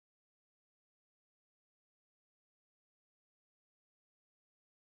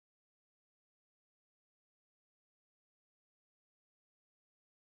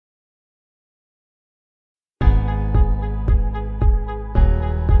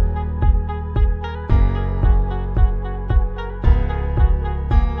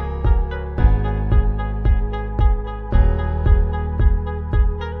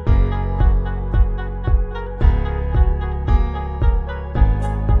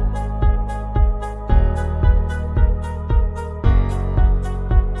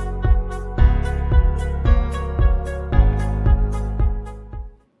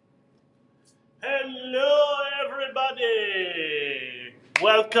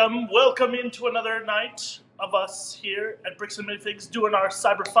Welcome into another night of us here at Bricks and Minifigs doing our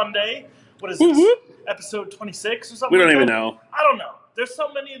Cyber Funday. What is this? Episode 26 or something? We don't even know. I don't know. There's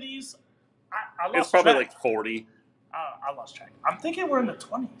so many of these. I lost It's probably track. like 40. I lost track. I'm thinking we're in the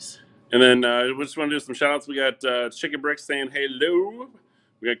 20s. And then we just want to do some shout outs. We got Chicken Brick saying hello.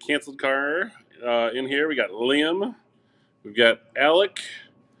 We got Canceled Car in here. We got Liam. We've got Alec.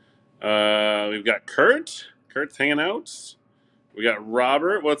 We've got Kurt. Kurt's hanging out. We got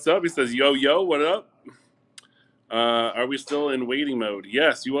Robert. What's up? He says, yo, yo, what up? Are we still in waiting mode?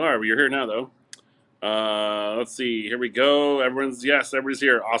 Yes, you are. You're here now, though. Let's see. Here we go. Everybody's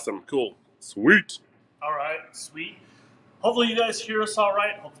here. Awesome. Cool. Sweet. All right. Sweet. Hopefully you guys hear us all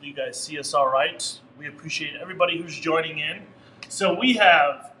right. Hopefully you guys see us all right. We appreciate everybody who's joining in. So we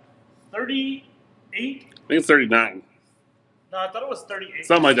have 38. I think it's 39. No, I thought it was 38.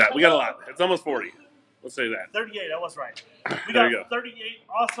 Something like that. We got a lot. It's almost 40. Let's say that. 38, I was right. We There got you go. 38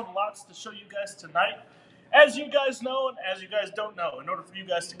 awesome lots to show you guys tonight. As you guys know and as you guys don't know, in order for you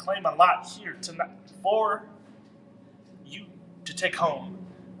guys to claim a lot here tonight, for you to take home,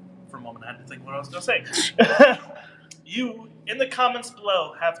 for a moment I had to think what I was going to say. You, in the comments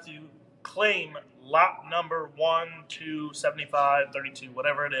below, have to claim lot number 1, 2, 75, 32,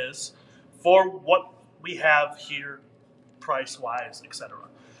 whatever it is, for what we have here, price-wise, etc.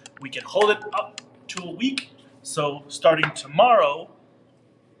 We can hold it up to a week. So starting tomorrow,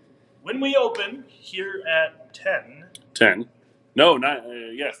 when we open here at 10. 10. No, not,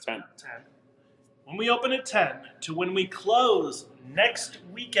 yes, 10. 10. When we open at 10 to when we close next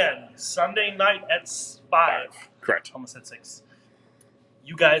weekend, Sunday night at 5. Correct. Almost at 6.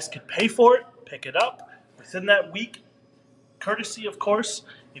 You guys could pay for it, pick it up within that week. Courtesy, of course.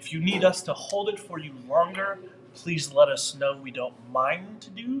 If you need us to hold it for you longer, please let us know. We don't mind to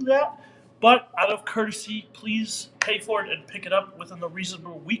do that. But out of courtesy, please pay for it and pick it up within the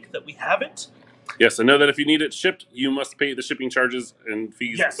reasonable week that we have it. Yes, I know that if you need it shipped, you must pay the shipping charges and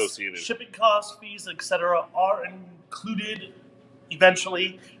fees Yes, associated. shipping costs, fees, etc. are included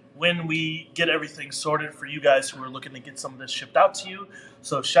eventually when we get everything sorted for you guys who are looking to get some of this shipped out to you.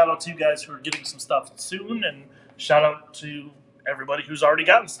 So shout out to you guys who are getting some stuff soon, and shout out to everybody who's already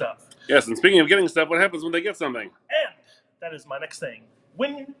gotten stuff. Yes, and speaking of getting stuff, what happens when they get something? And that is my next thing.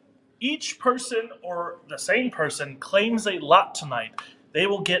 When each person or the same person claims a lot tonight, they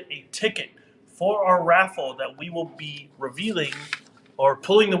will get a ticket for our raffle that we will be revealing or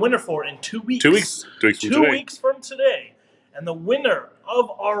pulling the winner for in 2 weeks. 2 weeks. 2 weeks from 2 today. weeks from today. And the winner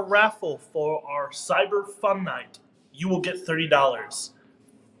of our raffle for our Cyber Fun Night, you will get $30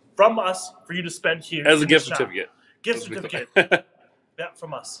 from us for you to spend here. As a in gift the shop. certificate. Gift certificate. Yeah,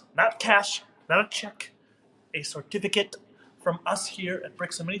 from us. Not cash, not a check. A certificate from us here at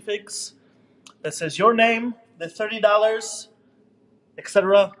Bricks and Minifigs that says your name, the $30,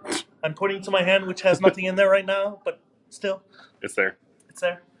 etc. I'm pointing to my hand, which has nothing in there right now, but still. It's there. It's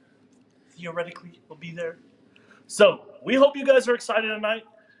there. Theoretically, will be there. So, we hope you guys are excited tonight.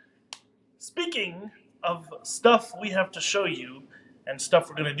 Speaking of stuff we have to show you and stuff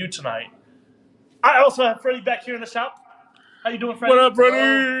we're going to do tonight, I also have Freddie back here in the shop. How you doing, Freddie? What up,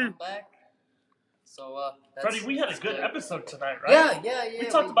 Freddie? I'm back. So, Freddie, we had a good episode tonight, right? Yeah. We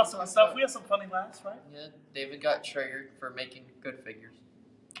talked about some stuff. We had some funny laughs, right? Yeah, David got triggered for making good figures.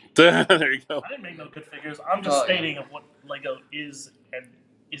 There you go. I didn't make no good figures. I'm just stating of what Lego is and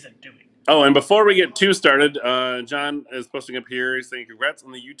isn't doing. Oh, and before we get too started, John is posting up here. He's saying congrats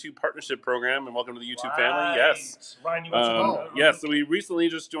on the YouTube partnership program and welcome to the YouTube family. Yes. Ryan, you want to talk about yes, so we recently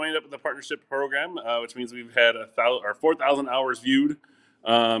just joined up with the partnership program, which means we've had 4,000 hours viewed,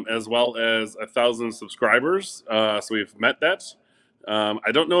 as well as 1,000 subscribers. So we've met that.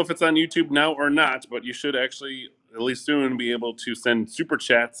 I don't know if it's on YouTube now or not, but you should actually, at least soon, be able to send super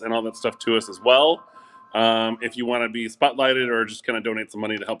chats and all that stuff to us as well. If you want to be spotlighted or just kind of donate some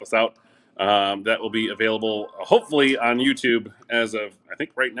money to help us out. That will be available, hopefully, on YouTube as of, I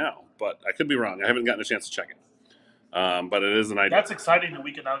think, right now. But I could be wrong. I haven't gotten a chance to check it. But it is an idea. That's exciting that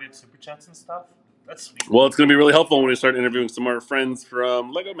we can now get super chats and stuff. That's sweet. Well, it's going to be really helpful when we start interviewing some more friends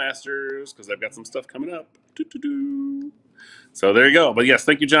from Lego Masters, because I've got some stuff coming up. So there you go. But yes,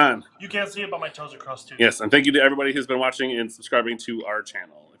 thank you, John. You can't see it, but my toes are crossed, too. Yes, and thank you to everybody who's been watching and subscribing to our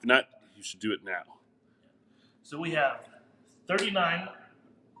channel. If not, you should do it now. So we have 38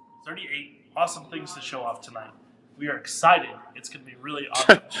 awesome things to show off tonight. We are excited. It's going to be really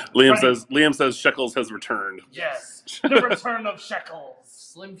awesome. Liam says Shekels has returned. Yes, the return of Shekels.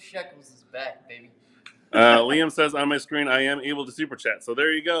 Slim Shekels is back, baby. Liam says on my screen I am able to super chat. So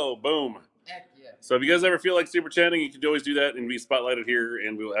there you go. Boom. Heck yeah. So if you guys ever feel like super chatting, you can always do that and be spotlighted here,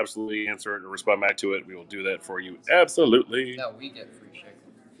 and we will absolutely answer it or respond back to it. We will do that for you. Absolutely. No, we get free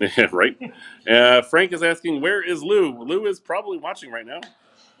Shekels. Yeah, right. Frank is asking, where is Lou? Lou is probably watching right now.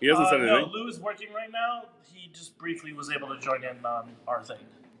 He hasn't said anything. No, Lou is working right now. He just briefly was able to join in on our thing.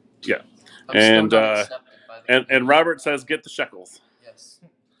 Yeah. I'm still not accepted by the And Robert says, get the shekels. Yes.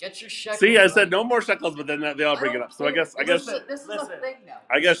 Get your shekels. See, I right? said no more shekels, but then they all bring it up. So I guess This is a thing now.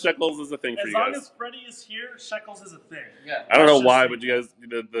 I guess shekels is a thing for As you long guys. as Freddy is here, shekels is a thing. Yeah. I don't know That's why, just but you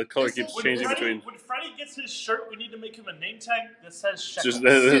guys, the color This keeps is- changing when between. When Freddy gets his shirt, we need to make him a name tag that says shekels.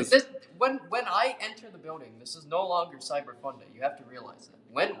 Just Dude, when I enter the building, this is no longer Cyber Funday. You have to realize that.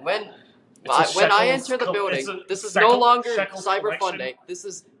 When I Shekels enter the co- building, it's a this is shekel- no longer Shekels Cyber collection. Funday. This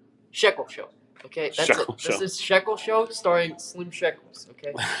is Shekel Show. Okay, that's Shekel it. Show. This is Shekel Show starring Slim Shekels.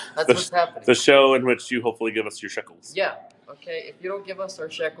 Okay, that's the, what's happening. the show in which you hopefully give us your shekels. Yeah. Okay, if you don't give us our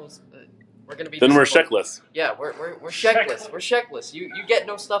shekels, we're gonna be. Then we're disappointed. sheckless. Yeah, we're sheckless. We're sheckless. You get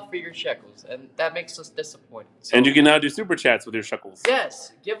no stuff for your shekels, and that makes us disappointed. So, And you can now do super chats with your shekels.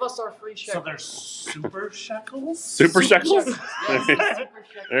 yes, give us our free So shekels. there's super shekels? Super shekels? Yes, super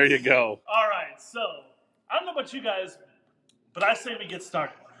shekels. There you go. All right, so I don't know about you guys, but I say we get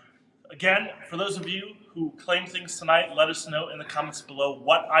started. Again, for those of you who claim things tonight, let us know in the comments below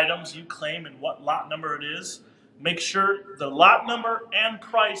what items you claim and what lot number it is. Make sure the lot number and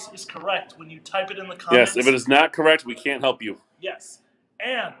price is correct when you type it in the comments. Yes, if it is not correct, we can't help you. Yes.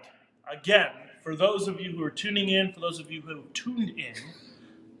 And again, for those of you who are tuning in, for those of you who have tuned in,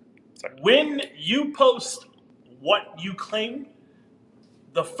 when you post what you claim,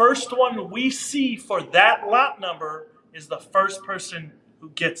 the first one we see for that lot number is the first person who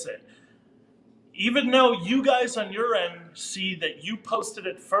gets it. Even though you guys on your end see that you posted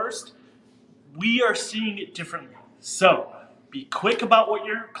it first, we are seeing it differently. So be quick about what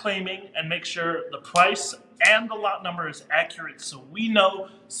you're claiming and make sure the price and the lot number is accurate so we know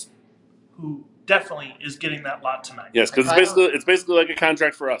who definitely is getting that lot tonight. Yes, because it's basically like a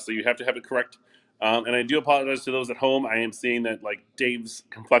contract for us, so you have to have it correct. And I do apologize to those at home. I am seeing that like Dave's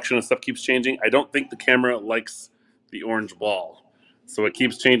complexion and stuff keeps changing. I don't think the camera likes the orange wall, so it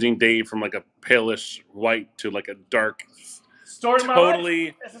keeps changing Dave from like a palish white to like a dark, Story of my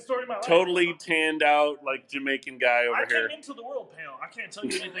life. It's a story of my life. totally tanned out like Jamaican guy over here. I came into the world pale. I can't tell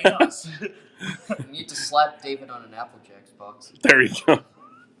you anything else. You need to slap David on an Apple Jacks box. There you go.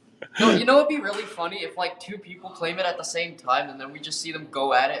 No, you know what'd be really funny if like two people claim it at the same time and then we just see them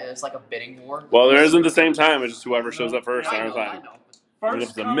go at it and it's like a bidding war. Well, there isn't the same time. It's just whoever shows up first. I every know. time. First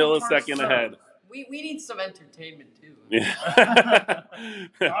It's a come, millisecond first ahead. We need some entertainment too. Yeah.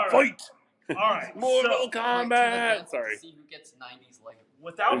 right. Fight! All right. Mortal Like, to the Kombat! dance Sorry. To see who gets 90s Lego.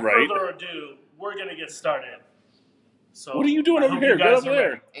 Without Right. further ado, we're gonna get started. So What are you doing I over hope here? you Get guys over are there.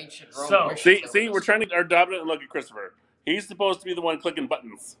 ready. Ancient Rome. So, worshipped See, we're trying to our dominant and look at Christopher. He's supposed to be the one clicking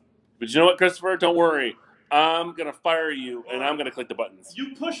buttons. But you know what, Christopher? Don't worry. I'm gonna fire you, and I'm gonna click the buttons.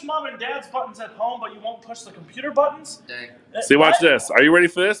 You push mom and dad's buttons at home, but you won't push the computer buttons? Dang. See, watch What? this. Are you ready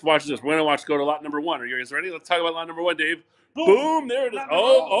for this? Watch this. We're gonna go to lot number 1. Are you guys ready? Let's talk about lot number 1, Dave. Boom! There it is.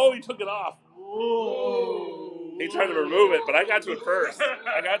 Oh, he took it off. Whoa. He tried to remove it, but I got to it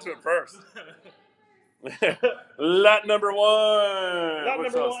first. Lot number 1. Lot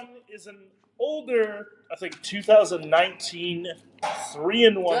What's number this? 1 is an older, I think, 2019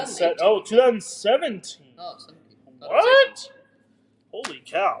 3-in-1 set. Oh, 2017. No, it's 17. What? Holy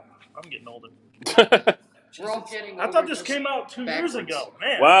cow. I'm getting older. We're all getting I thought this came out 2 years ago.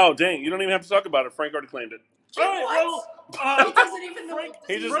 Man. Wow, dang! You don't even have to talk about it. Frank already claimed it. All right, well, He doesn't even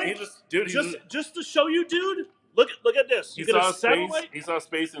know. just to show you, dude. Look at this. You He get saw a satellite. He saw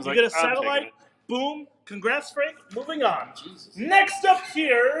space and was You like, get a I'm taking satellite. it. Boom. Congrats, Frank. Moving on. Jesus. Next up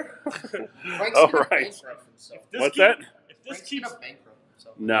here. Frank's All gonna right. bankrupt himself. What's that? If this Frank's keeps, gonna bankrupt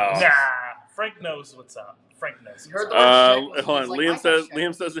himself. No. nah. Frank knows what's up. Frank knows. You heard the word shekels, Hold on. he's like, Liam I says. got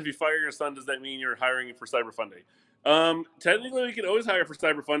Liam says, if you fire your son, does that mean you're hiring for Cyber Funday? Technically, we can always hire for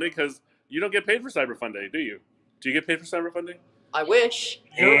Cyber Funday because you don't get paid for Cyber Funday, do you? Do you get paid for Cyber Funday? I wish.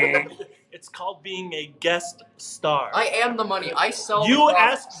 It's called being a guest star. I am the money. I sell. You the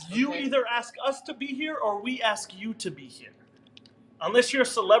products, you okay? either ask us to be here or we ask you to be here. Unless you're a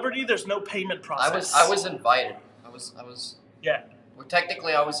celebrity, there's no payment process. I was invited. I was. Yeah. Well,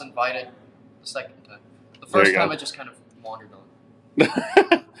 technically, I was invited the second time. The There first you time, go. I just kind of wandered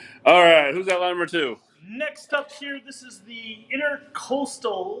on. All right. Who's at line number 2? Next up here, this is the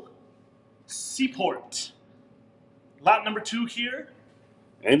Intercoastal Seaport. Lot number 2 here.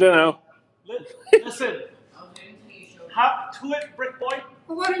 Ain't that now? Listen. Hop to it, brick boy.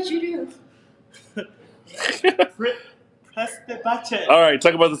 What did you do? Press the button. All right.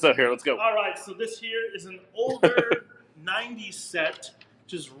 Talk about the set here. Let's go. All right, so this here is an older 90s set,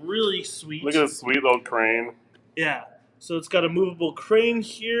 which is really sweet. Look at this sweet little crane. Yeah. So it's got a movable crane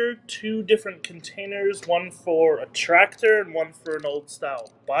here, 2 different containers, one for a tractor and one for an old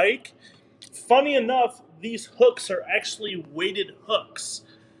style bike. Funny enough, these hooks are actually weighted hooks.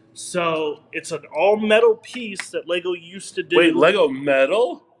 So it's an all metal piece that Lego used to do. Wait, Lego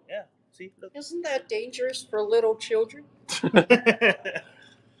metal? Yeah. See? Look. Isn't that dangerous for little children? Little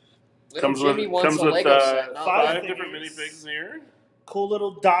Comes Jimmy with wants a Lego set. Not 5 5 different minifigs here. Cool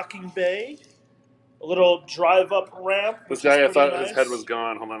little docking bay. A little drive-up ramp. This which guy, is I thought pretty his nice. head was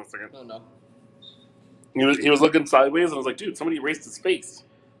gone. Hold on a second. No, no. He was looking sideways, and I was like, dude, somebody erased his face.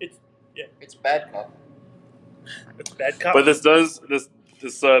 It's bad cop. It's bad cop. But this nice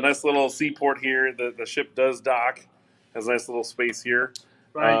little seaport here. The ship does dock. Has a nice little space here.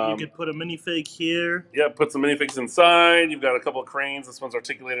 Right, you could put a minifig here. Yeah, put some minifigs inside. You've got a couple of cranes. This one's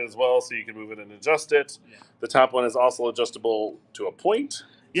articulated as well, so you can move it and adjust it. Yeah. The top one is also adjustable to a point.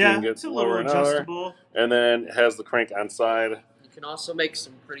 So yeah, you can get it's a little and adjustable. lower. And then it has the crank on side. You can also make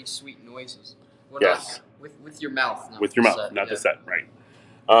some pretty sweet noises. Well, yes. With your mouth. With your mouth, not the set, right.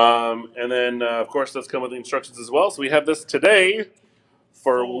 And then, of course, that's come with the instructions as well. So we have this today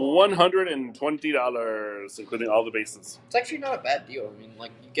for $120, including all the bases. It's actually not a bad deal. I mean,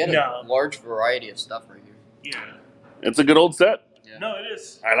 like, you get a large variety of stuff right here. Yeah. It's a good old set. Yeah. No, it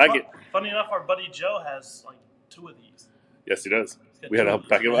is. I like it. Funny enough, our buddy Joe has, like, 2 of these. Yes, he does. We had to help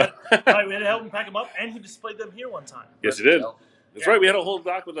pack him up. Right, we had to help him pack him up, and he displayed them here one time. Yes, he did. That's right. We had a whole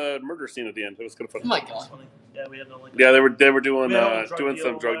doc with a murder scene at the end. It was kind of fun. Oh my god. Yeah, we had to like. Yeah, they were doing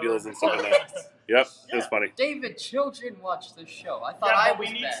some drug deals and stuff like that. Yep, it was funny. David, children watch this show. I thought yeah, I was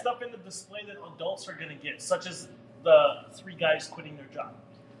we need bad. stuff in the display that adults are gonna get, such as the 3 guys quitting their job.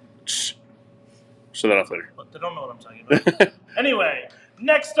 Shh. Show that off later. But they don't know what I'm talking about. Anyway,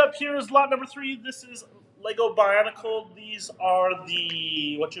 next up here is lot number 3. This is Lego Bionicle. These are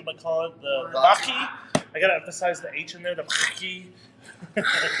the the Baki. I gotta emphasize the H in there. The Baki.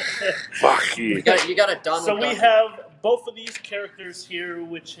 Baki. You got a Donald. So we have both of these characters here,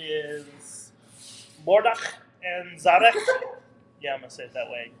 which is Mordach and Zarek. Yeah, I'm gonna say it that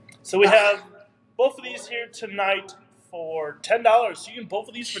way. So we have both of these here tonight for $10. So you can both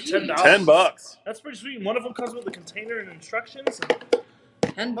of these for $10. $10. That's pretty sweet. One of them comes with a container and instructions.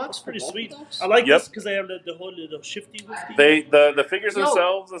 $10. That's pretty sweet. I like this because they have the whole little shifty. The figures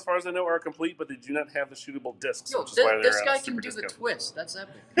themselves, as far as I know, are complete, but they do not have the shootable discs. Yo, which is why they're this guy can do discount. the twist. That's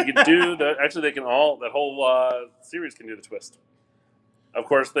epic. He can do actually, they can all. That whole series can do the twist. Of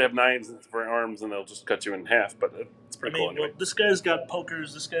course, they have knives for arms, and they'll just cut you in half. But it's pretty cool anyway. Well, this guy's got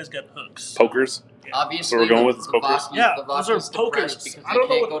pokers. This guy's got hooks. Pokers. Yeah. Obviously, so we're going with pokers. Yeah, those are pokers. I don't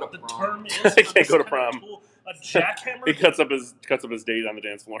know what the term is. They can't go to prom. A jackhammer. He cuts up his date on the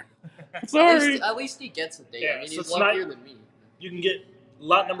dance floor. Sorry. At least he gets a date. Yeah, I mean, so he's luckier than me. You can get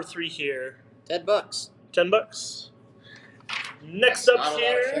lot number 3 here. $10. $10. Next up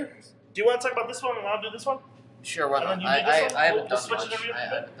here. Do you want to talk about this one and I'll do this one? Sure, why not? I haven't done much. I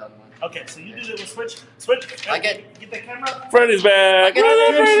haven't done one. Okay, so you do it with Switch. Switch. Get the camera. Freddy's back. I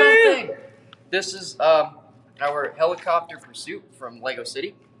gotta do something. This is our helicopter pursuit from Lego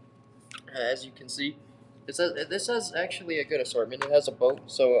City. As you can see, this has actually a good assortment. It has a boat,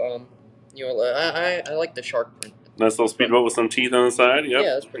 so I like the shark print. Nice little speedboat with some teeth on the side. Yep.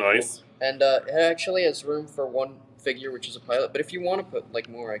 Yeah, that's pretty nice. Cool. And it actually has room for one figure, which is a pilot. But if you want to put like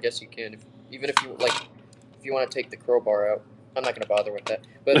more, I guess you can. If you want to take the crowbar out, I'm not going to bother with that.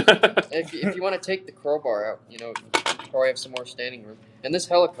 But if you want to take the crowbar out, you probably have some more standing room. And this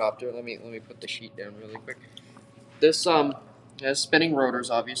helicopter, let me put the sheet down really quick. This has spinning rotors,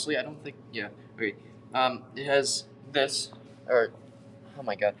 obviously. I don't think, yeah. Wait. It has this, or oh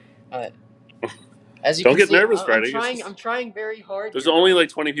my god. As you don't can get see, nervous, Friday. I'm trying very hard. There's only like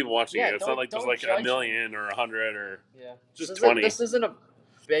 20 people watching yeah, it. It's not like there's like a million or 100 or just 20. This isn't a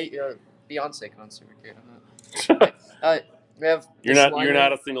Beyonce concert, okay? We have you're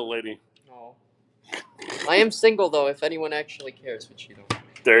not a single lady. No. I am single though. If anyone actually cares, which you don't.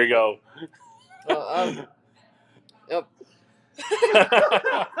 There you go. Yep.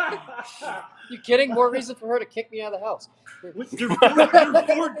 You kidding? More reason for her to kick me out of the house. You're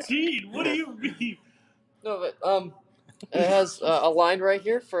 14. What do you mean? No, but it has a line right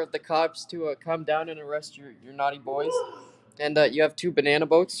here for the cops to come down and arrest your naughty boys, and you have 2 banana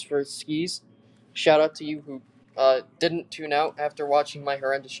boats for skis. Shout out to you who didn't tune out after watching my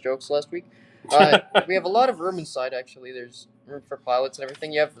horrendous jokes last week. We have a lot of room inside. Actually, there's room for pilots and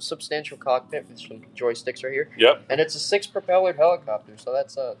everything. You have a substantial cockpit with some joysticks right here. Yep. And it's a 6-propellered helicopter, so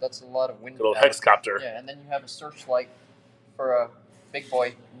that's a lot of wind. A little hexcopter. Yeah, and then you have a searchlight for big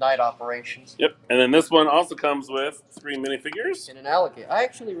boy night operations. Yep. And then this one also comes with 3 minifigures. And an alligator. I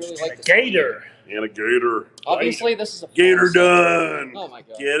actually really like this. Gator. And a gator. Obviously, this is a Gator Florida done. set. Oh my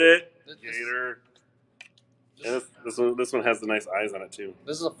god. Get it? This- Gator. And this one has the nice eyes on it too.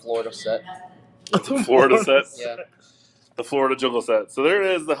 This is a Florida set. The Florida set. Yeah. The Florida Jungle set. So there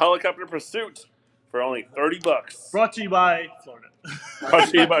it is, the helicopter pursuit for only $30. Brought to you by Florida. Brought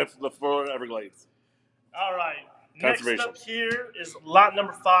to you by the Florida Everglades. All right. Next Conservation. up here is lot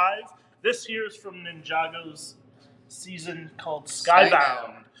number 5. This here is from Ninjago's season called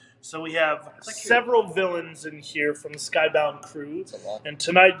Skybound. So we have several villains in here from the Skybound crew. And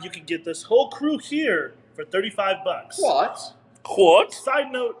tonight you can get this whole crew here for $35. What? What?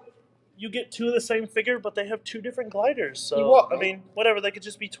 Side note, you get 2 of the same figure, but they have 2 different gliders. So, What? I mean, whatever, they could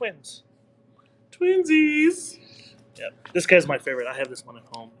just be twins. Twinsies. Yeah. This guy's my favorite. I have this one at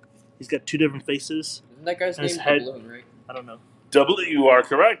home. He's got 2 different faces. Isn't that guy's And his name head- Doubloon, right? I don't know. You are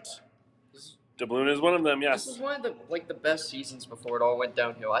correct. This Doubloon is one of them, This yes. is one of the best seasons before it all went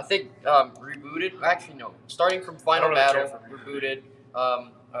downhill. I think rebooted. Actually, no. Starting from Final I don't really Battle, care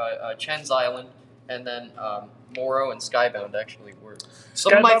rebooted. Chen's Island, and then Moro and Skybound actually were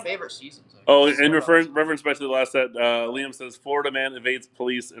some of my Skybound? favorite seasons. Oh, in reference back to the last set, Liam says Florida man evades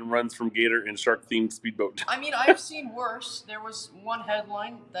police and runs from gator in shark-themed speedboat. I mean, I've seen worse. There was one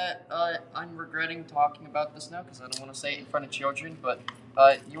headline that I'm regretting talking about this now because I don't want to say it in front of children, but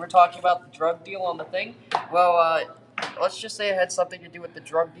you were talking about the drug deal on the thing. Well, let's just say it had something to do with the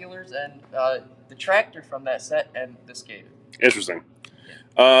drug dealers and the tractor from that set and this gator. Interesting.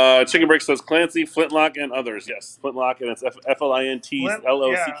 Chicken Break says Clancy, Flintlock, and others. Yes, Flintlock, and it's Flintlock.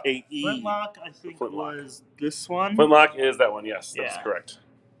 Flintlock, I think, Flintlock. was this one. Flintlock is that one, yes. That's Yeah. correct.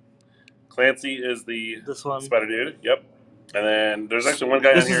 Clancy is This one. Spider Dude. Yep. And then there's actually one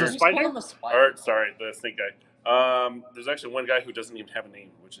guy This on is here. a spider? Call him a spider. Or, sorry, the snake guy. There's actually one guy who doesn't even have a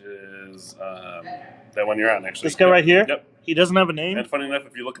name, which is that one you're on, actually. This guy right here? Yep. He doesn't have a name? And funny enough,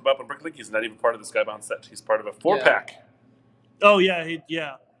 if you look him up on Bricklink, he's not even part of the Skybound set. He's part of a 4-pack. Oh, yeah. I know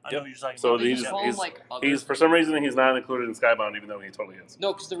Yep. what you're talking So about. They he's, just call him, like, other he's for some reason he's not included in Skybound, even though he totally is.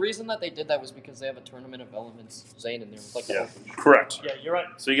 No, because the reason that they did that was because they have a tournament of elements Zane in there with like the Yeah, open. correct. Yeah, you're right.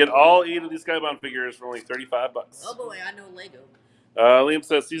 So you get all 8 of these Skybound figures for only $35. Oh boy, I know Lego. Liam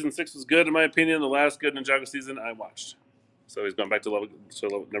says season 6 was good in my opinion. The last good Ninjago season I watched. So he's going back to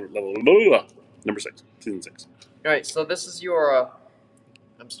number 6, season 6. All right, so this is your.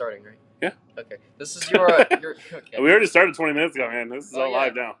 I'm starting, right? Yeah. Okay. This is your. Your okay. We already started 20 minutes ago, man. This is Oh, all yeah.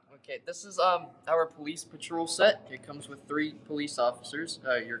 live now. Okay, this is our police patrol set. It comes with 3 police officers.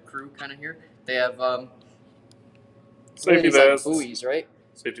 Your crew kind of here. They have Safety these, like, vests. buoys, right?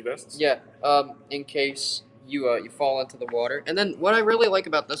 Safety vests. Yeah. In case you fall into the water. And then what I really like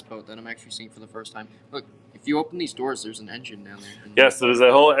about this boat that I'm actually seeing for the first time. Look, if you open these doors, there's an engine down there. And Yes, there's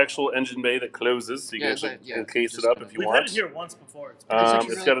a whole actual engine bay that closes, so you Yeah, guys but, can case it just up kinda- if you We've had want. it here once before. It's It's actually It's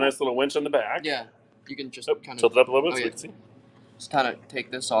really got a cool. nice little winch on the back. Yeah. You can just Oh, kind tilt of it up a little bit oh, so yeah. we can see. just kind of take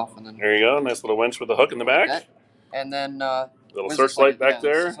this off and then There you go. Nice little winch with a hook in the like back. that. And then Little what is this, searchlight like, back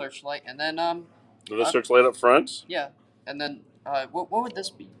yeah, there. Searchlight, and then Little searchlight up front. yeah, and then what would this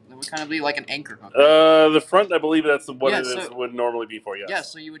be? It would kind of be like an anchor hook. The front, I believe that's what Yeah, it is, so- would normally be for, yes. Yeah,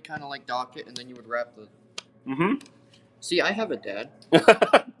 so you would kind of like dock it, and then you would wrap the. Mm-hmm. See, I have a dad.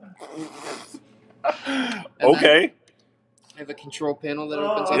 Okay. I have a control panel that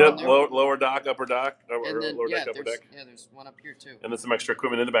opens up in Yep, there. lower dock, upper dock, or And then lower yeah, deck, upper there's, deck. yeah, there's one up here too. And then some extra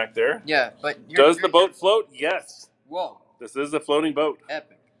equipment in the back there. Yeah, but Does the boat float? Yes. Whoa, This is a floating boat.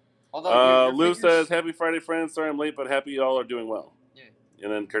 epic. Although your Lou figures- says, happy Friday, friends. Sorry I'm late, but happy y'all are doing well. Yeah.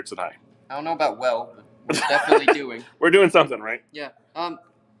 And then Kurt said hi. I don't know about well, but we're definitely doing. We're doing something, right? Yeah.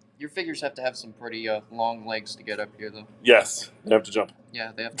 Your figures have to have some pretty long legs to get up here, though. Yes. You have to jump.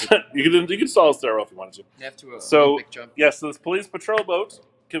 Yeah, they have to. you can stall a stairwell if you wanted to. They have to. So, Olympic jump. yes, this police patrol boat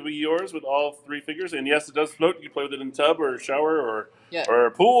could be yours with all 3 figures. And yes, it does float. You can play with it in a tub or a shower or Yeah. or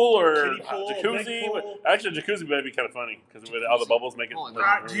a pool or Kiddie pool, jacuzzi. big pool. Actually, a jacuzzi might be kind of funny because with all the bubbles make it. Oh,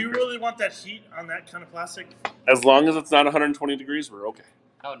 and Do you really want that heat on that kind of plastic? As long as it's not 120 degrees, we're okay.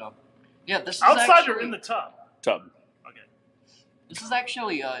 Oh no. Yeah, this is Outside actually, or in the tub? Tub. Okay. This is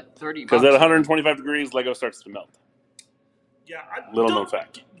actually 30 Because bucks. at 125 degrees, Lego starts to melt. Yeah. Little don't- known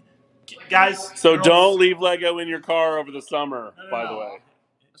fact. Guys. So girls, don't leave Lego in your car over the summer, No, no, by no. the way.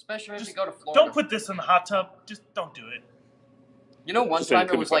 Especially if Just you go to Florida. Don't put this in the hot tub. Just don't do it. You know, one Just saying, time it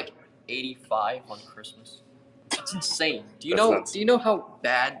it could was be like 85 on Christmas. That's insane. Do you That's know? nuts. Do you know how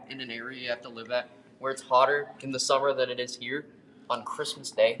bad in an area you have to live at, where it's hotter in the summer than it is here on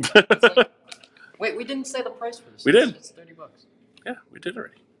Christmas Day? It's like, wait, we didn't say the price for this. We did. It's 30 bucks. Yeah, we did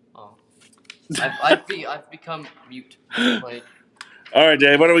already. Oh, I've become mute. Like, All right,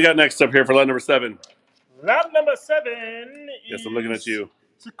 Dave. What do we got next up here for lot number 7? Lot number 7 Yes, I'm looking at you.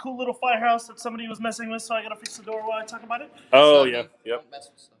 It's a cool little firehouse that somebody was messing with, so I gotta fix the door while I talk about it. Oh, Son, yeah. Dave, Yep. Don't mess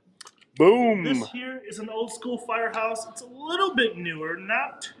with stuff. Boom. This here is an old school firehouse. It's a little bit newer,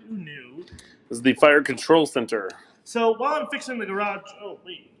 not too new. This is the Fire Control Center. So while I'm fixing the garage, oh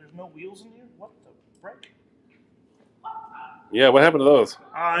wait, there's no wheels in here. What the frick? Yeah, what happened to those?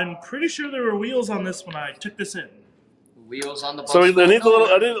 I'm pretty sure there were wheels on this when I took this in. Wheels on the bus. So it needs a little,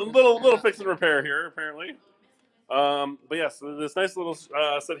 No. little fix and repair here, apparently. But yes, this nice little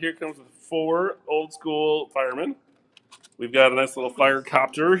set here comes with 4 old school firemen. We've got a nice little fire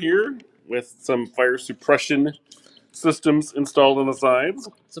copter here with some fire suppression systems installed on the sides.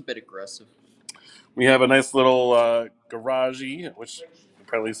 It's a bit aggressive. We have a nice little garagey, which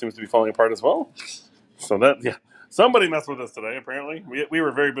apparently seems to be falling apart as well. So that, yeah, somebody messed with us today. Apparently, we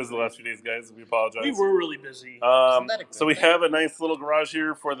were very busy the last few days, guys. We apologize. We were really busy. Isn't that a good So we thing? have a nice little garage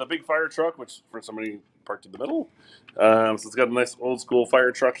here for the big fire truck, which for somebody parked in the middle. So it's got a nice old school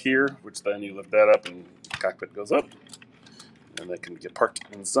fire truck here, which then you lift that up and the cockpit goes up, and that can get parked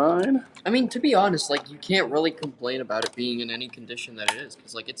inside. I mean, to be honest, like you can't really complain about it being in any condition that it is,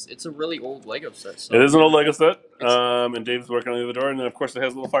 because like it's a really old Lego set. So. It is an old Lego set, and Dave's working on the other door, and then of course it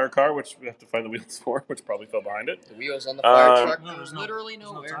has a little fire car, which we have to find the wheels for, which probably fell behind it. The wheels on the fire truck. No, There's literally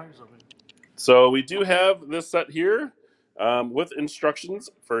there's nowhere. tires of it. So we do have this set here with instructions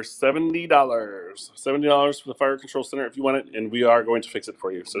for $70. $70 for the fire control center if you want it, and we are going to fix it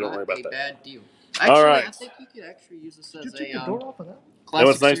for you. So don't worry about a that. bad deal. Actually, All right. I think you could actually use this Did you as take a the door off of that? And classic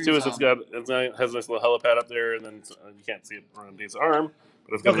what's nice too series, is it has a nice little helipad up there, and then you can't see it on Dave's arm,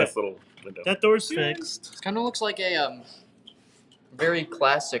 but it's got Okay. a nice little window. That door's fixed. It kind of looks like a very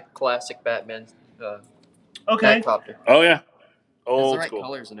classic Batman Okay. Batcopter. Oh yeah, It has the old right school.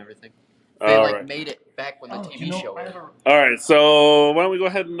 colors and everything. They All like right. made it back when the TV you know, show I was. have a- All right. So why don't we go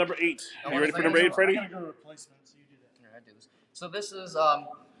ahead to number 8? Oh, Are you what ready is for that? number 8, Freddie? I gotta go replacement, so you do that. Here, I do this. So this is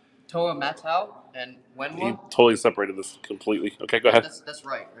Toa Matau and He Wenwa. totally separated this completely. Okay, go ahead. That's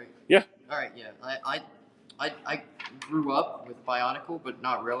right, right? Yeah. All right, yeah. I grew up with Bionicle, but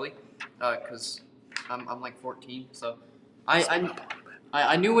not really, because I'm like 14, so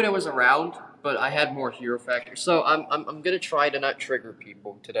I knew when it was around, but I had more hero factor. So I'm gonna try to not trigger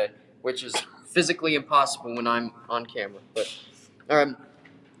people today, which is physically impossible when I'm on camera. But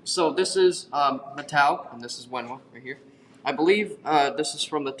so this is Matau, and this is Wenwa right here. I believe this is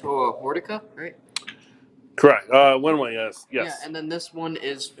from the Toa Hortica, right? Correct. One way, yes. Yeah, Yes. and then this one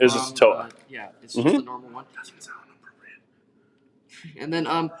is from, Is just Toa. yeah, it's just a normal one. And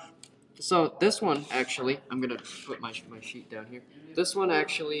then so this one actually, I'm gonna put my sheet down here. This one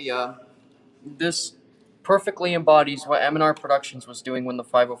actually, this perfectly embodies what M&R Productions was doing when the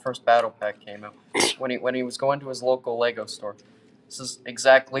 501st Battle Pack came out. When he was going to his local Lego store. This is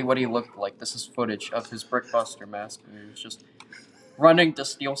exactly what he looked like. This is footage of his Brickbuster mask. And he was just running to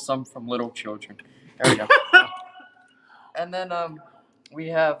steal some from little children. There we go. And then we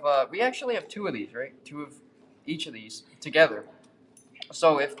actually have 2 of these, right? 2 of each of these together.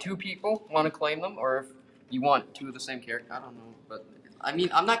 So if 2 people want to claim them, or if you want 2 of the same character, I don't know, but I mean,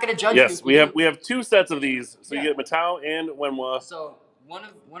 I'm not gonna judge you. Yes, we have 2 sets of these. So you get Matau and Wenwa. So one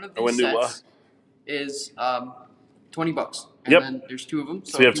of Or these Wenua. sets is $20. And Yep. then there's 2 of them.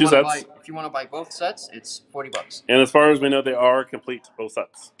 So we have if you 2 wanna sets. if you want to buy both sets, it's $40. And as far as we know, they are complete, both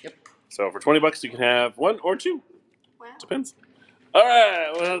sets. Yep. So for $20, you can have 1 or 2. Depends. All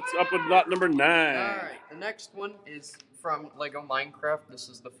right, well, that's up with lot number 9. All right, the next one is from Lego Minecraft. This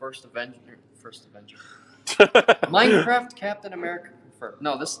is the first Avenger. Minecraft Captain America confirmed.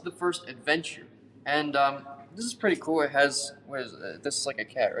 No, this is the first adventure, and this is pretty cool. It has this is like a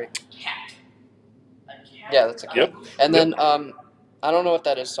cat, right? Yeah, that's a cat. Yep. And then I don't know what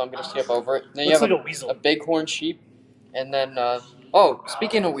that is, so I'm gonna skip over it. Then you Looks have like a weasel. a bighorn sheep, and then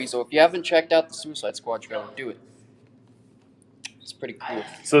speaking of weasel, if you haven't checked out the Suicide Squad trailer, do it. It's pretty cool.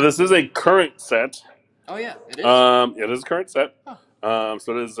 So this is a current set. Oh yeah, it is. It is a current set.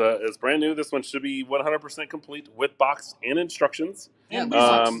 So it is it's brand new. This one should be 100% complete with box and instructions. Yeah, the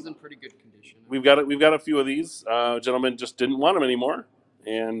box is in pretty good condition. We've got a few of these. Gentlemen just didn't want them anymore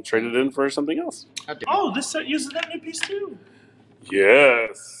and traded in for something else. Oh, this set uses that new piece too.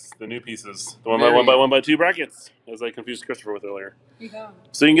 Yes, the new pieces, the 1x1x2 brackets, as I confused Christopher with earlier. Yeah.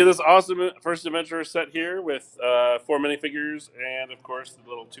 So you can get this awesome first adventure set here with 4 minifigures and of course the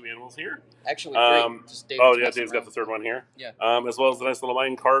little 2 animals here. Actually, just Dave's got the 3rd one here. Yeah. As well as the nice little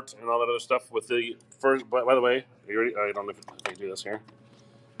mine cart and all that other stuff with the first. By the way, I don't know if I can do this here.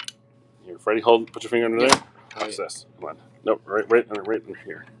 Here, Freddie, put your finger under there. Watch this. Come on. Nope, right in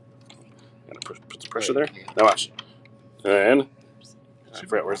here. Gotta put some pressure there. Now watch. And I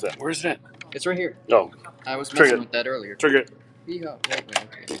forgot. Where's that? Where's that? It's right here. Oh, I was Trigger. messing with that earlier. trigger it.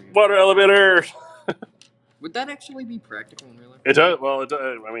 Okay. Water elevator. Would that actually be practical in real life? It does. Well, it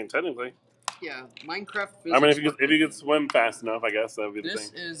does. I mean, technically. Yeah, Minecraft physics. I mean, if you could swim fast enough, I guess that would be the This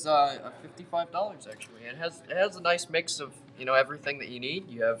thing. is $55 actually. It has a nice mix of everything that you need.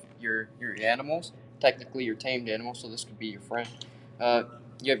 You have your animals, technically your tamed animals, so this could be your friend.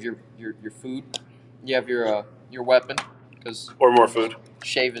 You have your food. You have your weapon, because Or more food.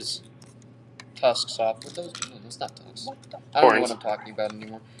 shave his tusks off. What those? No, that's not tusks. I don't know what I'm talking about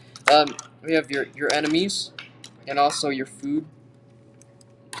anymore. We have your enemies, and also your food.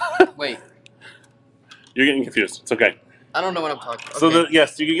 Wait, You're getting confused. It's okay. I don't know what I'm talking about. So, Okay.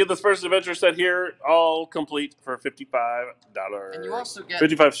 yes, you can get this first adventure set here, all complete for $55. And you also get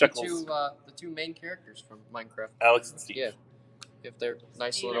 55 shekels. the two main characters from Minecraft. Alex and Steve. Yeah. If they're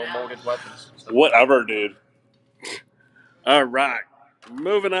nice little molded weapons. So. Whatever, dude. All right.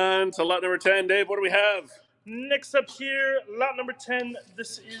 Moving on to lot number 10. Dave, what do we have? Next up here, lot number 10.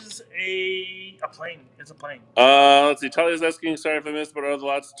 This is a plane. It's a plane. Let's see. Talia's asking, sorry if I missed, but are the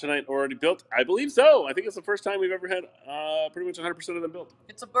lots tonight already built? I believe so. I think it's the first time we've ever had pretty much 100% of them built.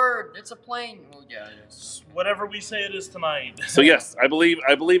 It's a bird. It's a plane. Well, yeah, it is. Whatever we say it is tonight. So yes, I believe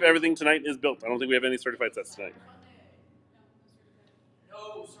everything tonight is built. I don't think we have any certified sets tonight.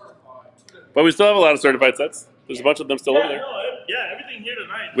 No certified. But we still have a lot of certified sets. There's a bunch of them still over there. Yeah, everything here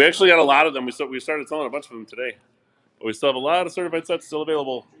tonight. We actually got a lot of them. We started selling a bunch of them today. But we still have a lot of certified sets still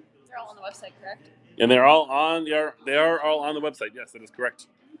available. They're all on the website, correct? And they're all on they are all on the website. Yes, that is correct.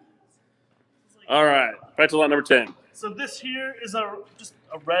 All right, back to lot number 10. So this here is just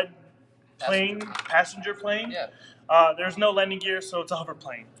a red plane, passenger plane. Yeah. There's no landing gear, so it's a hover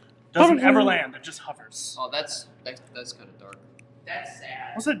plane. Doesn't ever land. It just hovers. Oh, that's kind of dark. That's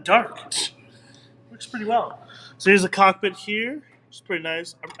sad. What's it dark? Works pretty well. So here's a cockpit here. It's pretty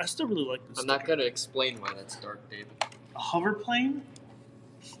nice. I still really like this. I'm not gonna explain why that's dark, David. A hover plane?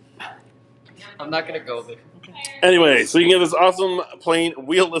 I'm not gonna go there. Okay. Anyway, so you can get this awesome plane,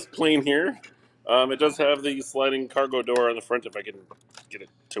 wheelless plane here. It does have the sliding cargo door on the front. If I can get it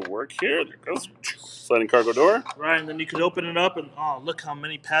to work here, there it goes. Sliding cargo door. Right, and then you could open it up, and oh, look how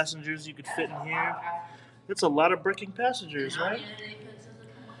many passengers you could fit in here. That's a lot of bricking passengers, right?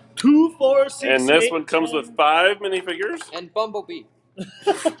 2, 4, 6, And this 8, one comes 10. with 5 minifigures. And Bumblebee.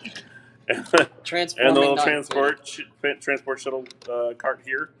 and Transforming the little not transport shuttle cart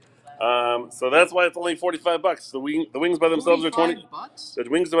here. So that's why it's only $45. The wings by themselves are 20. $45? The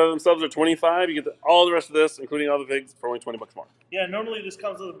wings by themselves are 25. You get all the rest of this, including all the figs, for only $20 more. Yeah, normally this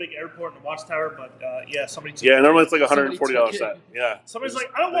comes with a big airport and a watchtower, but yeah, somebody took Yeah, it. normally it's like a Somebody $140 took it. set. Yeah. Somebody's like,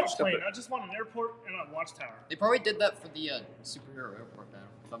 I don't want a They plane. just I just want an airport and a watchtower. They probably did that for the superhero airport battle.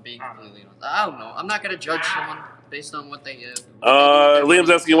 If I'm being completely honest, I don't know. I'm not gonna judge someone based on what they do. Liam's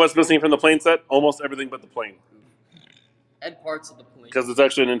asking what's missing from the plane set. Almost everything but the plane, And parts of the plane. because it's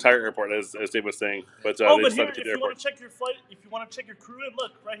actually an entire airport, as Dave was saying. But they But here, decided to if keep the you want airport. to check your flight, if you want to check your crew in,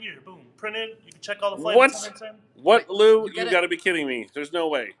 look right here, boom, printed. You can check all the flight What? attendants in. What, Wait, Lou? you get You it? got to be kidding me. There's no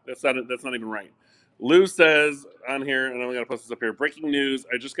way. That's not even right. Lou says on here, and I'm going to post this up here. Breaking news.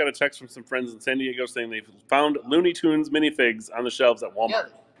 I just got a text from some friends in San Diego saying they've found Looney Tunes minifigs on the shelves at Walmart.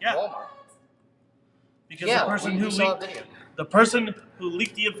 Yeah. Walmart. Because Yeah, the person we who saw a leaked video. the person who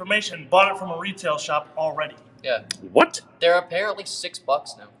leaked the information bought it from a retail shop already. Yeah. What? They're apparently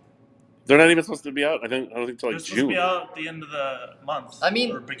 $6 now. They're not even supposed to be out. I don't think until They're like supposed to June. be out at the end of the month. I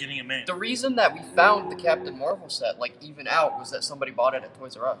mean, or beginning of May. The reason that we found the Captain Marvel set, even out, was that somebody bought it at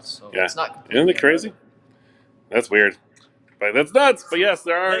Toys R Us. So Yeah. it's not completely Isn't it crazy? That's weird. But that's nuts. But yes,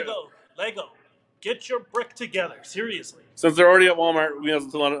 there are. Lego, get your brick together. Seriously. Since they're already at Walmart, we have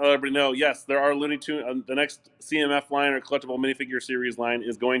to let everybody know. Yes, there are Looney Tunes. The next CMF line or collectible minifigure series line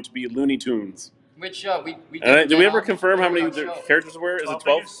is going to be Looney Tunes. Which we Did we ever on confirm how many the show. characters there were? Is it 12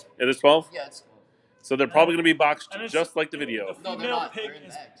 12? figures? It is 12. Yeah, it's So they're probably going to be boxed And it's- just like the video. the no, they're female not. pig They're in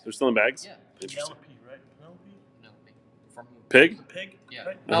is bags. They're still in bags. Yeah. Interesting. Penelope, right? Penelope? No, from who? Pig? Pig? Yeah.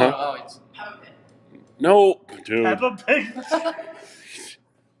 Right? No, Uh-huh. no, it's No, dude. Peppa Pig.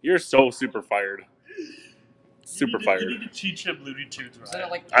 You're so super fired. Super You fired. need to teach him Looney Tunes, Isn't it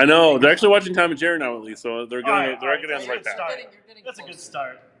right? like I know. They're actually watching Tom and Jerry now, at least, so they're getting Alright, they're getting on the alright, right path. start. You're getting That's a close. good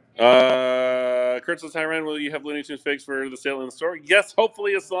start. Kurt says, hi, Ryan. Will you have Looney Tunes figs for the sale in the store? Yes,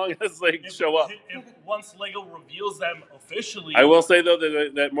 hopefully, as long as they show up. If once Lego reveals them officially. I will say, though,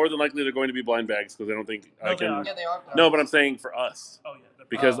 that more than likely they're going to be blind bags because I don't think I No, they can. are. Yeah, they are. No, but I'm saying for us. Oh, yeah. they're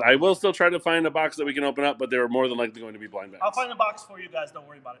Because probably- I will still try to find a box that we can open up, but they're more than likely going to be blind bags. I'll find the box for you guys. Don't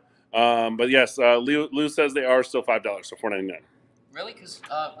worry about it. But yes, Lou says they are still $5, so $4.99. Really? Because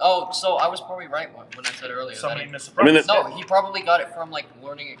so I was probably right when I said earlier. Somebody that missed a I mean, price. no, he probably got it from like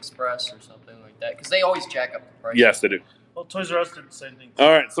Learning Express or something like that. Because they always jack up the price. yes, they do. Well, Toys R Us did the same thing. All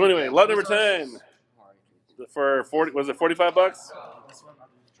right. So anyway, Yeah, lot number Toys R Us 10 is hard. for 40. Was it $45? This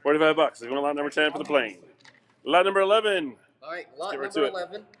one, $45. So you want lot number 10 for the plane. Lot number 11. All right, lot get right number to it.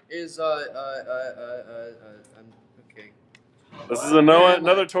 11 is okay. This is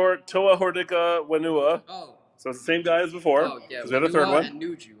another Toa Hordica Wanua. Oh. So it's the same guy as before. Oh yeah. 'Cause we had a third Wanua one. and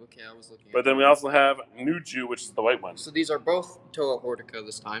Nuju. Okay, I was looking. But then we also have Nuju, which is the white one. So these are both Toa Hordica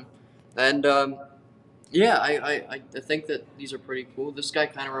this time, and yeah, I think that these are pretty cool. This guy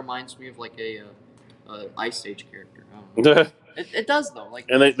kind of reminds me of like a Ice Age character. I don't know. It does though. Like,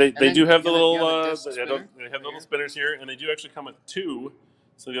 And they then do have the you little have a disc they spinner have the little here. spinners here, and they do actually come with two.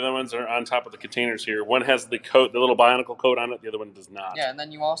 So the other ones are on top of the containers here. One has the coat, the little Bionicle coat on it. The other one does not. Yeah, and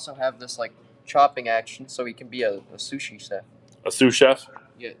then you also have this chopping action, so he can be a sushi chef. A sous chef.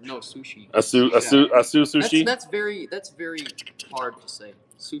 Yeah, no sushi. A sous sushi. That's very hard to say.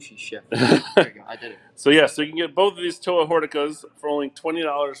 Sushi chef. There you go. I did it. So yeah, so you can get both of these Toa Hordicas for only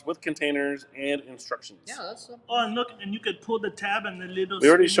 $20 with containers and instructions. Yeah, that's. Oh, and look, and you could pull the tab and the little. We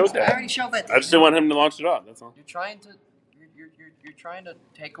already spin- showed that. I already showed that. I just didn't want him to launch it off. That's all. You're trying to. You're trying to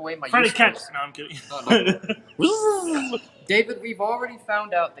take away my. Freddy catch. usefulness. No, I'm kidding. No. David, we've already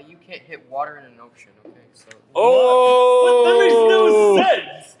found out that you can't hit water in an ocean. Okay, so. Oh! That makes no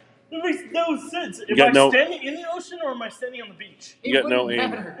sense. That makes no sense. You got Am I no- standing in the ocean or am I standing on the beach? You got no wouldn't aim.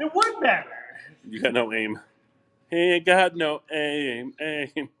 matter. It would matter. You got no aim. He got no aim.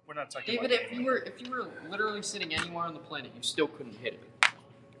 We're not talking David, about if you were literally sitting anywhere on the planet, you still couldn't hit it.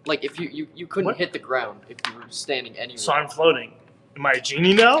 Like if you couldn't What? hit the ground if you were standing anywhere. So I'm floating. Am I a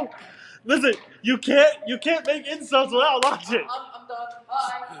genie now? Listen, you can't make insults without logic. I'm done.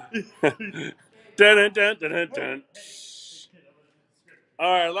 Bye. Dun, dun, dun, dun, dun.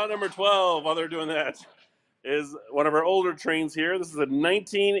 All right, lot number 12, while they're doing that, is one of our older trains here. This is a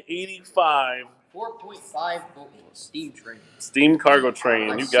 1985 4.5 steam train. steam cargo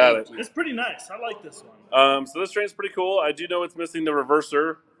train. You got it. It's pretty nice. I like this one. So this train's pretty cool. I do know it's missing the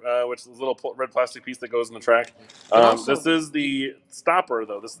reverser, which is a little red plastic piece that goes in the track. This is the stopper,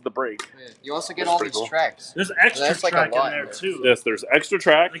 though. This is the brake. Yeah. You also get That's all pretty these cool. tracks. There's extra That's like a track lot in there here. too. Yes, there's extra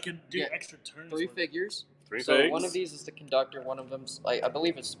track. They can do Yeah. extra turns. 3 with it. figures. 3 So figs. one of these is the conductor. One of them's I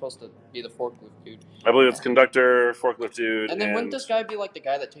believe it's supposed to be the forklift dude. I believe it's conductor, forklift dude, And then wouldn't this guy be like the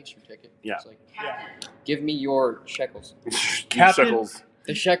guy that takes your ticket? Yeah. It's like, Yeah. give me your shekels. Captain- shekels.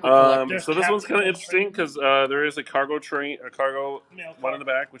 The shekel collector. So this one's Captain kind of interesting because there is a cargo Mail one car. in the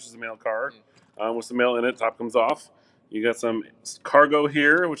back, which is a mail car, with some mail in it. Top comes off. You got some cargo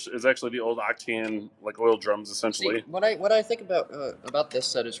here, which is actually the old Octane oil drums, essentially. See, what I think about this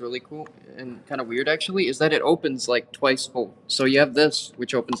set is really cool and kind of weird actually is that it opens like twice full. So you have this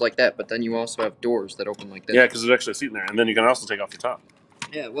which opens like that, but then you also have doors that open like this. Yeah, because there's actually a seat in there, and then you can also take off the top.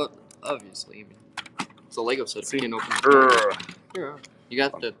 Yeah, well, obviously, I mean, it's a Lego set. See? You can open it. Urgh. Yeah. You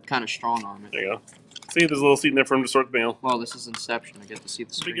got the kind of strong arm. There you go. See, there's a little seat in there for him to sort the mail. Well, this is Inception. I get to see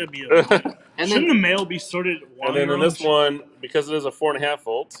the So we screen. gotta be a, And shouldn't then the mail be sorted? While And then you're in on this the ship? one, because it is a 4.5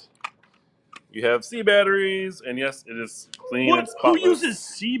 volt, you have C batteries, and yes, it is clean and Who spotless. uses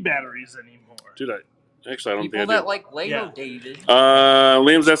C batteries anymore? Dude, I don't people think I that do. like Lego, Yeah. David.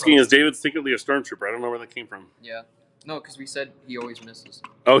 Liam's asking, is David secretly a stormtrooper? I don't know where that came from. Yeah. No, because we said he always misses.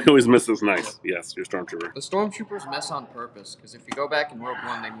 Oh, he always misses. Nice. Yes, you're a stormtrooper. The stormtroopers miss on purpose because if you go back in Rogue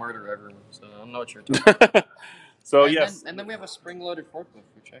One, they murder everyone. So I don't know what you're talking about. So and yes, then we have a spring-loaded forklift,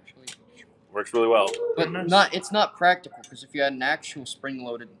 which actually, works really well. but Nice. it's not practical because if you had an actual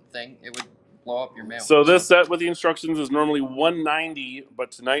spring-loaded thing, it would blow up your mail. So this set with the instructions is normally $190, but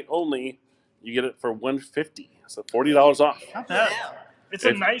tonight only you get it for $150. So $40 off. Not bad. It's a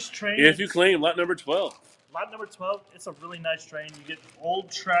If- nice train. If you claim lot number 12. Lot number 12, it's a really nice train. You get old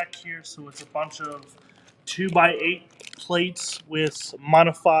track here, so it's a bunch of 2x8 plates with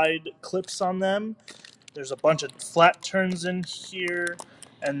modified clips on them. There's a bunch of flat turns in here,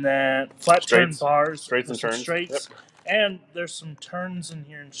 and then flat turn Straights. bars. Straights and with some turns. Straights. And there's some turns in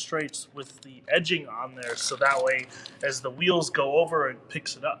here and straights with the edging on there, so that way, as the wheels go over, it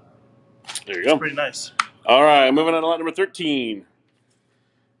picks it up. There you go. Pretty nice. All right, moving on to lot number 13.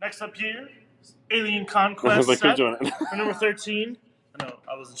 Next up here, Alien I Conquest was like, set who's doing it? for number 13. No,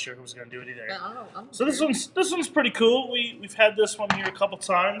 I wasn't sure who was going to do it either. Yeah, I don't know. So this one's pretty cool. We've had this one here a couple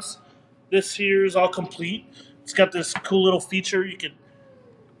times. This here is all complete. It's got this cool little feature. You can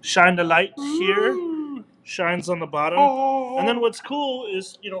shine the light here, shines on the bottom. And then what's cool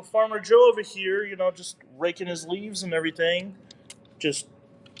is, Farmer Joe over here, just raking his leaves and everything. Just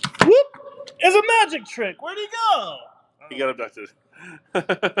whoop! It's a magic trick. Where'd he go? He got abducted. I'm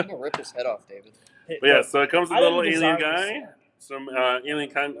gonna rip his head off, David. Hey, But yeah, look, so it comes with I a didn't little alien design this. guy, some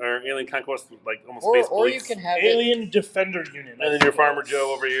alien conquest, like almost space Or you police. can have it. Alien Defender Unit. And then your Farmer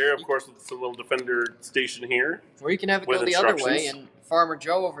Joe over here, of course, with the little defender station here. Or you can have it with go the other way, instructions. and Farmer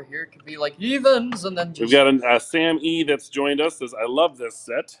Joe over here could be like evens, and then just. We've got a Sam E that's joined us. Says, "I love this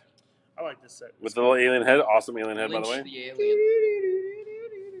set I like this set. with the little alien head. Awesome alien head, by the way." lynch the alien.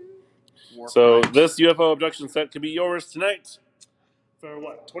 War So crimes. this UFO abduction set could be yours tonight For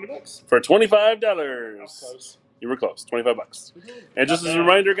what? $20? for $25. Close. You were close, $25. And just as a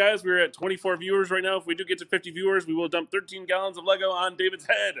reminder, guys, we're at 24 viewers right now. If we do get to 50 viewers, we will dump 13 gallons of Lego on David's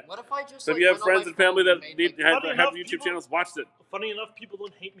head. What if I just? So if like, you have went on friends my and family phone that and need made, have Funny enough, YouTube people- channels, watch it. Funny enough, people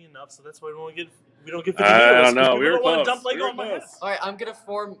don't hate me enough, so that's why we don't get 50 I viewers. don't know. 'cause We people were don't want close. to dump Lego We were on my head. close. All right, I'm gonna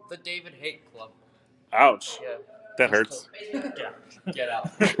form the David Hate Club. Ouch. Yeah. That hurts. Yeah. Get out.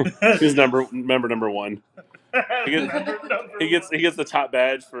 He's member number one. He gets, Number he gets the top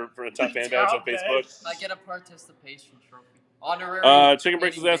badge for a top fan badge on Top badge. Facebook. I get a participation trophy. Honorary. Chicken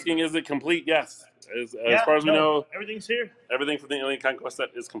Bricks is asking, is it complete? Yes. As Yeah, far as we know, everything's here. everything from the Alien Conquest set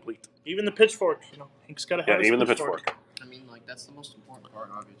is complete. Even the pitchfork. You know, Hank's got to have Yeah, his even the pitchfork. I mean, like that's the most important part,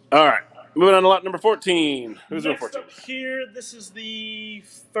 obviously. All right, moving on to lot number 14. Who's doing Next 14? up here, this is the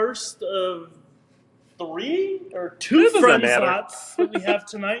first of 3 or 2 It doesn't friend matter. slots that we have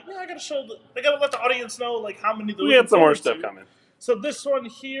tonight. Yeah, I gotta let the audience know like how many. We had some more stuff coming. So this one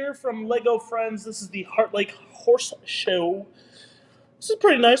here from Lego Friends, this is the Heart Lake Horse Show. This is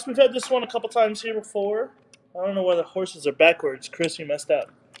pretty nice. We've had this one a couple times here before. I don't know why the horses are backwards. Chris, you messed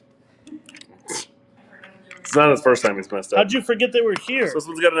up. It's not his first time he's messed up. How'd you forget they were here? So this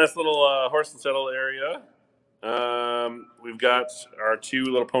one's got a nice little horse and saddle area. We've got our 2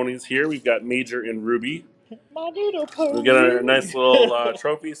 little ponies here. We've got Major and Ruby. My little pony. We've got a nice little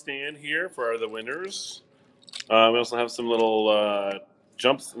trophy stand here for the winners. We also have some little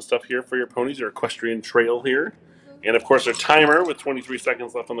jumps and stuff here for your ponies, your equestrian trail here. And of course, our timer with 23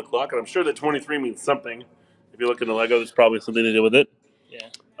 seconds left on the clock. And I'm sure that 23 means something. If you look in the Lego, there's probably something to do with it. Yeah.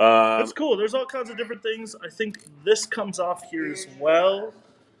 That's cool. There's all kinds of different things. I think this comes off here as well.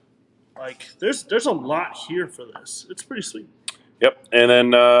 Like, there's a lot here for this. It's pretty sweet. Yep. And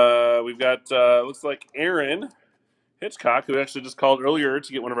then we've got, looks like Aaron Hitchcock, who actually just called earlier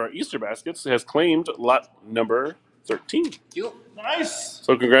to get one of our Easter baskets, has claimed lot number 13. Nice.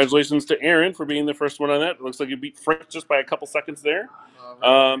 So congratulations to Aaron for being the first one on that. It looks like you beat Frank just by a couple seconds there.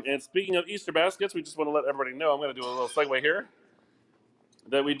 And speaking of Easter baskets, we just want to let everybody know, I'm going to do a little segue here,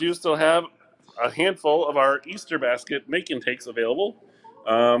 that we do still have a handful of our Easter basket make-and takes available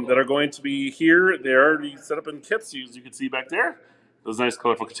that are going to be here. They're already set up in kits, as you can see back there. Those nice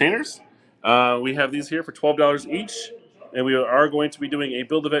colorful containers. We have these here for $12 each. And we are going to be doing a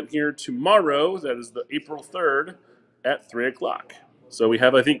build event here tomorrow. That is the April 3rd at 3 o'clock. So we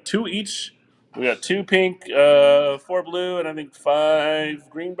have, I think, 2 each. We got 2 pink, 4 blue, and I think 5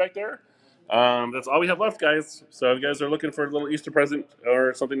 green back there. That's all we have left, guys. So if you guys are looking for a little Easter present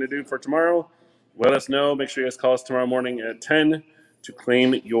or something to do for tomorrow, let us know. Make sure you guys call us tomorrow morning at 10 to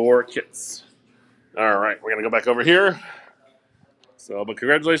claim your kits. All right, we're going to go back over here. So, but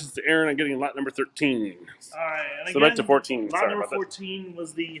congratulations to Aaron on getting lot number 13. All right. And So back to 14. Lot Sorry number about that. 14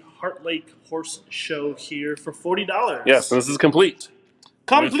 was the Heart Lake Horse Show here for $40. Yes, and this is complete.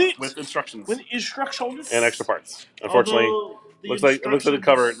 Complete. With instructions. With instructions. And extra parts. Unfortunately, Although looks like the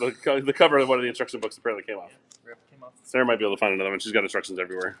cover. The cover of one of the instruction books apparently came off. Came off. Sarah might be able to find another one. She's got instructions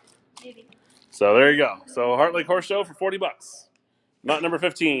everywhere. Maybe. So there you go. So Heart Lake Horse Show for $40. Lot number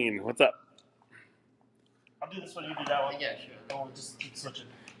 15. What's up? I'll do this one. You do that one. Yeah, sure. Oh, just keep switching.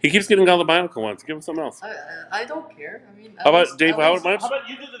 He keeps getting all the Bionicle ones. Give him something else. I don't care. I mean, How about Dave? How How about about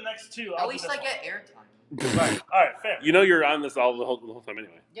you do the next 2? At least I get airtime. Right. All right. Fair. You know you're on this all the whole time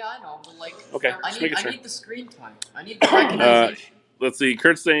anyway. Yeah, I know, but like, Okay, I just need making sure. the screen time. I need the recognition. Let's see.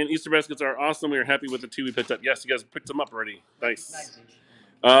 Kurt's saying Easter baskets are awesome. We are happy with the 2 we picked up. Yes, you guys picked them up already. Nice.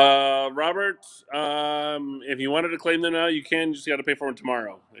 Robert, if you wanted to claim them now, you can. You just got to pay for them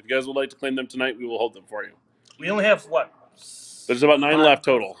tomorrow. If you guys would like to claim them tonight, we will hold them for you. We only have what? There's about 9 left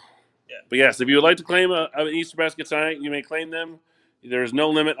total. Yeah. But yes, if you would like to claim an Easter basket tonight, you may claim them. There's no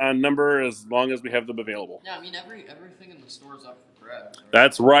limit on number as long as we have them available. Yeah, I mean, everything in the store is up for grabs. Right?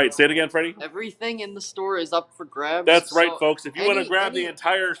 That's right. Say it again, Freddie. Everything in the store is up for grabs. That's right, so folks. If you want to grab any- the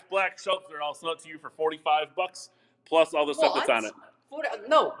entire black shelf, there, I'll sell it to you for $45 plus all the stuff that's on it.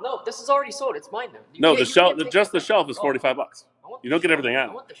 No, this is already sold. It's mine now. No, You the can't shelf, take just it. the shelf is Oh. $45. I want You the don't get shelf. everything I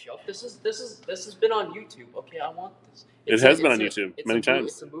out. want the shelf. This has been on YouTube. Okay, I want this. It has been on YouTube it's many a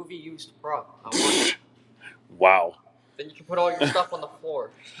times. It's a movie used prop. I want it. Wow. Then you can put all your stuff on the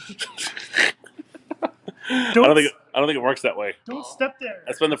floor. I don't think I don't think it works that way. Don't step there.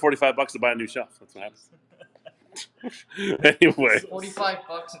 I spend the $45 to buy a new shelf. That's what happens. Anyway.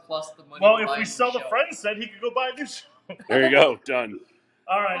 $45 plus the money. Well, to if buy we a sell new the shelf. friend set, he could go buy a new shelf. There you go. Done.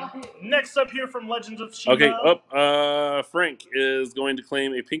 All right. Next up here from Legends of Chima. Okay. Frank is going to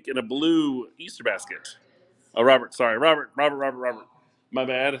claim a pink and a blue Easter basket. Oh, Robert. Sorry. Robert. My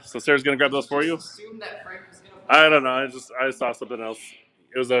bad. So Sarah's going to grab those for you? Assume that Frank was gonna I don't know. I saw something else.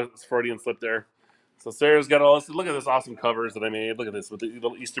 It was a Freudian slip there. So Sarah's got all this. Look at this awesome covers that I made. Look at this with the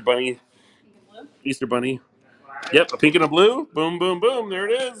little Easter bunny. Easter bunny. Yep, a pink and a blue. Boom, boom, boom. There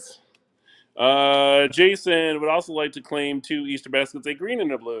it is. Jason would also like to claim 2 Easter baskets, a green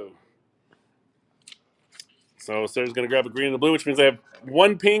and a blue. So Sarah's going to grab a green and a blue, which means I have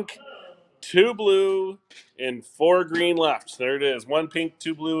 1 pink, 2 blue, and 4 green left. There it is. 1 pink,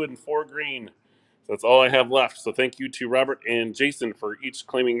 2 blue, and 4 green. So that's all I have left. So thank you to Robert and Jason for each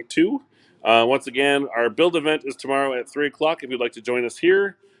claiming 2. Once again, our build event is tomorrow at 3 o'clock. If you'd like to join us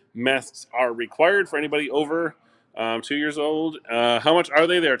here, masks are required for anybody over 2 years old. How much are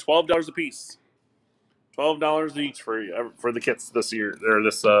they? They are $12 a piece. $12 each for the kits this year or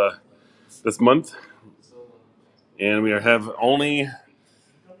this month, and we have only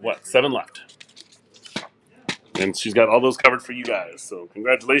 7 left. And she's got all those covered for you guys. So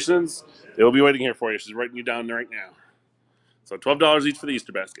congratulations. They will be waiting here for you. She's writing you down right now. So $12 each for the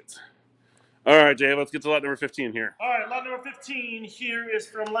Easter baskets. All right, Jay, let's get to lot number 15 here. All right, lot number 15 here is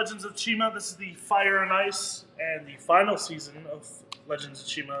from Legends of Chima. This is the Fire and Ice and the final season of Legends of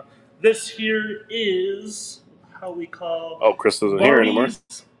Chima. This here is how we call. Oh, Chris isn't here anymore.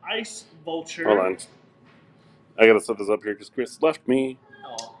 Ice Vulture. Hold on. I got to set this up here because Chris left me.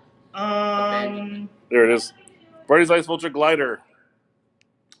 There it is. Barney's Ice Vulture Glider.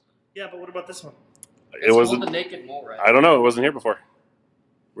 Yeah, but what about this one? It wasn't. The naked mole rat. I don't know. It wasn't here before.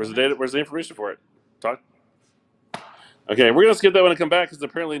 Where's the data? Where's the information for it? Talk. Okay, we're gonna skip that one and come back because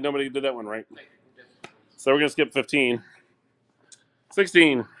apparently nobody did that one right. So we're gonna skip 15.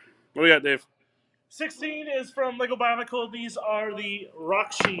 16. What do we got, Dave? 16 is from Lego Bionicle. These are the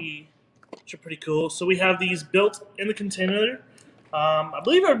Roxy, which are pretty cool. So we have these built in the container. I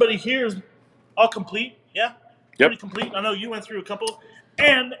believe everybody here is all complete. Yeah? Yep. Pretty complete. I know you went through a couple.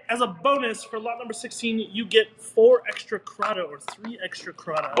 And as a bonus for lot number 16, you get 4 extra Crata or 3 extra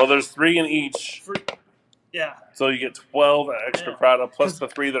Crata. Well, there's 3 in each. Yeah. So you get 12 extra Crata plus the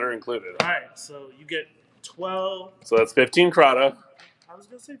 3 that are included. All right. So you get 12. So that's 15 Crata. I was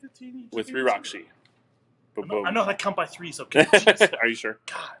going to say 15 each. With 3 Roxy. Boom, boom. I know how to count by 3s, okay? Are you sure?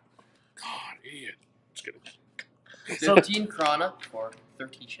 God, idiot. Just kidding. 15 krona for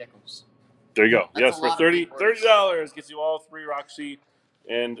 13 shekels. There you go. That's yes, for $30 gets you all 3 Roxy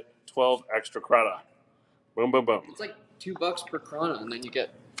and 12 extra Crata. Boom, boom, boom. It's like $2 per krona, and then you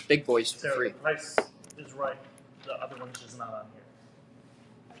get big boys for free. The price is right. The other one's just not on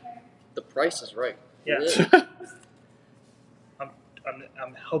here. The price is right. Yeah.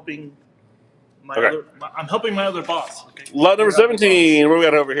 I'm helping my other boss. Okay. Lot number 17. What we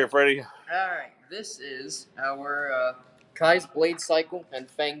got over here, Freddie? All right, this is our Kai's Blade Cycle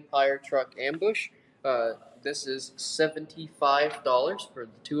and Fang Fire Truck Ambush. This is $75 for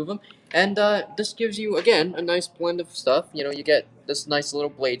the 2 of them, and this gives you again a nice blend of stuff. You know, you get this nice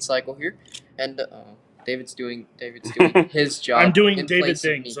little blade cycle here, and David's doing his job. I'm doing David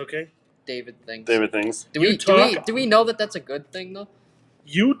things, okay? David things. Do we know that that's a good thing though?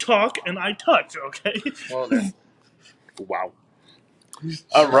 You talk and I touch, okay? Well then. Wow.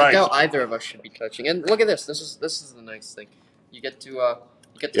 All right. How either of us should be touching. And look at this. This is the nice thing. You get to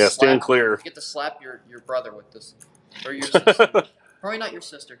stand clear. You get to slap your brother with this, or your sister. Probably not your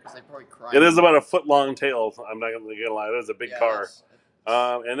sister because they probably cry. It is about a foot long tail. I'm not going to lie. It is a big car. It's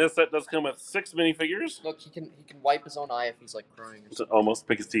and this set does come with 6 minifigures. Look, he can wipe his own eye if he's like crying. Or something. Almost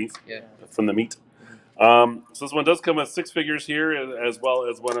pick his teeth. Yeah. From the meat. So this one does come with 6 figures here, as well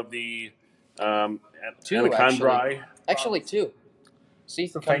as one of the 2 Anachondri. Actually 2. See,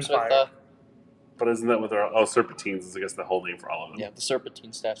 it For comes Fang with Fire. But isn't that with our Serpentines? Is I guess the whole name for all of them. yeah, the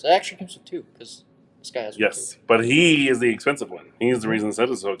serpentine staffs. It actually comes with 2 because this guy has one Yes, but he is the expensive one. He's the reason the set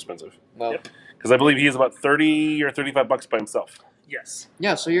is so expensive. too. Well, Because I believe he is about $30 or $35 by himself. Yes.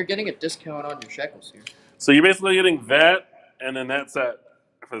 yeah. So you're getting a discount on your shekels here. So you're basically getting that and then that set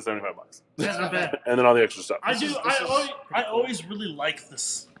for the $75. That's not bad. And then all the extra stuff. I always really like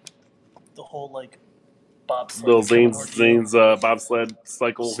this, the whole like bobsled. Little Zane's bobsled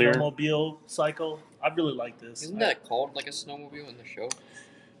cycle here. Snowmobile cycle. I really like this. Isn't that called like a snowmobile in the show?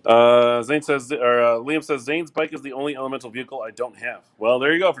 Zane says, Liam says, Zane's bike is the only elemental vehicle I don't have. Well,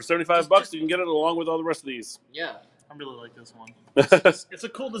 there you go. For $75, you can get it along with all the rest of these. Yeah. I really like this one. It's a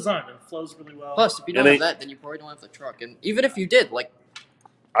cool design. It flows really well. Plus, if you don't have that, then you probably don't have the truck. And even if you did, like,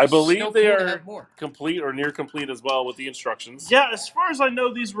 I believe still they cool to are have more. complete or near complete as well with the instructions. Yeah, as far as I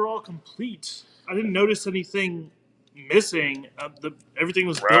know, these were all complete. I didn't notice anything missing. Everything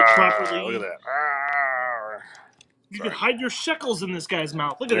was built properly. Look at that. Rawr. You can hide your shekels in this guy's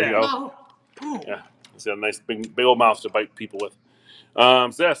mouth. Look at There that. you go. Yeah, he's got a nice big old mouth to bite people with.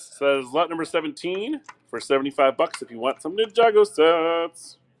 So yes, says lot number 17 for $75 if you want some Ninjago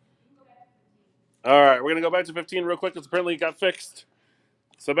sets. All right, we're gonna go back to 15 real quick because apparently it got fixed.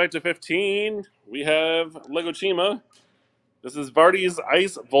 So back to 15, we have Lego Chima. This is Vardy's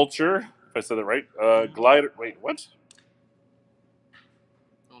Ice Vulture. If I said it right, glider. Wait, what?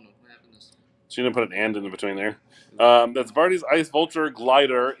 Oh no, what happened this? She didn't put an and in between there. That's Vardy's Ice Vulture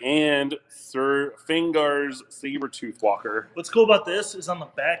Glider and Sir Fingar's Sabertooth Walker. What's cool about this is on the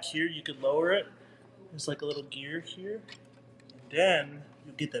back here, you can lower it. There's like a little gear here. And then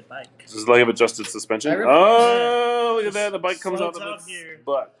you get that bike. This is like an adjusted suspension. Oh, look at that. The bike comes out of its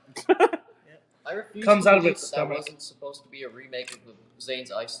butt. I refuse Comes to out of believe its that stomach. wasn't supposed to be a remake of the Zane's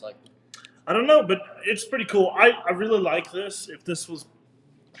Ice Cycle. I don't know, but it's pretty cool. I really like this. If this was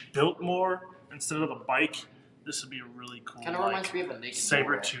built more instead of a bike, this would be a really cool Kind of reminds me of a naked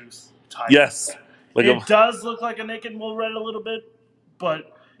Sabertooth type. Yes. Like it does look like a naked mole rat a little bit, but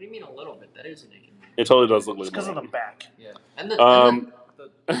What do you mean a little bit? That is a naked mole. it totally does look like it's because of the back. Yeah. And the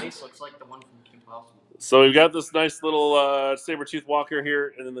face looks like the one from Kim Possible. So we've got this nice little Sabertooth Walker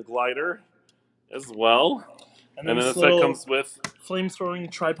here, and then the glider as well. And then this set comes with flame-throwing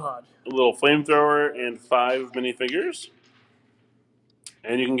tripod, a little flamethrower, and 5 minifigures.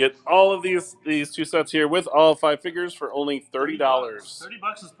 And you can get all of these 2 sets here with all 5 figures for only $30.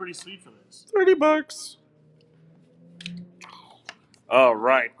 $30 is pretty sweet for this. $30. All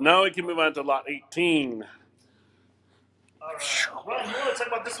right, now we can move on to lot 18. All right. Well, you want to talk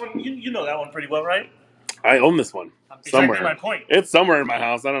about this one? You know that one pretty well, right? I own this one somewhere. Exactly my point. It's somewhere in my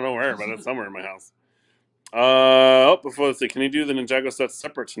house. I don't know where, but it's somewhere in my house. Before let's see, can you do the Ninjago sets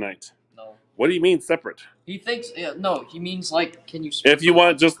separate tonight? No. What do you mean separate? He thinks, no, he means like, can you... If you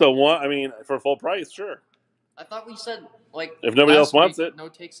want just the one, I mean, for full price, sure. I thought we said, like... If nobody else wants it. No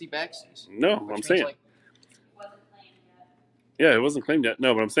takesy backsies. No, I'm saying. Like, yeah, it wasn't claimed yet.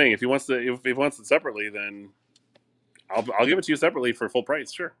 No, but I'm saying if he wants it separately, then I'll give it to you separately for full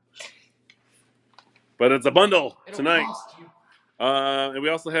price, sure. But it's a bundle tonight. And we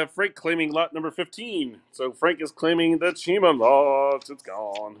also have Frank claiming lot number 15. So Frank is claiming the Chima lot. It's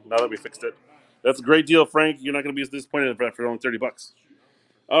gone now that we fixed it. That's a great deal, Frank. You're not going to be disappointed for only $30.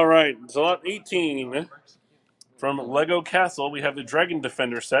 All right, so lot 18 from Lego Castle. We have the Dragon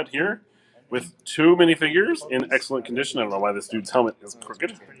Defender set here with 2 minifigures in excellent condition. I don't know why this dude's helmet is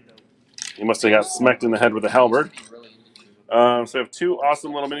crooked. He must have got smacked in the head with a halberd. So we have 2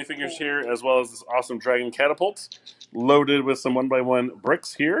 awesome little minifigures here, as well as this awesome dragon catapult, loaded with some 1x1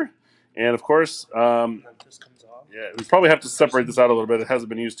 bricks here. And of course, yeah, we probably have to separate this out a little bit. It hasn't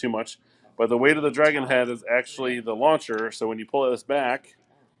been used too much. But the weight of the dragon head is actually the launcher. So when you pull this back,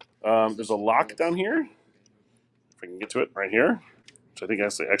 there's a lock down here. If I can get to it right here, which I think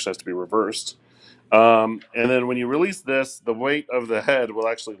actually has to be reversed. And then when you release this, the weight of the head will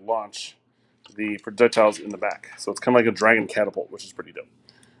actually launch the projectiles in the back. So it's kind of like a dragon catapult, which is pretty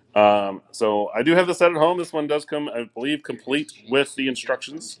dope. So I do have this set at home. This one does come, I believe, complete with the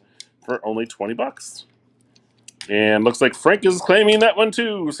instructions for only $20. And looks like Frank is claiming that one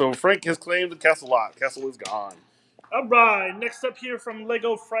too. So Frank has claimed the castle lot. Castle is gone. All right, next up here from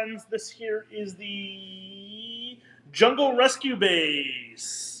Lego Friends, this here is the Jungle Rescue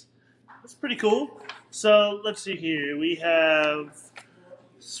Base. That's pretty cool. So let's see here. We have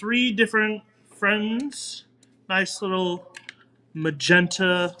 3 different friends. Nice little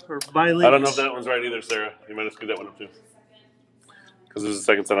magenta or violet. I don't know if that one's right either, Sarah. You might have screwed that one up too. Because there's a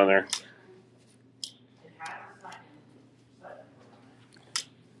second set on there.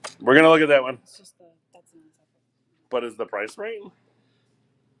 We're going to look at that one. It's just that's not separate. But is the price right?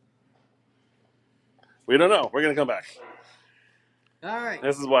 We don't know. We're going to come back. all right.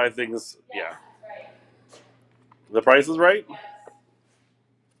 This is why things, yeah. The price is right?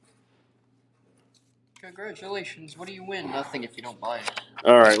 Congratulations. What do you win? Nothing if you don't buy it.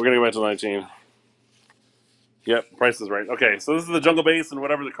 All right, we're going to go back to 19. Yep, price is right. Okay, so this is the jungle base and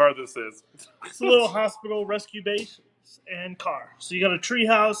whatever the car this is. It's a little hospital rescue base and car. So you got a tree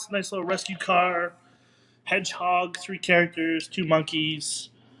house, nice little rescue car, hedgehog, 3 characters, 2 monkeys.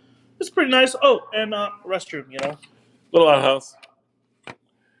 It's pretty nice. Oh, and restroom, you know. Little outhouse.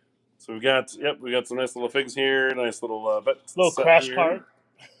 So we got some nice little figs here, nice little vet Little set crash here. cart.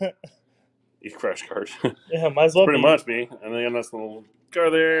 crash cart. Yeah, might as well Pretty be. much me. And then this little car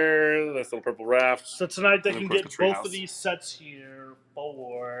there, this little purple raft. So tonight they And can of course get the both treehouse. of these sets here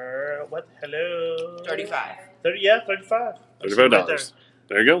for what? Hello. 35. 30, yeah, 35. $35.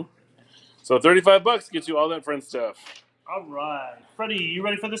 There you go. So $35 gets you all that friend stuff. All right, Freddie, you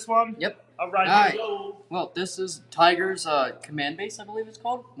ready for this one? Yep. All right, Alright. here we go. Well, this is Tiger's command base, I believe it's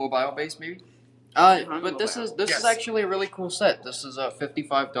called, mobile base maybe. But this is Yes. actually a really cool set. This is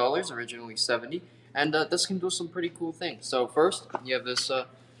 $55, originally $70, and this can do some pretty cool things. So first, you have this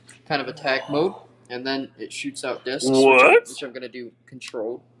kind of attack mode, and then it shoots out discs, What? which I'm gonna do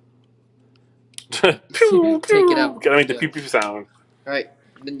controlled. Pew, Take it out. Gotta make the Yeah. pew pew sound. All right,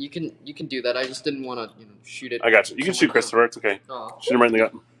 then you can do that. I just didn't want to shoot it. I got you. You can shoot Christopher. It's okay. Oh. Shoot him right in the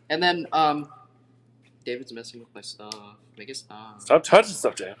gut. And then David's messing with my stuff. Make it stop. Stop touching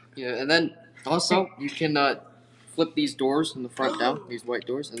stuff, Dan. Yeah, and then also you can flip these doors in the front down, these white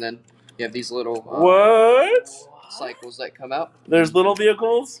doors, and then you have these little What? cycles that come out. There's little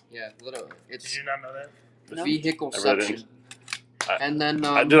vehicles? Yeah, little. Did It's you not know that? the No. vehicle I really section. didn't. And then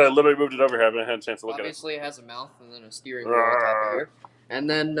I literally moved it over here. I haven't had a chance to look at it. obviously it has a mouth and then a steering wheel on top of here. And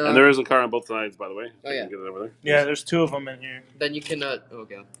then And there is a car on both sides, by the way. Oh, You yeah. can get it over there. Yeah, there's two of them in here. then you can oh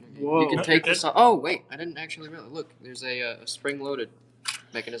god. Whoa. You can take this off. Oh wait, I didn't actually really look. There's a spring-loaded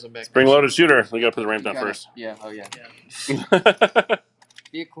mechanism back there. Spring-loaded shooter. We gotta put the ramp down Got it. first. Yeah. Oh yeah. Yeah.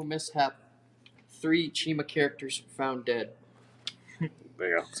 Vehicle mishap. 3 Chima characters found dead. There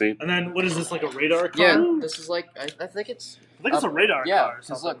you go. See? And then what is this, like a radar car? Yeah, this is like I think it's I think it's a radar yeah. car or Because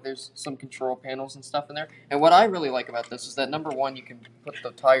something. look, there's some control panels and stuff in there. And what I really like about this is that number 1, you can put the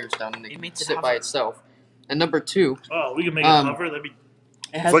tires down and they It can makes it sit by hover. itself. And number 2, Oh, we can make it Um, hover. That'd be.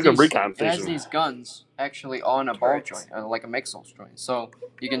 it has like a these, recon it has station. these guns actually on a ball Turrets. joint, like a Mixels joint. So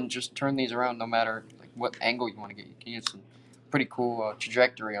you can just turn these around no matter like what angle you want to get. You can get some pretty cool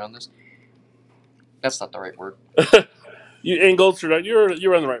trajectory on this. That's not the right word. You angles, you're on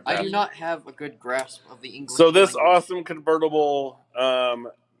the right I path. do not have a good grasp of the English. So this language. awesome convertible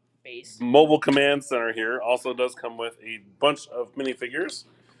Base. mobile command center here also does come with a bunch of minifigures.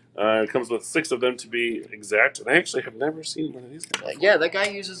 It comes with 6 of them to be exact. And I actually have never seen one of these guys. Yeah, that guy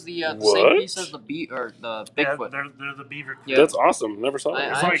uses the same What? piece as the the Yeah, Bigfoot. they're the beaver. Yeah. That's awesome. Never saw that.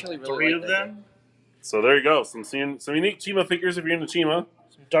 There's I like actually really 3 like of that them. So there you go. Some unique Chima figures if you're into Chima.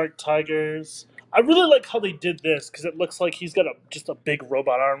 Some dark tigers. I really like how they did this because it looks like he's got just a big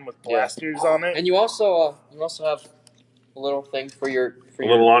robot arm with Yeah. blasters on it. And you also have a little thing for your A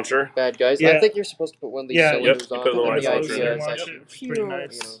little launcher. bad guys. Yeah. I think you're supposed to put one of these Yeah, cylinders you on. put a little and the launcher in idea there. is that It's pretty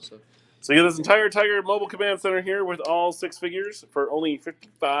nice. so. So you get this entire Tiger mobile command center here with all 6 figures for only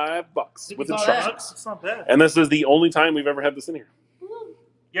 $55 with $55 instructions. It's not bad. And this is the only time we've ever had this in here.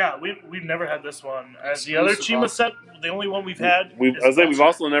 Yeah, we've never had this one. As the other Exclusive Chima set, the only one we've had. We've, is I say we've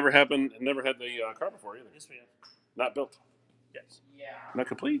Crest. also never had the car before either. Yes, we have. Not built. Yes. Yeah. Not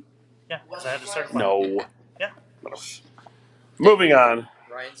complete. Yeah, because I had to certify. No. Yeah. Moving on.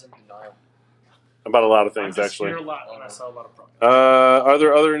 Ryan's in denial. About a lot of I things, just actually. hear a lot when I sell a lot of products. Are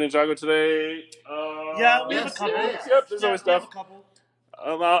there other Ninjago today? Yeah, we have a yes, couple. there is. Yep, there's Yeah, always we have stuff. a couple.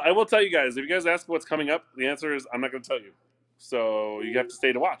 I will tell you guys. If you guys ask what's coming up, the answer is I'm not going to tell you. So you have to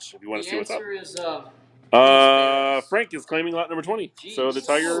stay to watch if you want to see what's up. The answer is Frank is claiming lot number 20. So the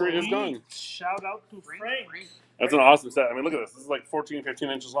Tiger is Sweet. gone. Shout out to Frank. That's an awesome set. I mean, look at this. This is like 14, 15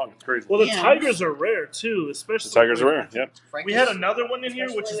 inches long. It's crazy. Well, the Yeah. tigers are rare too, The especially. Tigers are rare. Yep. Frank We is, had another one in here,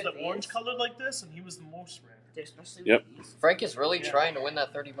 which is the Especially with orange these. colored like this, and he was the most rare. Especially Yep. with these. Frank is really Yeah. trying to win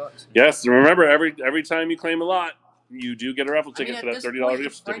that $30. Yes. Remember, every time you claim a lot, you do get a raffle I ticket mean, for at that this $30 point,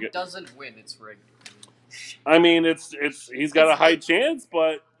 gift if Frank certificate. doesn't win, it's rigged. I mean, it's he's got a It's high like- chance,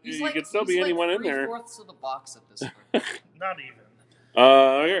 but He's you like, could still he's be like anyone in there. 3/4 of the box at this point. Not even.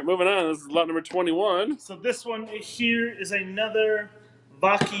 All right, moving on. This is lot number 21. So this one here is another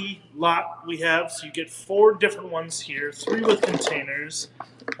Vaki lot we have. So you get 4 different ones here, 3 with containers.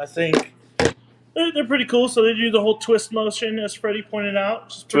 I think they're pretty cool. So they do the whole twist motion, as Freddie pointed out,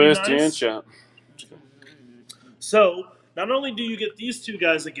 which is pretty Twist nice. and shot. So not only do you get these 2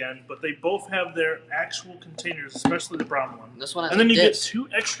 guys again, but they both have their actual containers, especially the brown one. This one has And then a you get disc. 2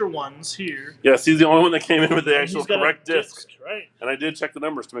 extra ones here. Yes, he's the only one that came in with the And actual he's got a correct disc. right? And I did check the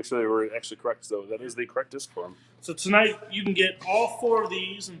numbers to make sure they were actually correct. So that is the correct disc for him. So tonight you can get all 4 of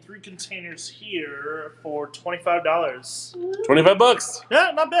these and 3 containers here for $25. $25.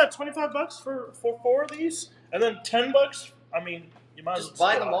 Yeah, not bad. $25 for 4 of these, and then $10. I mean, you might Just as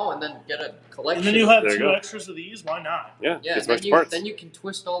well buy them all and then get a collection. And then you have There you 2 go. extras of these. Why not? Yeah, yeah, gets some then extra you, parts. then you can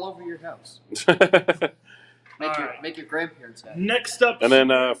twist all over your house. All right. Make your grandparents happy. Next up, And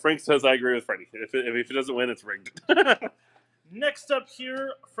then Frank says, I agree with Freddie. If he doesn't win, it's rigged. Next up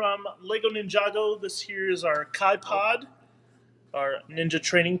here from Lego Ninjago, this here is our Kai Pod, our ninja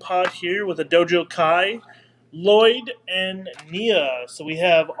training pod here with a Dojo Kai, Lloyd, and Nia. So we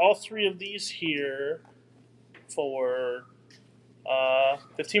have all three of these here for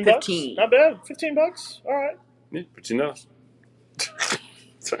 15 bucks. 15. Not bad. 15 bucks. All right. Yeah, $15.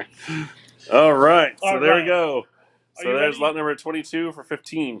 Sorry. All right. So All there right. we go. Are So you there's ready? lot number 22 for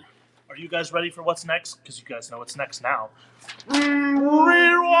 15. Are you guys ready for what's next? Because you guys know what's next now.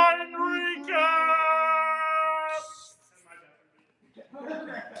 Rewind recap.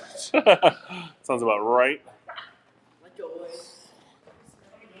 Sounds about right. Let go.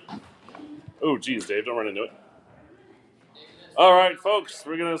 Oh, geez, Dave, don't run into it. All right, folks,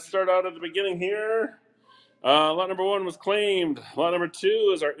 we're going to start out at the beginning here. Lot number 1 was claimed. Lot number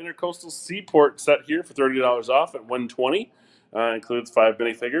 2 is our Intercoastal Seaport set here for $30 off at $120. Includes 5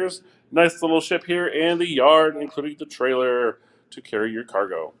 minifigures. Nice little ship here, and the yard, including the trailer to carry your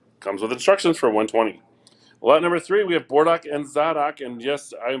cargo. Comes with instructions for $120. Lot number 3, we have Bordok and Zadok, and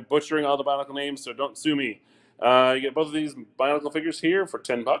yes, I'm butchering all the Bionicle names, so don't sue me. You get both of these Bionicle figures here for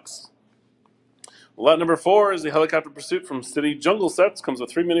 $10. Lot number 4 is the Helicopter Pursuit from City Jungle Sets. Comes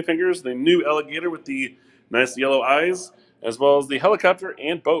with 3 minifigures, the new alligator with the nice yellow eyes, as well as the helicopter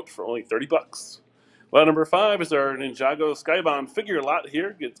and boat for only $30. Lot number 5 is our Ninjago Skybound figure lot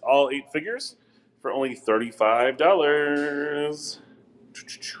here. Gets all 8 figures for only $35.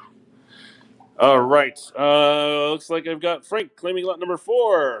 All right. Looks like I've got Frank claiming lot number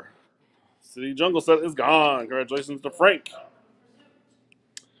 4. City Jungle Set is gone. Congratulations to Frank.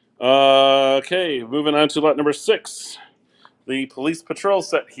 Okay, moving on to lot number 6. The Police Patrol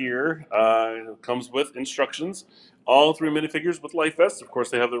set here comes with instructions. All 3 minifigures with life vests. Of course,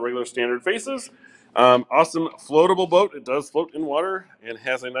 they have the regular standard faces. Awesome floatable boat. It does float in water and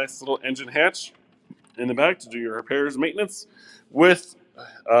has a nice little engine hatch in the back to do your repairs and maintenance with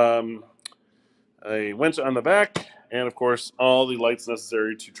a winch on the back, and of course, all the lights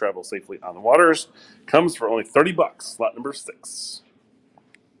necessary to travel safely on the waters. Comes for only $30. Lot number 6.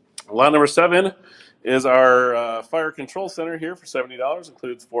 Lot number 7 is our Fire Control Center here for $70.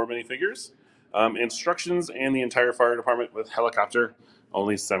 Includes 4 minifigures, instructions, and the entire fire department with helicopter.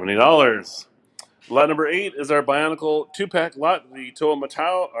 Only $70. Lot number 8 is our Bionicle 2-pack lot, the Toa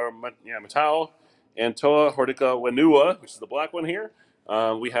Matau, and Toa Hordica Wenua, which is the black one here.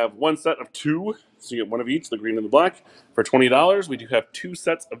 We have one set of 2, so you get one of each, the green and the black, for $20. We do have 2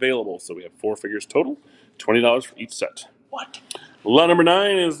 sets available, so we have 4 figures total, $20 for each set. What? Lot number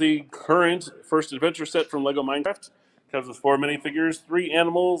 9 is the current first adventure set from Lego Minecraft. Comes with 4 minifigures, 3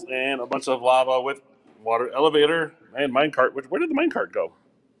 animals, and a bunch of lava with water elevator and minecart. Where did the minecart go?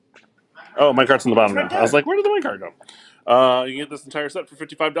 Oh, minecart's on the bottom now. I was like, where did the minecart go? You can get this entire set for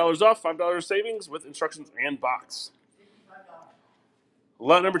 $55 off, $5 savings with instructions and box.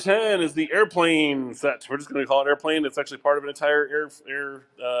 Lot number 10 is the airplane set. We're just going to call it airplane. It's actually part of an entire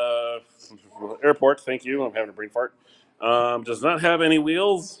airport. Thank you. I'm having a brain fart. Does not have any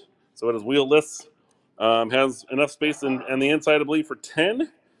wheels, so it is wheelless. Has enough space on the inside, I believe, for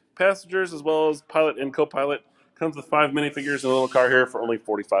 10 passengers, as well as pilot and co-pilot. Comes with 5 minifigures and a little car here for only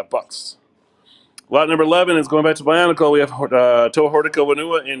 $45. Lot number 11 is going back to Bionicle. We have Toa Hordica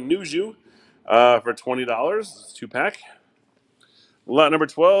Wenua and Nuju for $20. It's a 2-pack. Lot number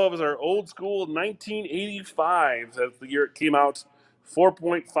 12 is our old school 1985. That's the year it came out.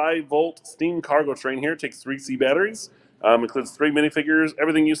 4.5 volt steam cargo train here. Takes 3 C batteries. Includes 3 minifigures.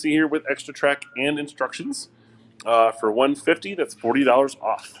 Everything you see here with extra track and instructions. For $150, that's $40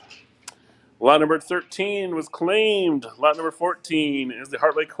 off. Lot number 13 was claimed. Lot number 14 is the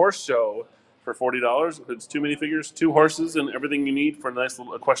Heart Lake Horse Show for $40. Includes 2 minifigures, 2 horses, and everything you need for a nice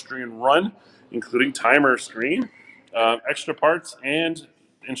little equestrian run, including timer screen, extra parts, and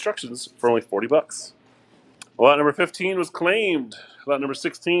instructions for only $40. Lot number 15 was claimed. Lot number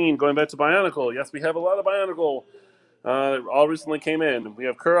 16, going back to Bionicle. Yes, we have a lot of Bionicle that all recently came in. We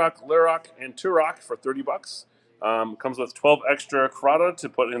have Kurok, Lurok, and Turok for $30. Comes with 12 extra Krata to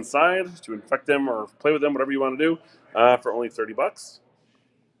put inside to infect them or play with them, whatever you want to do, for only $30.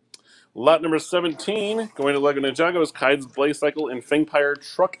 Lot number 17, going to Lego Ninjago, is Kai's Blaze Cycle and Fangpire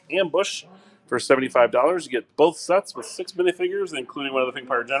Truck Ambush for $75. You get both sets with 6 minifigures, including one of the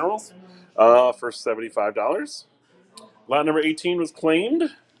Fangpire Generals, for $75. Lot number 18 was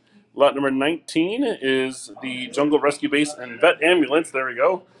claimed. Lot number 19 is the Jungle Rescue Base and Vet Ambulance. There we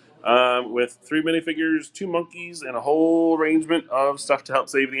go. With 3 minifigures, 2 monkeys, and a whole arrangement of stuff to help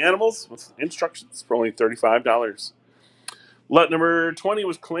save the animals with instructions for only $35. Lot number 20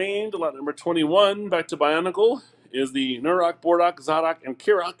 was claimed. Lot number 21, back to Bionicle, is the Nurok, Bordok, Zadok, and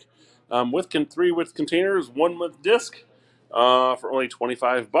Kirok with 3 with containers, 1 with disc. for only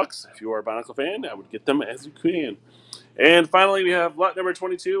 $25. If you are a Bionicle fan, I would get them as you can. And finally, we have lot number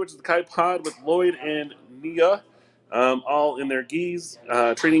 22, which is the Kai Pod with Lloyd and Nia, all in their geese,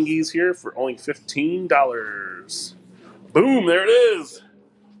 training geese here for only $15. Boom, there it is.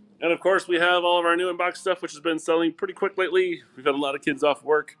 And of course, we have all of our new in-box stuff, which has been selling pretty quick lately. We've had a lot of kids off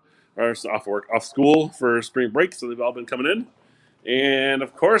school for spring break, so they've all been coming in. And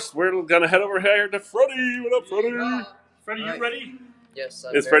of course, we're gonna head over here to Freddie. What up, Freddie? Freddie, you ready? Yes.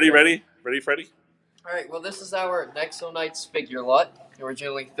 Is Freddie ready? Ready, Freddie? All right. Well, this is our Nexo Knights figure lot.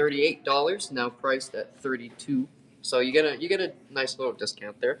 Originally $38, now priced at $32. So you get a nice little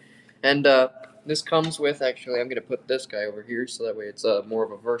discount there. And this comes with, actually, I'm gonna put this guy over here so that way it's more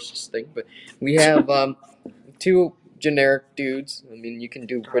of a versus thing. But we have two generic dudes. I mean, you can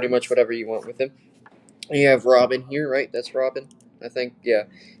do pretty much whatever you want with him. You have Robin here, right? That's Robin, I think. Yeah,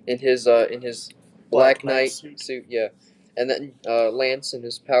 in his Black Knight suit. Yeah, and then Lance in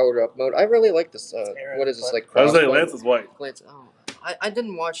his powered up mode. I really like this. What is this, like? I was saying crossbow? Lance is white. Lance. Oh, I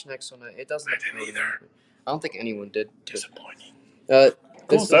didn't watch Next One. It doesn't. I didn't either. I don't think anyone did. Disappointing. This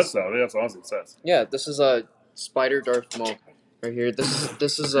Cool sets is, though. That's awesome sets. yeah, this is a Spider Darth Maul right here.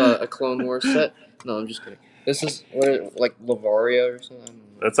 This is a Clone Wars set. No, I'm just kidding. This is like Lavaria or something. I don't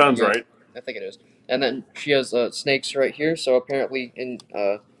know. That sounds Yeah, right. I think it is. And then she has snakes right here. So apparently, in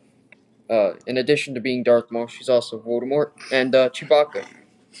addition to being Darth Maul, she's also Voldemort and Chewbacca.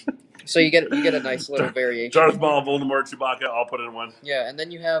 So you get a nice little variation. Darth Maul, Voldemort, Chewbacca, all put in one. Yeah, and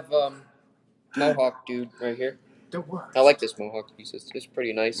then you have Mohawk dude right here. The worst. I like this Mohawk piece. It's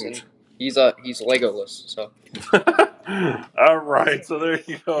pretty nice, and he's Legoless. So. All right, so there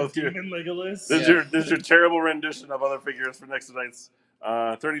you go. Demon Legolas. This is your terrible rendition of other figures for next tonight's.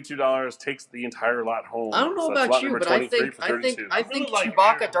 $32 takes the entire lot home. I don't know So that's about lot you, number but I 23 think for $32. I think really like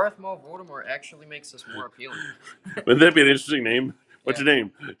Chewbacca, Arrow. Darth Maul, Voldemort actually makes this more appealing. Wouldn't that be an interesting name? What's Yeah. your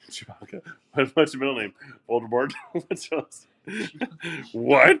name? Chewbacca. What's your middle name? Voldemort. What's yours?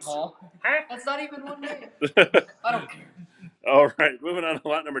 What? That's not even one name. I don't care. All right, moving on to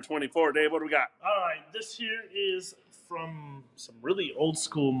lot number 24. Dave, what do we got? All right, this here is from some really old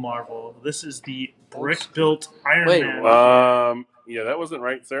school Marvel. This is the brick-built Iron Wait, Man. Yeah, that wasn't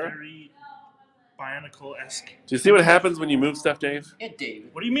right, Sarah. Very Bionicle-esque. Do you see what happens when you move stuff, Dave? Yeah,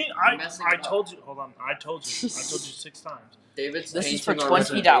 David. What do you mean? You're messing I it up. told you. Hold on. I told you 6 times. David's This is for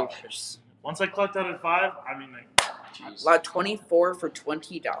painting our $20. Once I collect out at 5, I mean, like, Jeez. Lot 24 for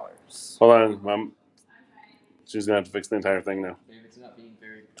 $20. Hold on, Mom. She's gonna have to fix the entire thing now. David's not being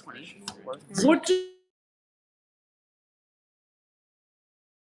very 24. what?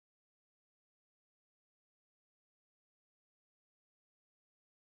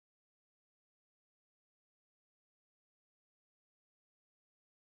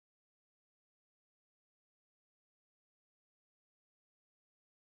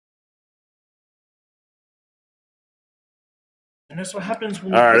 And that's what happens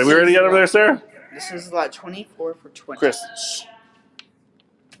when. All right, are we ready to get over there, Sarah? This is lot 24 for $20. Chris.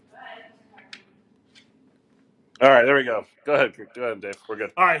 All right, there we go. Go ahead, Dave. We're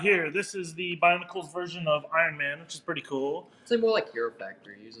good. All right, here. This is the Bionicles version of Iron Man, which is pretty cool. It's more like Hero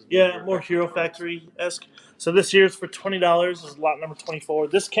Factory. Uses More Hero Factory-esque. So this year's for $20. This is lot number 24.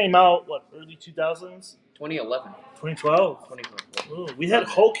 This came out, early 2000s? 2011. 2012. 2012. Ooh, we had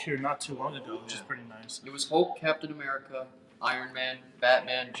Hulk here not too long ago, which is pretty nice. It was Hulk, Captain America, Iron Man,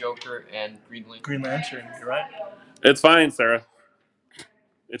 Batman, Joker, and Green Lantern. Green Lantern, you're right. It's fine, Sarah.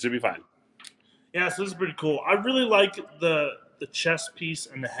 It should be fine. Yeah, so this is pretty cool. I really like the chest piece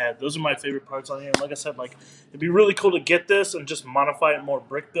and the head. Those are my favorite parts on here. And like I said, it'd be really cool to get this and just modify it more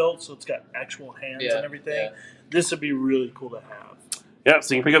brick built, so it's got actual hands and everything. Yeah. This would be really cool to have. Yep,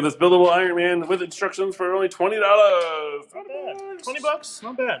 so you can pick up this buildable Iron Man with instructions for only $20. Not bad. $20,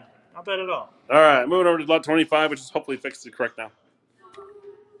 not bad. Not bad at all. All right, moving over to lot 25, which is hopefully fixed and correct now.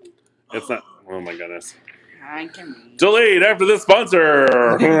 It's not. Oh my goodness. I can read. Delayed after this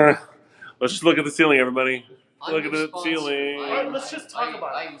sponsor. Let's just look at the ceiling, everybody. I'm Look at your the sponsor. ceiling. All right, let's just talk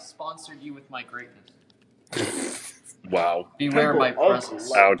about it. I sponsored you with my greatness. Wow. Beware my Temple of presence.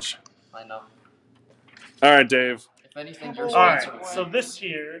 Light. Ouch. I know. All right, Dave. If anything, you're All right, sponsored. so this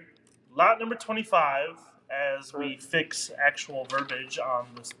here, lot number 25, as we fix actual verbiage on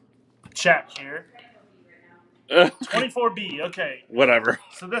this chat here. 24B, okay. Whatever.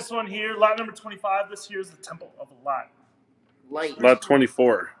 So this one here, lot number 25, this here is the Temple of Light. Light. Lot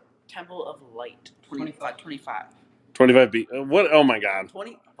 24. Temple of Light. 25. 25. 25B. What? Oh my God.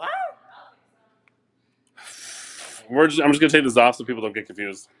 20. What? I'm just going to take this off so people don't get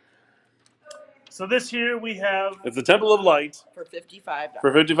confused. So this here we have, It's the Temple of Light For $55.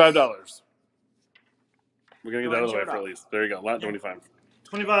 for $55. We're gonna get Go that out ahead of the way and show for it at least. There you go. Lot 25.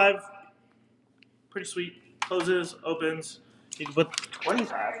 25. Pretty sweet. Closes, opens. You can put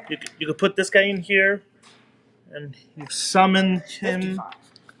 25. you can put this guy in here, and you summon him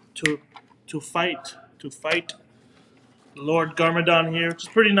 55. to fight Lord Garmadon here, which is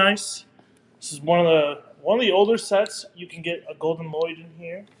pretty nice. This is one of the older sets. You can get a Golden Lloyd in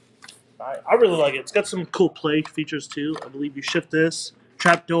here. I really like it. It's got some cool play features too. I believe you shift this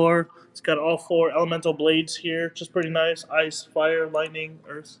trapdoor. It's got all 4 elemental blades here, which is pretty nice. Ice, fire, lightning,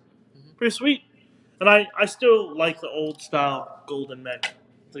 earth. Pretty sweet. And I still like the old style golden mech.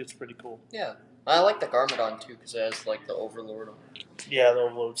 I think it's pretty cool. Yeah, I like the Garmadon too because it has like the Overlord on it. Yeah, the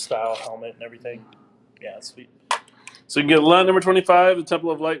overload style helmet and everything. Yeah, it's sweet. So you can get lot number 25, the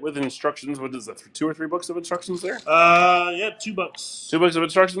Temple of Light with instructions. What is that? 2 or 3 books of instructions there? Yeah, $2. 2 books of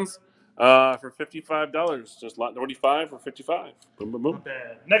instructions for $55. Just lot 25 for $55. Boom, boom, boom. Not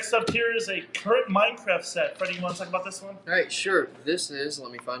bad. Next up here is a current Minecraft set. Freddie, you want to talk about this one? All right, sure. This is,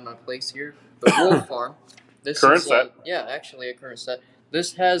 let me find my place here, the Wolf Farm. This Current is, set? Yeah, actually a current set.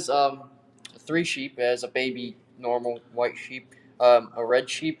 This has 3 sheep. It has a baby normal white sheep, a red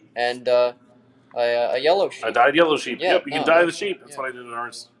sheep, and a yellow sheep. A dyed yellow sheep. Yeah, Yep, you can no, dye the that's- sheep. That's yeah. what I did in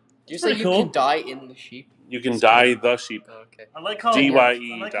ours. Do you say Pretty you cool. can dye in the sheep? You can dye the sheep. Oh, okay. I like how DYE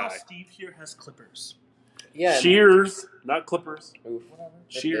I like how dye. Steve here has clippers. Yeah. Shears, not clippers. Oof.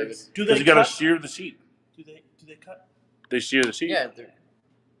 Shears. Do Because they you got to cut? shear the sheep. Do they cut They shear the sheep. Yeah. or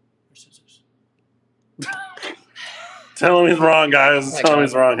scissors? Tell me it's wrong, guys. I Tell me got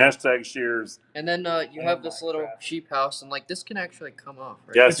it's it. wrong. Hashtag shears. And then you Oh have this my little crap. sheep house, and like this can actually come off,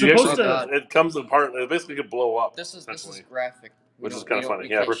 right? Yeah, It's so you supposed actually, to- it comes apart. It basically could blow up. This is essentially. graphic. We Which is don't- kinda we don't- funny. we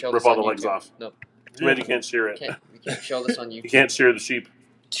Yeah, can't rip- show rip this all on the legs YouTube. off. No, Too bad you can't shear it. we can't show this on You YouTube. can't shear the sheep.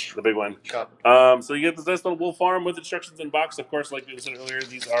 The big one. Chop. So you get this nice little wolf farm with instructions in box. Of course, like we said earlier,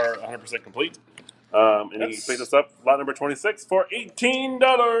 these are 100% complete. And you can pick this up, lot number 26, for $18.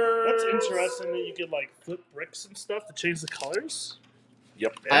 That's interesting that you could like flip bricks and stuff to change the colors.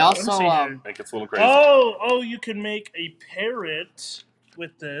 Yep. I Yeah, also let me see here. It gets a little crazy. Oh, you can make a parrot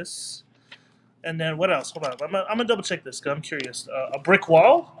with this. And then what else? Hold on. I'm gonna double check this because I'm curious. A brick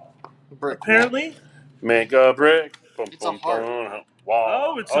wall, brick apparently. Make a brick. Boom, It's a boom, heart. boom. Wow.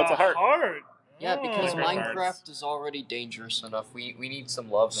 Oh, it's a heart. Yeah, because Oh. Minecraft is already dangerous enough. We need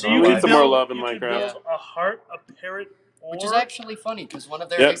some love. So in you our We can need lives. some more build- love in you can Minecraft. build a heart, a parrot, or Which is actually funny because one of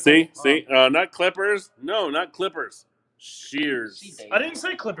their Yep, see? April- See? Not clippers. No, not clippers. Shears. See, Dave. I didn't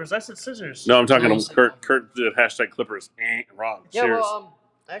say clippers. I said scissors. No, I'm talking No, you to said Kurt. no. Kurt did hashtag clippers. Wrong. Yeah, Shears. well,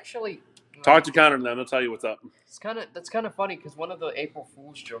 actually, Talk to Connor and them. They'll tell you what's up. that's kind of funny because one of the April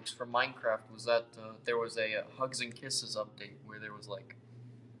Fool's jokes from Minecraft was that there was a Hugs and Kisses update where there was like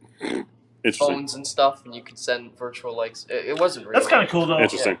Interesting. phones and stuff, and you could send virtual likes. It wasn't real. That's kind of cool though.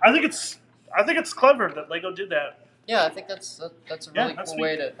 Interesting. I think it's clever that Lego did that. Yeah, I think that's a Yeah, really that's cool sweet.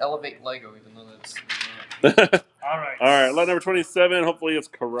 way to elevate Lego, even though that's. All right. All right, lot number 27. Hopefully it's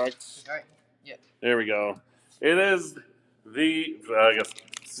correct. All right. There we go. It is the, I guess,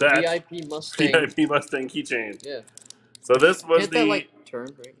 set VIP Mustang. VIP Mustang keychain. Yeah. So this was Hit the that like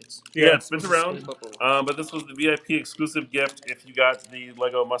turn, right? It's yeah, it spins around. spin up. But this was the VIP exclusive gift if you got the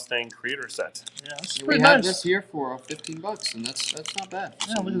Lego Mustang Creator Set. Yeah, this is We pretty have nice. this here for $15, and that's not bad.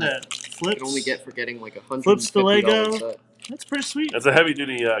 Yeah, look at that. You Flips. can only get for getting like $150 Flips the Lego. set. That's pretty sweet. It's a heavy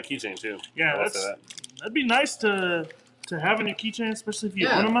duty keychain too. Yeah, I will say that'd be nice to have in your keychain, especially if you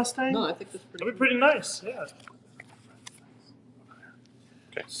Yeah. own a Mustang. No, I think that's pretty. That'd be pretty nice. Yeah.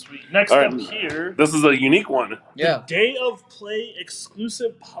 Okay. Sweet. Next All up right. here, This is a unique one. Yeah. Day of Play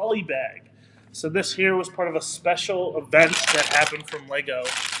exclusive polybag. So this here was part of a special event that happened from Lego.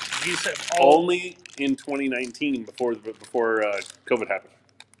 These have all Only in 2019 before COVID happened.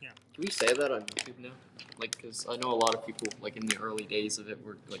 Can we say that on YouTube now? Like, because I know a lot of people, like in the early days of it,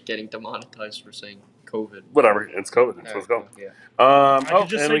 were like getting demonetized for saying COVID. Whatever, it's COVID. Let's go. Yeah. Oh, could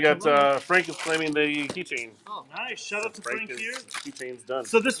just and say we got Corona. Frank is claiming the keychain. Oh, nice. Shout out to Frank is here. keychain's done.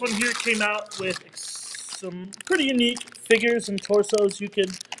 So this one here came out with some pretty unique figures and torsos you can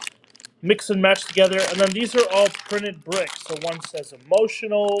mix and match together. And then these are all printed bricks. So one says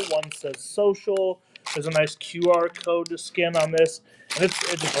emotional, one says social. There's a nice QR code to scan on this. And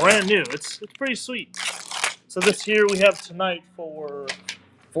it's brand new. It's pretty sweet. So this here we have tonight for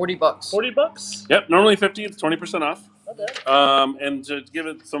 $40. $40. Yep, normally 50. It's 20% off. Not bad. And to give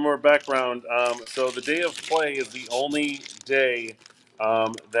it some more background, so the day of play is the only day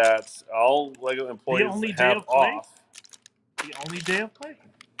that all Lego employees only day have of play? off. The only day of play.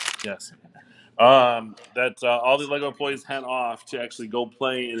 Yes. That all the Lego employees had off to actually go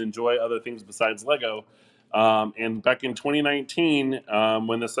play and enjoy other things besides Lego. And back in 2019,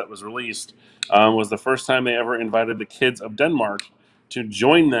 when this set was released, was the first time they ever invited the kids of Denmark to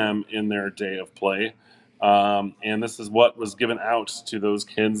join them in their day of play. And this is what was given out to those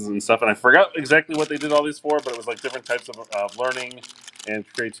kids and stuff. And I forgot exactly what they did all these for, but it was like different types of learning and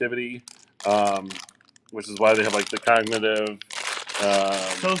creativity, which is why they have like the cognitive.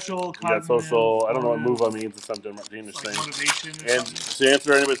 Social, You got cognitive, social. I don't know what motive, MOVA means. It's some Danish like thing. motivation or And something. to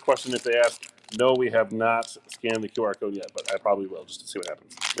answer anybody's question, if they ask, no, we have not scanned the QR code yet, but I probably will just to see what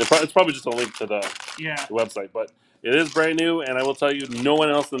happens. It's probably just a link to the Yeah. website, but it is brand new, and I will tell you, no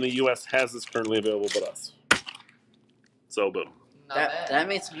one else in the U.S. has this currently available but us. So boom. Not bad. That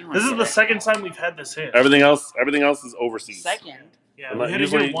makes me want This to is get the it. second time we've had this here. Everything else is overseas. Second. Yeah, And we like, had it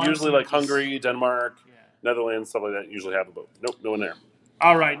here once usually and like it was- Hungary, Denmark, Yeah. Netherlands, stuff like that. Usually have a boat. Nope, no one there.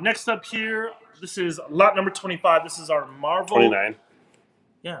 All right, next up here, this is lot number 25. This is our Marvel. 29.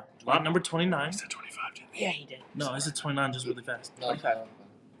 Yeah, lot number 29. I said 25. Didn't Yeah, he did. No, I said 29 just really fast. No, 25. no.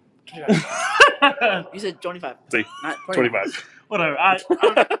 25. You said 25. See, Not 29. 25. Whatever. I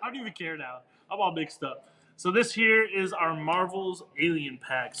don't even care now. I'm all mixed up. So this here is our Marvel's Alien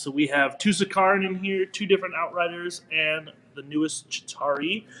Pack. So we have 2 Sakaran in here, 2 different Outriders, and the newest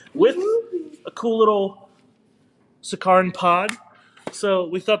Chitauri with a cool little Sakaran pod. So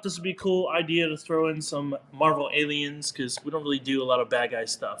we thought this would be a cool idea to throw in some Marvel aliens because we don't really do a lot of bad guy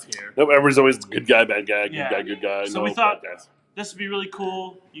stuff here. Nope, everybody's always good guy, bad guy, good Yeah. guy, good guy. So no we thought- bad guys. This would be really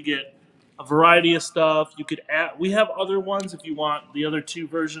cool. You get a variety of stuff. You could add. We have other ones if you want the other 2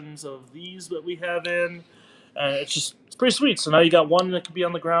 versions of these that we have in. It's pretty sweet. So now you got one that could be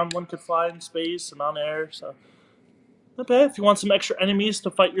on the ground, one could fly in space and on air. So not bad. If you want some extra enemies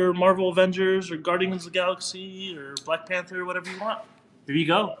to fight your Marvel Avengers or Guardians of the Galaxy or Black Panther or whatever you want, here you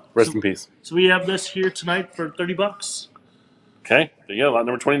go. Rest in peace. So we have this here tonight for $30. Okay, there you go. Lot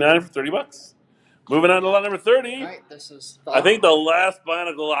number 29 for $30. Moving on to lot number 30. All right, this is. I think the last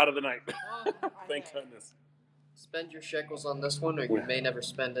Bionicle out of the night. Thank goodness. Spend your shekels on this one, or you may never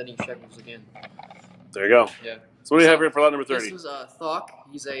spend any shekels again. There you go. Yeah. So what do you have here for lot number 30? This is Thok.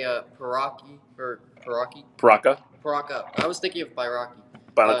 He's a Paraki. Paraka. Paraka. I was thinking of Byraki.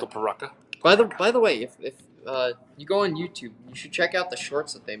 Bionicle Paraka. By the way, if you go on YouTube, you should check out the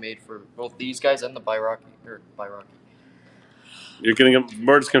shorts that they made for both these guys and the Byraki. You're getting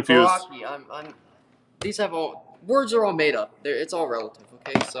words confused. Paraki. I'm. These have all words are all made up. It's all relative.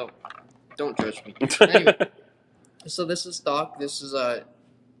 Okay, so don't judge me. Anyway, so this is Thok. This is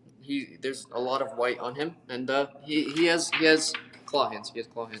there's a lot of white on him, and he has claw hands. He has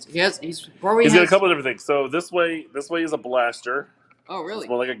claw hands. He's got a couple of different things. So this way is a blaster. Oh really? It's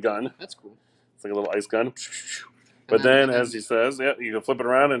more like a gun. That's cool. It's like a little ice gun. But then, as he says, yeah, you can flip it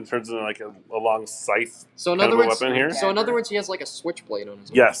around and it turns into like a long scythe. So in kind other of a words, weapon here. so in other words, he has like a switchblade on his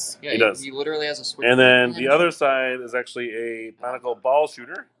arm. Yes, Yeah, he does. He literally has a switchblade. And then the other side is actually a Bionicle ball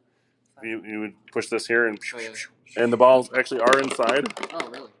shooter. You would push this here and the balls actually are inside. Oh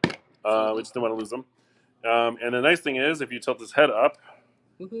really? We just don't want to lose them. And the nice thing is, if you tilt his head up,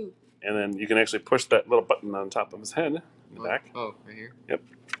 Woohoo! and then you can actually push that little button on top of his head in the back. Oh, right here. Yep.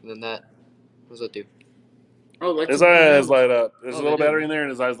 And then that. What does that do? Oh, let's His eyes light up. There's Oh, a little they do. battery in there,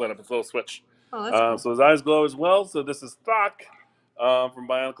 and his eyes light up. It's a little switch. Oh, that's cool. So his eyes glow as well. So this is Thok from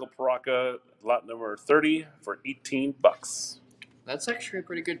Bionicle Paraka, lot number 30 for $18. That's actually a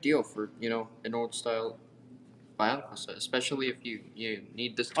pretty good deal for an old style Bionicle set, especially if you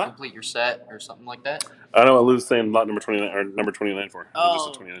need this to complete your set or something like that. I know what Lou's saying lot number 29 or number 29 for. He just Oh,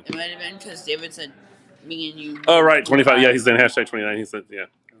 said 29. it might have been because David said me and you. Oh, right, 25. Yeah, he's saying hashtag 29. He said, yeah.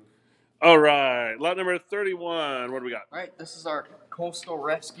 All right, lot number 31. What do we got? All right, this is our coastal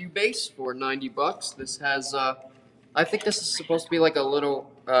rescue base for $90. This has, I think this is supposed to be like a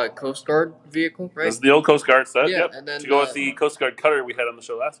little Coast Guard vehicle, right? This is the old Coast Guard set. Yeah, Yep. and then, to go with the Coast Guard cutter we had on the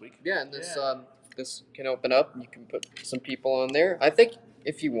show last week. Yeah, and this can open up. And you can put some people on there. I think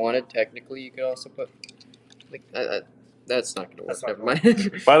if you wanted, technically, you could also put like that's not gonna work. That's not Never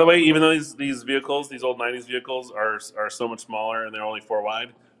mind. By the way, even though these vehicles, these old 90s vehicles, are so much smaller and they're only 4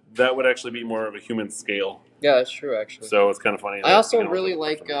 wide, that would actually be more of a human scale. Yeah, that's true. Actually, So it's kind of funny. I also really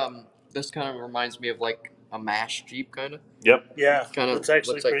like. This kind of reminds me of like a MASH Jeep, kind of. Yep. Yeah, Kinda it's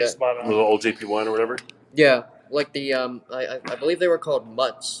actually looks like pretty that. spot A on. little old JP1 or whatever. Yeah, like the I believe they were called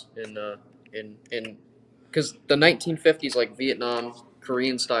mutts in because the 1950s like Vietnam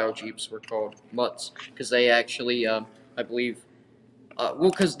Korean style Jeeps were called mutts because they actually I believe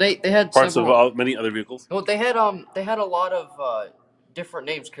because they had Parts several, of many other vehicles. well they had a lot of different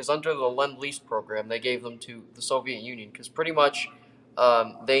names because under the Lend-Lease program they gave them to the Soviet Union because pretty much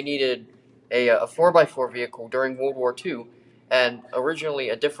they needed a 4x4 vehicle during World War II, And originally,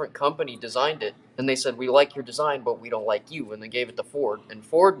 a different company designed it, and they said, "We like your design, but we don't like you." And they gave it to Ford, and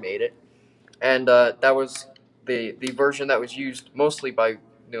Ford made it, and that was the version that was used mostly by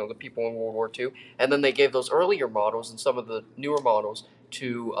the people in World War II. And then they gave those earlier models and some of the newer models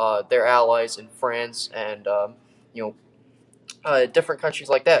to their allies in France and you know different countries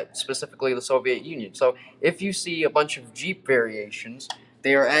like that, specifically the Soviet Union. So if you see a bunch of Jeep variations,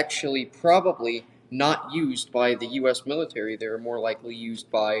 they are actually probably not used by the U.S. military. They're more likely used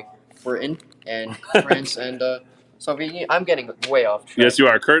by Britain and France and Soviet Union. I'm getting way off track. Yes, you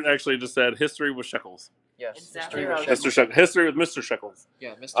are. Kurt actually just said history with Shekels. Yes, Exactly history right. with Shekels. History with Mr. Shekels.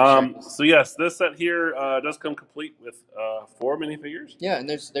 Yeah, Mr. Shekels. So yes, this set here does come complete with 4 minifigures, Yeah, and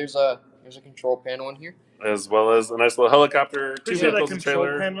there's a control panel in here. as well as a nice little helicopter, 2 Pretty sure that vehicles, a control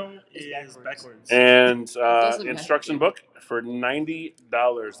trailer, panel is backwards. and doesn't instruction matter. book for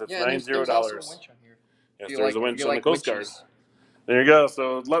 $90. That's Yeah, there's $90. also a winch on here. Yes, If you there's like- a if winch you on the like Coast Guard. winches. There you go.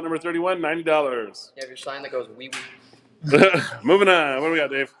 So lot number 31, $90. You have your sign that goes wee wee. Moving on. What do we got,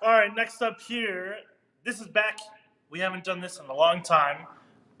 Dave? All right, next up here, this is back. We haven't done this in a long time,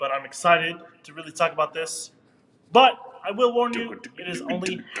 but I'm excited to really talk about this. But I will warn you, it is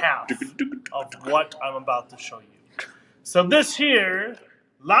only half of what I'm about to show you. So this here,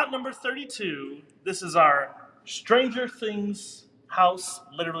 lot number 32, this is our Stranger Things house,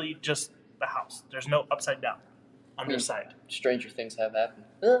 literally just the house. There's no upside down, underside. Stranger things have happened.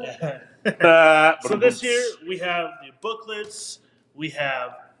 So this here, we have the booklets, we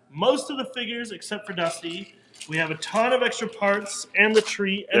have most of the figures except for Dusty. We have a ton of extra parts and the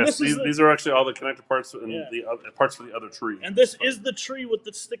tree. And Yes, this is these are actually all the connector parts and Yeah. the parts for the other tree. and this is the tree with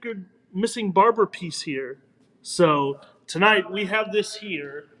the stickered missing barber piece here. So tonight we have this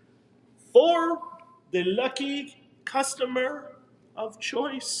here for the lucky customer of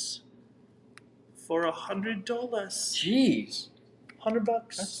choice for $100. Jeez.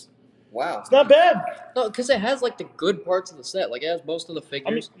 $100. Wow. It's not bad. No, because it has like the good parts of the set. Like it has most of the I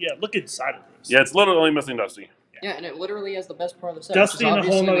mean, figures. yeah, look inside of this. Yeah, it's literally only missing Dusty. Yeah, and it literally has the best part of the set. Dusty which is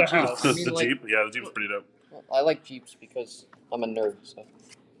in a whole obviously the nother Jeep. house. I mean, The like, Jeep. Yeah, the Jeep's pretty dope. I like Jeeps because I'm a nerd. So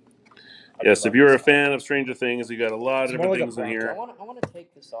Yes, if you're a fan of Stranger Things, you got a lot of It's more different like a things in Bronco. here. I want to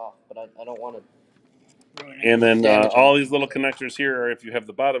take this off, but I don't want to. And then Damage all it. these little connectors here are if you have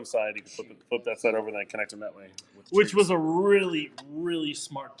the bottom side, you can flip that side over and then connect them that way. with the Which trees. was a really, really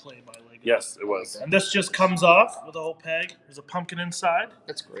smart play by Lego. Yes, it was. And this just comes off with a whole peg. There's a pumpkin inside.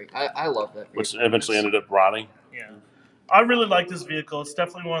 That's great. I love that. Which eventually ended up rotting. Yeah. I really like this vehicle. It's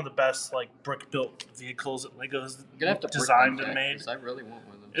definitely one of the best like brick-built vehicles that Lego's I'm gonna have to designed brick and them back, made. 'cause I really want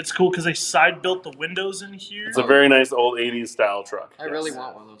one of them. It's cool because they side-built the windows in here. It's a very nice old 80s style truck. I really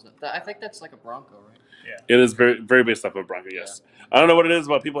want one of those. I think that's like a Bronco, right? It is very, very based off of Bronco, yes. I don't know what it is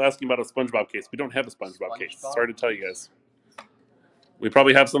about people asking about a SpongeBob case. We don't have a SpongeBob case. SpongeBob? Sorry to tell you guys. We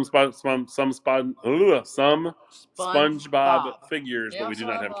probably have some SpongeBob figures, but we do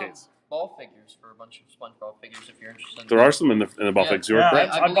not have a case. Ball figures for a bunch of SpongeBob figures if you're interested. There are some in the ball Yeah. figs. You are Yeah.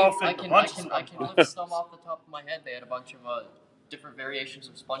 correct. I I believe ball I figged a can, bunch I of can, I can SpongeBob. list some off the top of my head. They had a bunch of different variations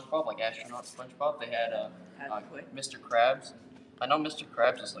of SpongeBob, like astronaut SpongeBob. They had Mr. Krabs. I know Mr.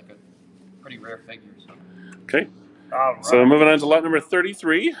 Krabs is like a pretty rare figure. So. Okay. All right. So moving on to lot number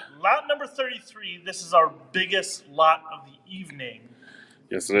 33. Lot number 33. This is our biggest lot of the evening.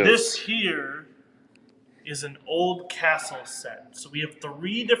 Yes, it is. This here is an old castle set. So we have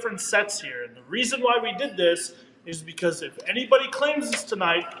 3 different sets here. And the reason why we did this is because if anybody claims this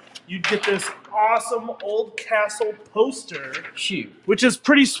tonight, you'd get this awesome old castle poster, Shoot. which is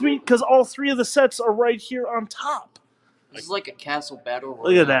pretty sweet because all 3 of the sets are right here on top. This is like a castle battle royale.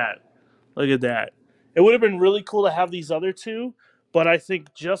 Look at that. Look at that. It would have been really cool to have these other 2, but I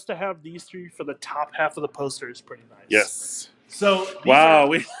think just to have these 3 for the top half of the poster is pretty nice. Yes. So these Wow. are-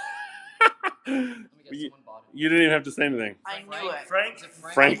 We. You didn't even have to say anything. I knew it. Frank. Is it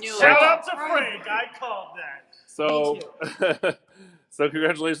Frank. I knew Shout it. out to Frank. I called that. So, so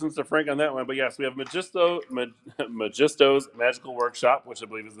congratulations to Frank on that one. But yes, we have Magisto's Magical Workshop, which I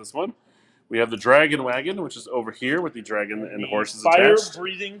believe is this one. We have the Dragon Wagon, which is over here with the dragon and the horses attached.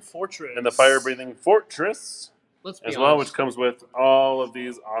 Fire-breathing fortress. And the fire-breathing fortress Let's be as well, honest. which comes with all of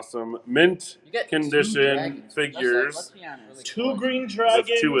these awesome mint You get 2 condition dragons. figures. Let's be honest. 2 green With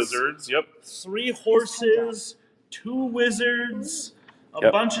dragons. 2 wizards. Yep. 3 horses. 2 wizards. A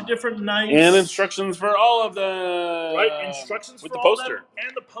Yep. bunch of different knights. And instructions for all of them. Right, instructions with for the all poster. of them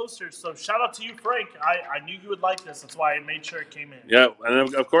and the posters. So shout out to you, Frank. I knew you would like this. That's why I made sure it came in. Yeah,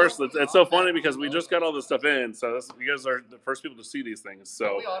 and of course, it's so funny because we just got all this stuff in, so you guys are the first people to see these things. Don't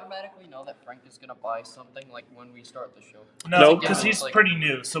So we automatically know that Frank is gonna buy something like when we start the show? No, No. because he's Like- pretty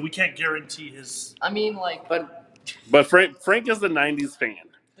new, so we can't guarantee his. I mean, like, But But Frank is the '90s fan.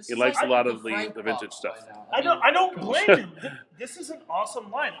 This He is likes like a lot the of the Frank vintage box stuff. by now. I don't blame him. This is an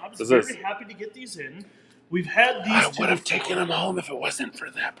awesome line. I was This very is. happy to get these in. We've had these. I two would have before. taken him home if it wasn't for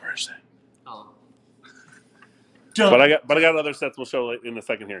that person. Oh. But I got other sets we'll show in a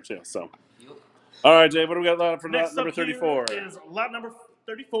second here too. So, all right, Dave, what do we got for Next lot number up 34? here is lot number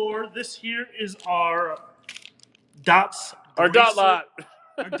 34. This here is our dots. Our dot lot.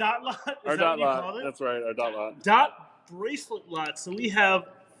 Our dot lot. Is Our that dot what you lot. call it? That's right. Our dot lot. Dot bracelet lot. So we have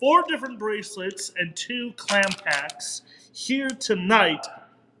 4 different bracelets and 2 clam packs here tonight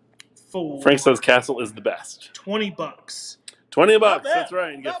for Frank says Castle is the best. $20. $20. Not bad. That's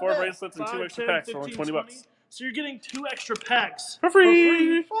right. You get Not 4 bad. bracelets and 2 5, extra 10, packs for only 15, $20. So you're getting 2 extra packs For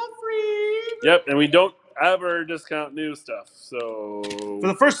free. For free. Yep, and we don't ever discount new stuff. So For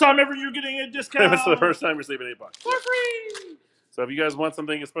the first time ever, you're getting a discount. it's the first time you're saving $8 For free. So if you guys want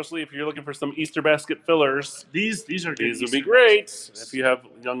something, especially if you're looking for some Easter basket fillers, These are good. these would be Easter great. baskets. If you have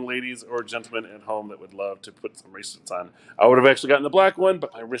young ladies or gentlemen at home that would love to put some bracelets on, I would have actually gotten the black one,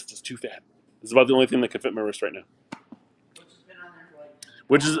 but my wrist is too fat. It's about the only thing that could fit my wrist right now.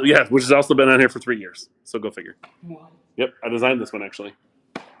 Which has also been on here for 3 years. So go figure. What? Yep, I designed this one actually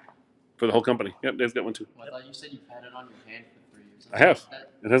for the whole company. Yep, Dave's got one too. I thought you said you've had it on your hand for 3 years. I have.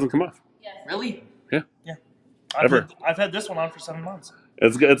 It hasn't come off. Really? I've had this one on for 7 months.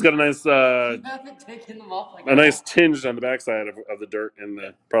 It's got a nice You haven't taken them off like a nice tinge on the backside of the dirt and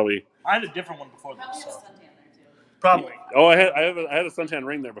the probably. I had a different one before this. So. Suntan there too. Probably. Oh, I had a suntan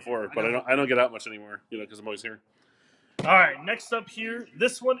ring there before, but I don't get out much anymore, because I'm always here. All right, next up here,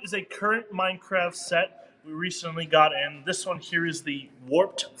 this one is a current Minecraft set we recently got in. This one here is the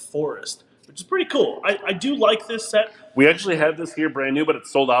Warped Forest, which is pretty cool. I do like this set. We actually had this here brand new, but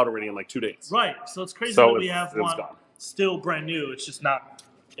it's sold out already in like 2 days. Right, so it's crazy So that we have it's one gone. still brand new. It's just not,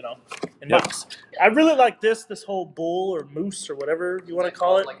 in Yep. box. I really like this whole bull or moose or whatever you want to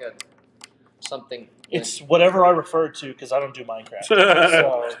call it. Like something. It's whatever I refer to because I don't do Minecraft. So,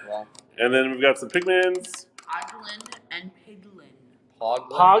 Well, And then we've got some pigments. Hoglin and Piglin.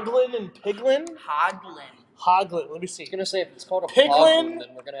 Hoglin and Piglin? Hoglin. Hoglin, let me see. I was gonna say if it's called a Piglin, Hoglin,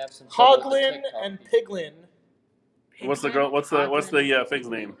 then we're gonna have some trouble with the Hoglin TikTok. and Piglin. What's the girl? What's the pig's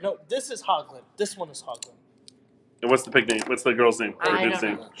name? No, this is Hoglin. This one is Hoglin. And what's the pig name? What's the girl's name? Or I dude's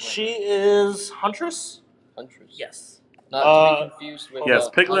don't name? She is Huntress. Huntress. Yes. Not to be confused with. Yes,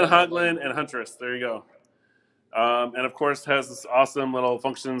 Piglin, Hoglin. Hoglin, and Huntress. There you go. And of course, has this awesome little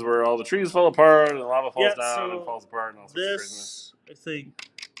functions where all the trees fall apart and the lava falls Yeah, down so and falls apart and all sorts of craziness. This, I think,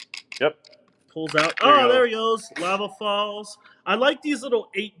 Yep. pulls out. There you Oh, go. there he goes. Lava falls. I like these little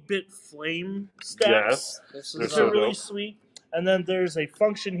 8-bit flame stacks. Yes. This They're is, These are so really dope. sweet. And then there's a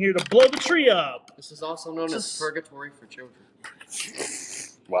function here to blow the tree up. this is also known as Just- purgatory for children.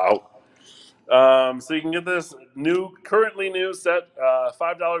 Wow. So you can get this currently new set,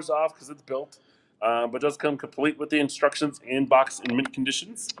 $5 off because it's built, but does come complete with the instructions and box in mint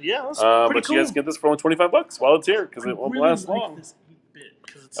conditions. Yeah, that's But pretty cool. you guys get this for only $25 while it's here because it won't really last like long. This 8-bit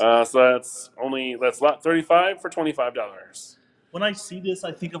 'cause it's, So that's lot 35 for $25. when I see this,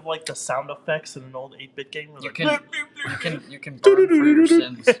 I think of like the sound effects in an old 8-bit game. You Like, You can burn for your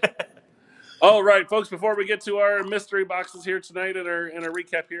sins. All right, folks. Before we get to our mystery boxes here tonight and our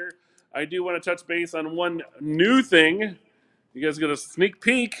recap here, I do want to touch base on one new thing. You guys get a sneak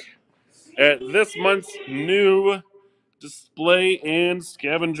peek at this month's new display and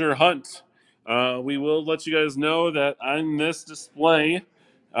scavenger hunt. We will let you guys know that on this display,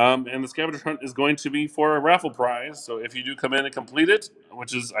 and the scavenger hunt is going to be for a raffle prize. So if you do come in and complete it,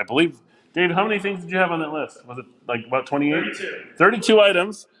 which is, I believe, David, how many things did you have on that list? Was it like about 28? 32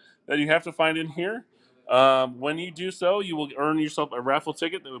 items that you have to find in here. When you do so, you will earn yourself a raffle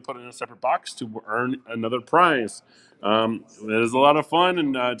ticket that we put in a separate box to earn another prize. It is a lot of fun,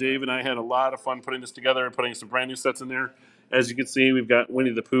 and Dave and I had a lot of fun putting this together and putting some brand new sets in there. As you can see, we've got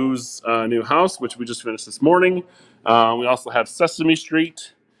Winnie the Pooh's new house, which we just finished this morning. We also have Sesame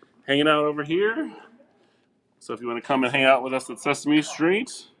Street hanging out over here. So if you want to come and hang out with us at Sesame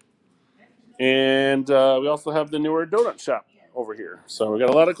Street. And we also have the newer donut shop over here. So we got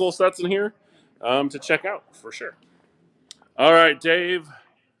a lot of cool sets in here to check out for sure. All right, Dave.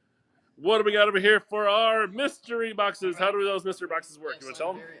 What do we got over here for our mystery boxes? How do those mystery boxes work? Yes, You want to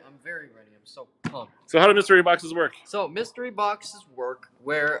tell them? I'm very ready. I'm so pumped. So how do mystery boxes work? So mystery boxes work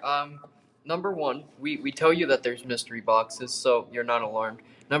where number one, we tell you that there's mystery boxes, so you're not alarmed.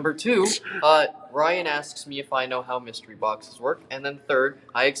 Number two, Ryan asks me if I know how mystery boxes work, and then third,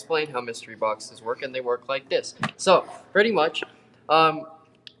 I explain how mystery boxes work, and they work like this. So pretty much,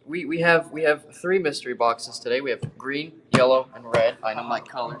 we have 3 mystery boxes today. We have green, yellow, and red. I know my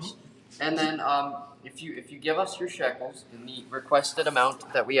colors. And then if you give us your shekels in the requested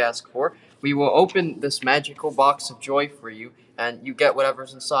amount that we ask for, we will open this magical box of joy for you, and you get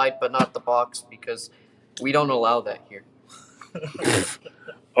whatever's inside, but not the box because we don't allow that here.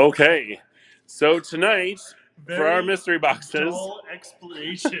 Okay. So tonight, for our Very mystery boxes, dull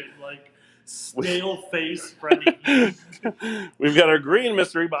explanation, like stale face Freddy. we've got our green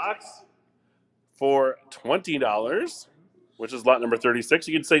mystery box for $20, which is lot number 36.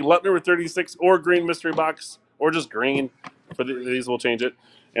 You can say lot number 36 or green mystery box or just green. For these, we'll change it.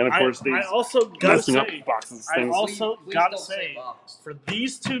 And of course, I these also gotta messing up say, boxes. I Things. also Please gotta don't say, box. for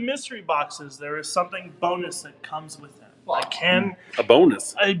these 2 mystery boxes, there is something bonus that comes with them. What? I can A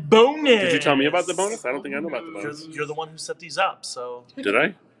bonus. a bonus. Did you tell me about the bonus? I don't think I know about the bonus. You're the one who set these up, so Did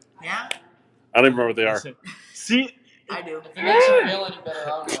I? Yeah, I don't even remember what they are. see. I do. If it makes you feel any better, I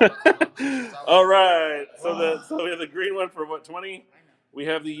don't know. About the All right. So we have the green one for what, 20? We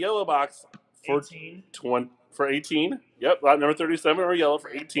have the yellow box for 18. 20 for 18. Yep, lot number 37 or yellow for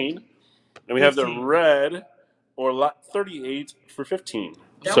 18. And we have the 15. red or lot 38 for 15.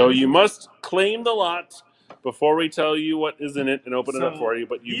 So you must claim the lot before we tell you what is in it and open it up So for you,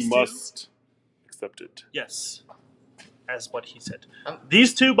 but you these two- must accept it. Yes, as what he said. Um,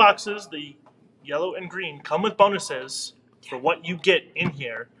 These 2 boxes, the yellow and green, come with bonuses for what you get in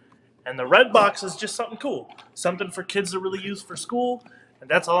here. And the red box is just something cool. Something for kids to really use for school. And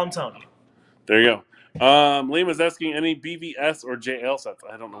that's all I'm telling you. There you go. Liam is asking any BVS or JL sets.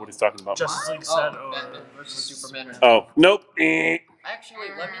 I don't know what he's talking about. Justice League set or... Batman versus Superman. Oh, nope. Eh. Actually,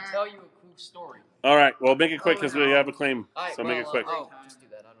 let me tell you a cool story. All right. Well, make it quick because we have a claim. Alright, So make it quick. Oh, just do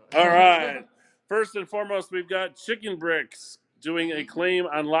that. I don't know. All right. First and foremost, we've got Chicken Bricks doing a claim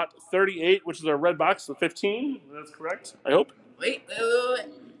on lot 38, which is our red box with 15. That's correct, I hope. Wait.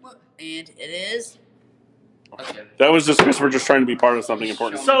 And it is. Okay. That was just because we're just trying to be part of something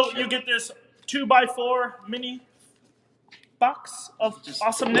important. So you get this 2x4 mini box of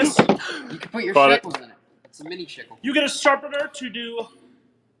awesomeness. You can put your Bought it. shekels in it. It's a mini shekel. You get a sharpener to do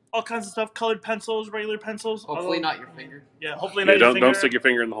all kinds of stuff. Colored pencils, regular pencils. Hopefully not your finger. Yeah, hopefully Yeah, not your don't finger. stick your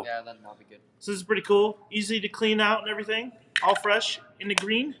finger in the hole. Yeah, that'll be good. So this is pretty cool. Easy to clean out and everything. All fresh in the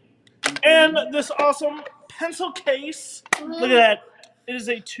green. And this awesome pencil case. Look at that. It is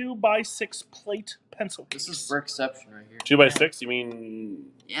a 2x6 plate pencil case. This is for exception right here. 2x6? You mean?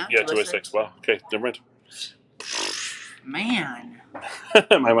 Yeah. Yeah, 2x6. Wow. Okay, never mind. Man.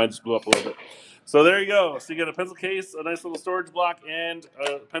 My mind just blew up a little bit. So there you go. So you get a pencil case, a nice little storage block, and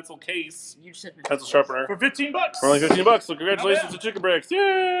a pencil case, You just said pencil sharpener. For $15. For only $15. So congratulations Not to bad. Chicken Bricks.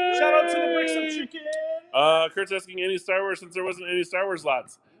 Yay! Shout out to the Bricks of Chicken. Kurt's asking any Star Wars since there wasn't any Star Wars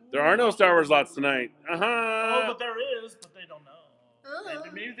lots. There are no Star Wars lots tonight. Oh, Uh-huh. but there is, but they don't know.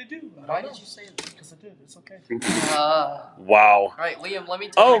 Maybe they do. Why did you say that? Because I did. It's okay. Wow. Alright, Liam, let me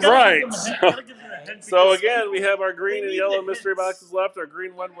tell All you. right. Gotta give them a hint So because- again, we have our green and need yellow the mystery hints. boxes left. Our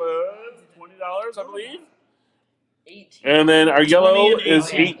green one was $20, I believe. 18. And then our yellow 20 and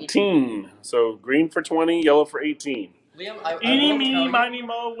is 18. 18. So green for 20, yellow for 18. Liam, I Eeny, will meeny, tell you. miny,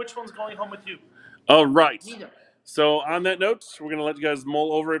 mo. Which one's going home with you? All right. Neither. So on that note, we're going to let you guys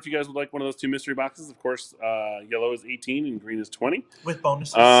mull over if you guys would like one of those 2 mystery boxes. Of course, yellow is 18 and green is 20. With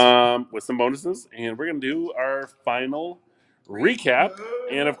bonuses. With some bonuses. And we're going to do our final recap.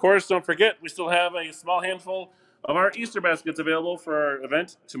 And of course, don't forget, we still have a small handful of our Easter baskets available for our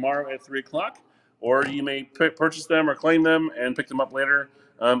event tomorrow at 3 o'clock. Or you may purchase them or claim them and pick them up later,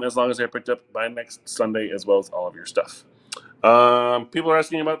 as long as they're picked up by next Sunday, as well as all of your stuff. People are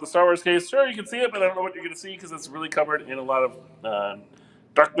asking about the Star Wars case. Sure, you can see it, but I don't know what you're going to see because it's really covered in a lot of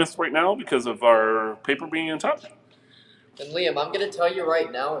darkness right now because of our paper being on top. And Liam, I'm gonna tell you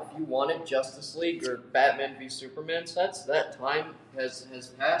right now, if you wanted Justice League or Batman v Superman sets, that time has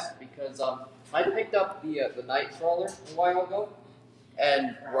passed because I picked up the Nightcrawler a while ago,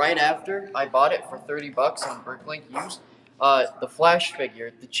 and right after I bought it for $30 on Bricklink used. The Flash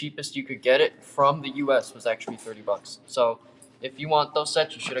figure, the cheapest you could get it from the US was actually $30. So if you want those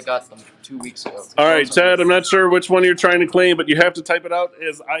sets, you should have got them 2 weeks ago. All right, Ted, I'm not sure which one you're trying to claim, but you have to type it out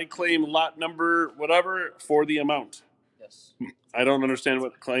as I claim lot number whatever for the amount. Yes. I don't understand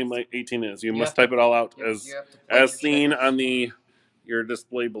what claim 18 is. You must have type it all out You have to play as your seen checkers. on your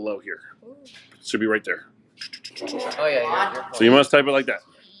display below here. It should be right there. Oh yeah, you're So you must type it like that.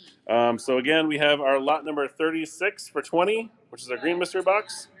 So again, we have our lot number 36 for 20, which is our green mystery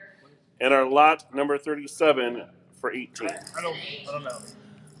box, and our lot number 37 for 18. I don't know.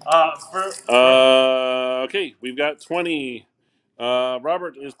 Okay, we've got 20.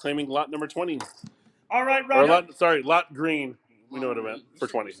 Robert is claiming lot number 20. All right, Or Robert. lot green. We know what I meant for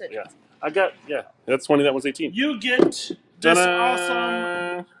 20. Yeah. That's 20. That was 18. You get this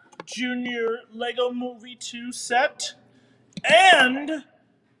awesome Junior Lego Movie 2 set. And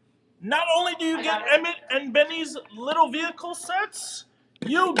not only do you get Emmett and Benny's little vehicle sets,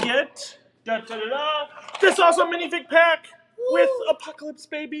 you get this awesome minifig pack with Apocalypse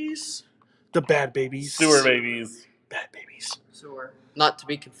babies. The bad babies. Sewer babies. Bad babies. Sewer. Not to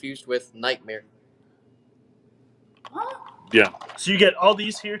be confused with Nightmare. Yeah. So you get all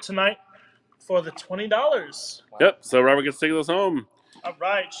these here tonight for the $20. Yep. So Robert gets to take those home. All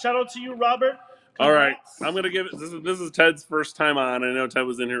right. Shout out to you, Robert. All right. Congrats. I'm gonna give it. This is Ted's first time on. I know Ted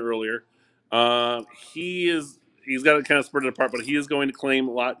was in here earlier. He's got it kind of split it apart, but he is going to claim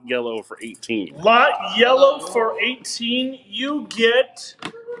lot yellow for 18. Lot yellow for 18. You get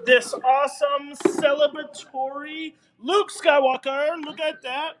this awesome celebratory Luke Skywalker. Look at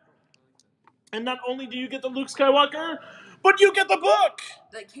that. And not only do you get the Luke Skywalker, but you get the book.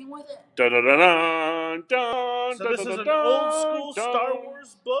 That came with it. Dun, dun, dun, dun, dun, So this dun, is an dun, old school dun. Star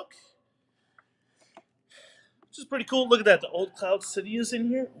Wars book, which is pretty cool. Look at that. The old Cloud City is in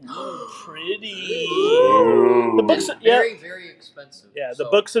here. Ooh, pretty. Ooh. The books, yeah. Very, very expensive. Yeah, the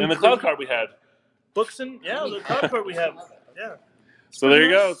So- books And the cloud card we had. Books and yeah, the cloud card we have. Yeah. So there you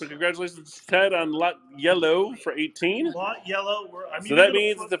go. So congratulations to Ted on lot yellow for 18. Lot yellow. So that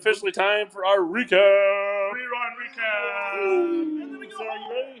means it's officially time for our recap. rerun recap. And then we go So are you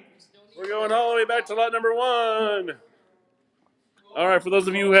home. ready? We're going all the way back to lot number 1. All right, for those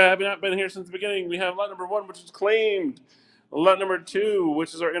of you who have not been here since the beginning, we have lot number 1, which is claimed. Lot number 2,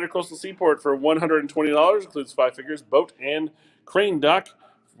 which is our intercoastal seaport for $120, includes 5 figures, boat, and crane dock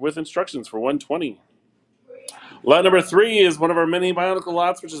with instructions for $120. Lot number 3 is one of our mini Bionicle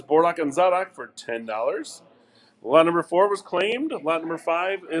lots, which is Bordak and Zadok for $10. Lot number 4 was claimed. Lot number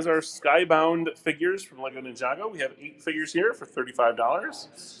 5 is our Skybound figures from Lego Ninjago. We have 8 figures here for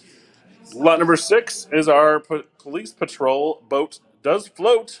 $35. Lot number 6 is our police patrol boat does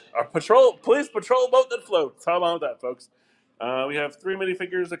float. Our police patrol boat that floats. How about that, folks? We have 3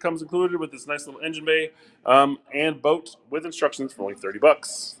 minifigures that comes included with this nice little engine bay and boat with instructions for only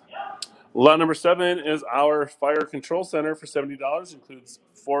 $30. Lot number 7 is our fire control center for $70. Includes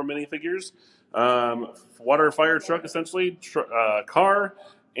 4 minifigures, water fire truck essentially, car,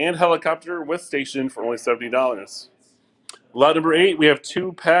 and helicopter with station for only $70. Lot number 8, we have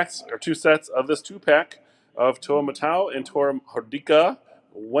 2 sets of this 2-pack of Toa Matau and Toa Hordika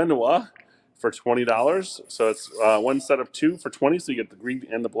Wenua for $20. So it's one set of 2 for $20. So you get the green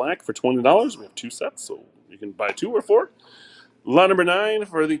and the black for $20. We have 2 sets, so you can buy 2 or 4. Lot number 9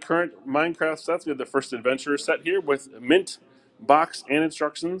 for the current Minecraft sets. We have the first adventure set here with mint box and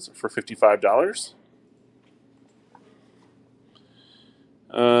instructions for $55.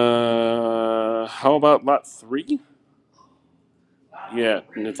 How about lot 3? Yeah,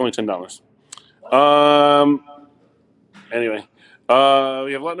 it's only $10. Anyway,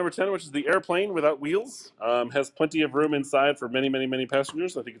 we have lot number 10, which is the airplane without wheels. Has plenty of room inside for many, many, many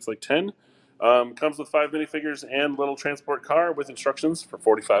passengers. I think it's like 10. Comes with 5 minifigures and little transport car with instructions for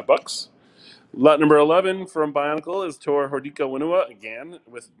 $45. Lot number 11 from Bionicle is Tor Hordika Winua, again,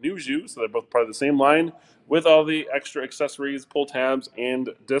 with Nuju, so they're both part of the same line, with all the extra accessories, pull tabs, and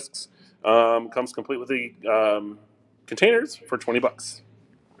discs. Comes complete with the containers for $20.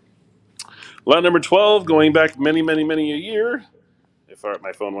 Lot number 12, going back many, many, many a year, if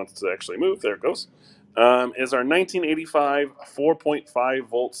my phone wants to actually move, there it goes, is our 1985 4.5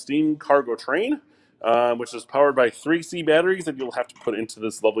 volt steam cargo train, which is powered by 3C batteries that you'll have to put into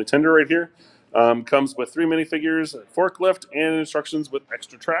this lovely tender right here. Comes with 3 minifigures, forklift, and instructions with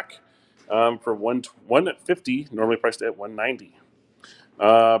extra track for $150, normally priced at $190.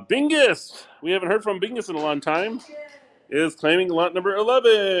 Bingus, we haven't heard from Bingus in a long time, is claiming lot number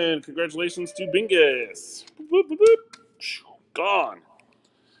 11. Congratulations to Bingus. Boop, boop, boop. Gone.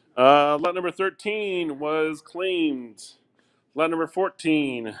 Lot number 13 was claimed. Lot number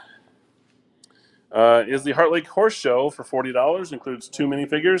 14 is the Heart Lake Horse Show for $40. Includes 2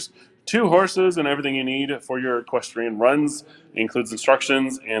 minifigures, 2 horses, and everything you need for your equestrian runs. Includes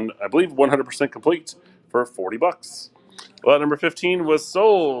instructions and I believe 100% complete for $40. Lot number 15 was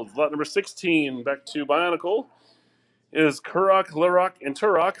sold. Lot number 16, back to Bionicle, is Kurok, Lurok, and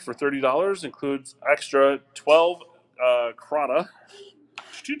Turok for $30. Includes extra 12 Krata.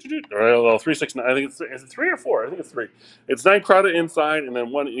 Well, 3, 6, 9. I think is it 3 or 4? I think it's 3. It's 9 Krata inside, and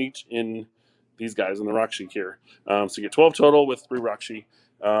then 1 each in these guys in the Rakshi here. So you get 12 total with 3 Rakshi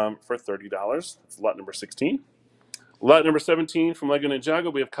for $30. That's lot number 16. Lot number 17 from Lego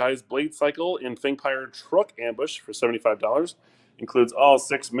Ninjago, we have Kai's Blade Cycle in Fangpire Truck Ambush for $75. Includes all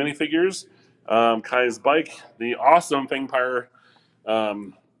 6 minifigures, Kai's bike, the awesome Fangpire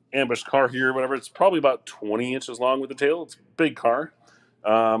ambush car here, whatever. It's probably about 20 inches long with the tail. It's a big car.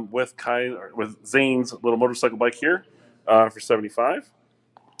 with Zane's little motorcycle bike here for $75.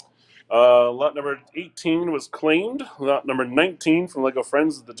 Lot number 18 was claimed. Lot number 19 from Lego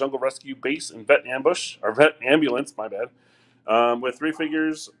Friends, the Jungle Rescue Base and Vet Ambush, or Vet Ambulance, my bad. With 3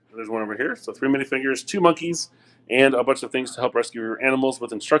 figures, there's one over here. So 3 minifigures, 2 monkeys, and a bunch of things to help rescue your animals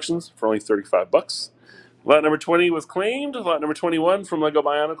with instructions for only $35. Lot number 20 was claimed. Lot number 21 from Lego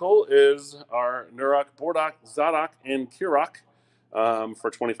Bionicle is our Nurok, Bordok, Zadok, and Kirok for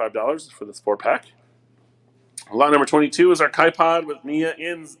 $25 for this 4-pack. Lot number 22 is our Kai Pod with Mia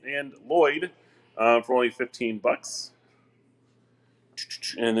and Lloyd for only $15.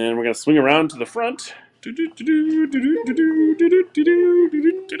 And then we're going to swing around to the front.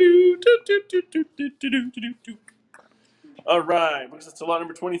 All right, brings us to lot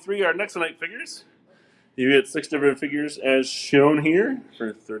number 23, our Next Night figures. You get 6 different figures as shown here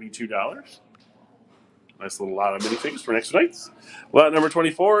for $32. Nice little lot of minifigs for Next Nights. Lot number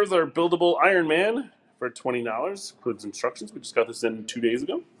 24 is our buildable Iron Man for $20. Includes instructions. We just got this in 2 days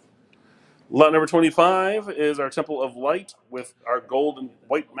ago. Lot number 25 is our Temple of Light with our gold and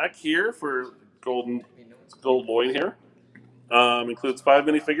white mech here for gold Lloyd here. Includes 5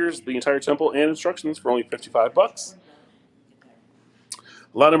 minifigures, the entire temple, and instructions for only $55.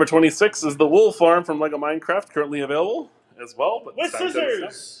 Lot number 26 is the Wool Farm from Lego Minecraft, currently available as well. But With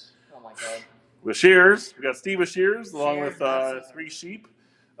scissors. Oh my god. with shears. We got Steve with shears, along with 3 sheep.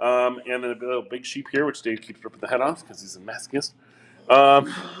 And then a little big sheep here, which Dave keeps ripping the head off because he's a masochist.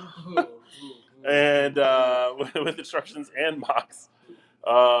 And with instructions and box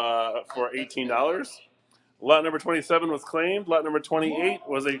for $18. Lot number 27 was claimed. Lot number 28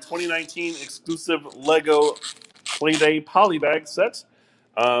 was a 2019 exclusive Lego Playday Polybag set,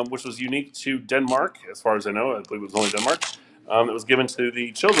 which was unique to Denmark, as far as I know. I believe it was only Denmark. It was given to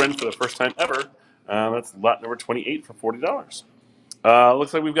the children for the first time ever. That's lot number 28 for $40.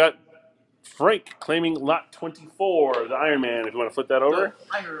 Looks like we've got Frank claiming lot 24, the Iron Man. If you want to flip that over.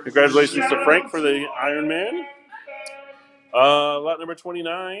 Congratulations to Frank for the Iron Man. Lot number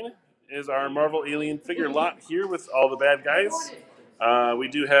 29 is our Marvel Alien figure lot here with all the bad guys. We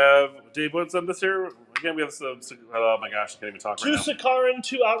do have, Dave, what's on this here? Again, we have some, oh my gosh, I can't even talk 2 right now. Sakaran,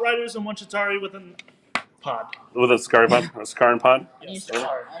 2 Outriders, and 1 Chitauri with a pod. With a Sakaran pod. Yes. So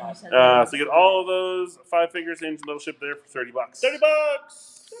you get all of those 5 figures in Little Ship there for $30. $30.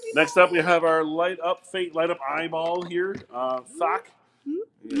 Next up, we have our Light Up Eyeball here. Thok.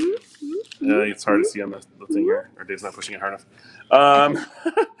 It's hard to see on the thing here. Or Dave's not pushing it hard enough.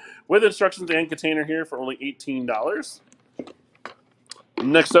 With instructions and container here for only $18.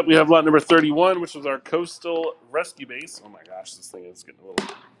 Next up, we have lot number 31, which was our Coastal Rescue Base. Oh my gosh, this thing is getting a little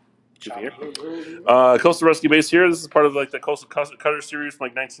goofy here. Coastal Rescue Base here. This is part of like the Coastal Cutter series from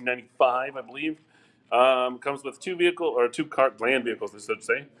like 1995, I believe. Comes with 2 land vehicles, I should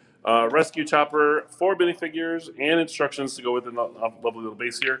say. Rescue chopper, 4 minifigures, and instructions to go with the lovely little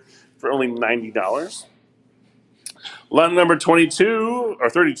base here for only $90. Lot number 22 or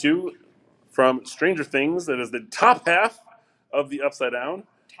 32 from Stranger Things. That is the top half of the Upside Down.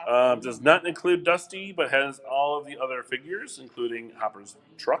 Does not include Dusty, but has all of the other figures, including Hopper's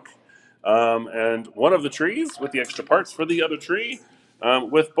truck, and one of the trees with the extra parts for the other tree,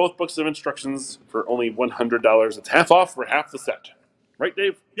 with both books of instructions for only $100. It's half off for half the set. Right,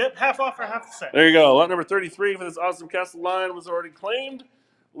 Dave? Yep, half off for half the set. There you go. Lot number 33 for this awesome castle line was already claimed.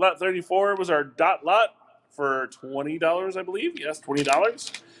 Lot 34 was our dot lot for $20, I believe. Yes,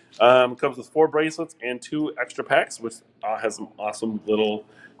 $20. Comes with 4 bracelets and 2 extra packs, which has some awesome little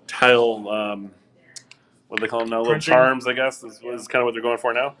tile, what do they call them now? Little charms, I guess, is kind of what they're going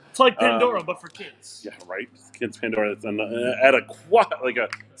for now. It's like Pandora, but for kids. Yeah, right. Kids Pandora that's at a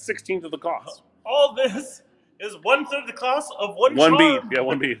 16th of the cost. All this is 1/3 the cost of one charm. One bead. Yeah,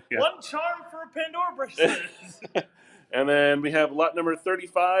 1 bead. Yeah. 1 charm for a Pandora bracelet. And then we have lot number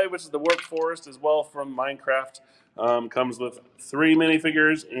 35, which is the Warp Forest as well from Minecraft. Comes with 3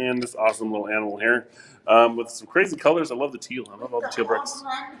 minifigures and this awesome little animal here with some crazy colors. I love the teal. I love all the teal bricks.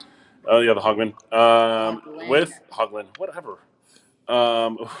 Oh, yeah, the Hogman. With Hogman, whatever.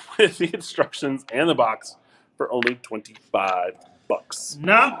 With the instructions and the box for only $25.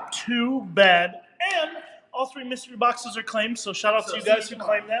 Not too bad. And all 3 mystery boxes are claimed, so shout out to you guys who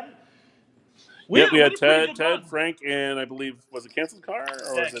claimed them. We had Ted, Frank, and I believe, was it Canceled Car?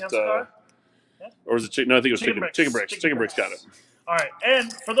 Or was it Car? Yeah. Or was it Chicken? No, I think it was Chicken Bricks. Chicken Bricks got it. All right,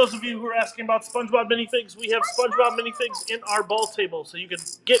 and for those of you who are asking about SpongeBob minifigs, we have SpongeBob minifigs in our ball table, so you can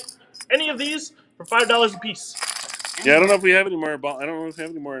get any of these for $5 a piece. Yeah, I don't know if we have any more. I don't know if we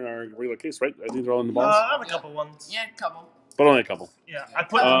have any more in our regular case, right? I think they're all in the balls. I have a couple ones. Yeah, a couple. But only a couple. Yeah, I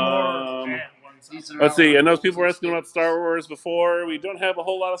put more ones These are Let's see. our And those people were rules asking and about Star Wars before. We don't have a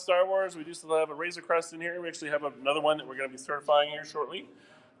whole lot of Star Wars. We do still have a Razor Crest in here. We actually have another one that we're going to be certifying here shortly.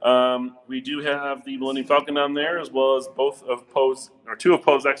 We do have the Millennium Falcon on there, as well as two of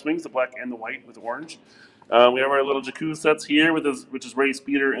Poe's X-Wings, the black and the white with orange. We have our little Jakku sets here, which is Ray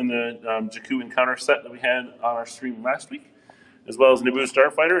Speeder and the Jakku Encounter set that we had on our stream last week, as well as Naboo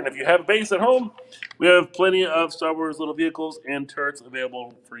Starfighter. And if you have a base at home, we have plenty of Star Wars little vehicles and turrets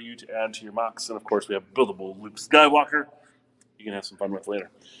available for you to add to your mocks. And of course, we have buildable Luke Skywalker you can have some fun with later.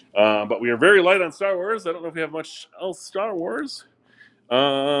 But we are very light on Star Wars. I don't know if we have much else Star Wars.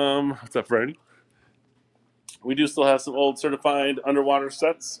 What's up, Friday? We do still have some old certified underwater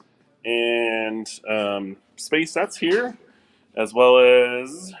sets and space sets here, as well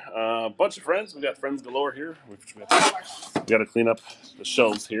as a bunch of friends. We got friends galore here. We got to clean up the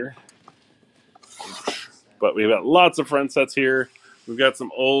shelves here. But we've got lots of friend sets here. We've got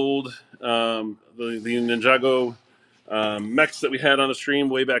some old the Ninjago mechs that we had on the stream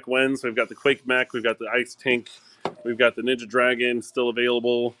way back when. So we've got the Quake mech, we've got the Ice Tank, we've got the Ninja Dragon still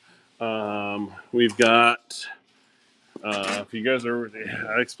available. We've got, if you guys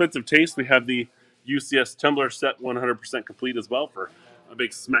are expensive taste, we have the UCS Tumbler set 100% complete as well for a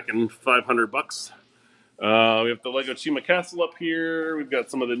big smacking $500. We have the Lego Chima Castle up here. We've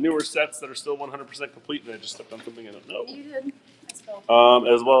got some of the newer sets that are still 100% complete, and I just stepped on something I don't know. You did. Let's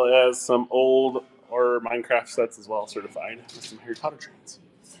go. As well as some old or Minecraft sets as well, certified with some Harry Potter trains.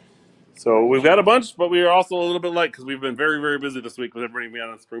 So we've got a bunch, but we are also a little bit light because we've been very, very busy this week with everybody being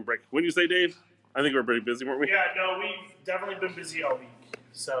on spring break. When you say, Dave? I think we're pretty busy, weren't we? Yeah, no, we've definitely been busy all week.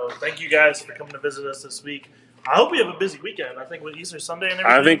 So thank you guys for coming to visit us this week. I hope we have a busy weekend. I think with Easter Sunday and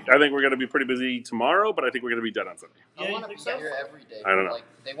everything. I think we're going to be pretty busy tomorrow, but I think we're going to be dead on Sunday. Yeah, I want to you be think so? here every day. I don't know. Like,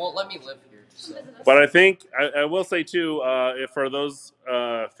 they won't let me live here. So. But I think I will say too, if for those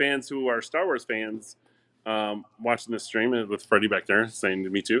fans who are Star Wars fans watching this stream with Freddie back there saying to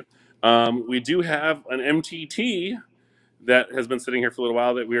me too, we do have an MTT that has been sitting here for a little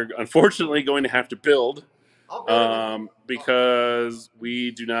while that we are unfortunately going to have to build because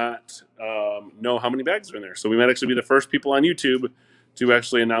we do not know how many bags are in there. So we might actually be the first people on YouTube to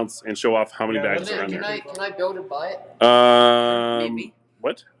actually announce and show off how many bags are in there. Can I build and buy it? Maybe.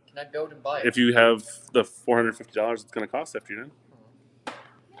 What? Can I build and buy it? If you have the $450 it's going to cost after you're done.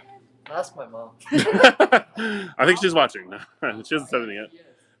 Ask my mom. I think she's watching. She hasn't said anything yet.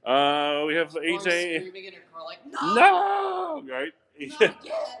 We have AJ. Screaming in her car like, no! No! Right? Not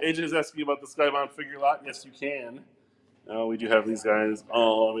yet. AJ's asking about the Skybound figure lot. Yes, you can. We do have these guys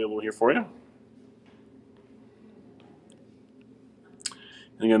all available here for you.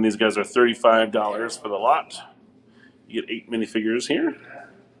 And again, these guys are $35 for the lot. You get 8 minifigures here.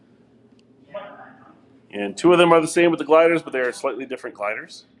 And 2 of them are the same with the gliders, but they are slightly different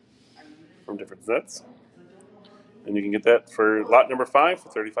gliders from different sets. And you can get that for lot number 5 for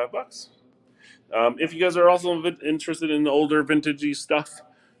 $35. If you guys are also interested in the older vintagey stuff,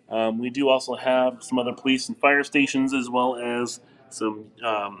 we do also have some other police and fire stations, as well as some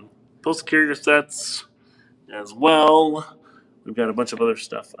postal carrier sets as well. We've got a bunch of other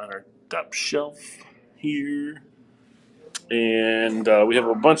stuff on our top shelf here. And we have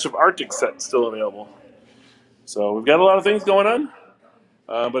a bunch of Arctic sets still available. So we've got a lot of things going on.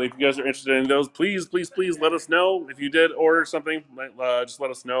 But if you guys are interested in those, please let us know. If you did order something, just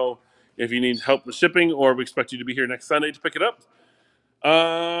let us know if you need help with shipping, or we expect you to be here next Sunday to pick it up.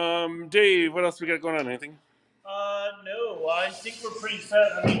 Dave, what else we got going on? Anything? No, I think we're pretty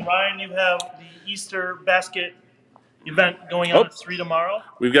set. I mean, Ryan, you have the Easter basket event going on at 3 tomorrow.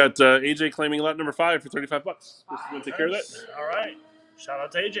 We've got AJ claiming lot number 5 for $35. Just going to take care of that. All right. Shout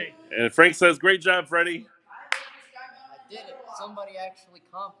out to AJ. And Frank says, "Great job, Freddie." I did it. Somebody actually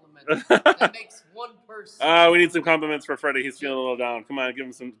complimented. That makes one person. We need some compliments for Freddie. He's feeling a little down. Come on, give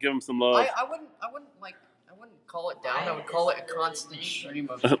him some love. I wouldn't call it down. I would call it a constant stream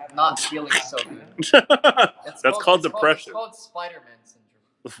of not feeling so good. That's called depression. It's called Spider-Man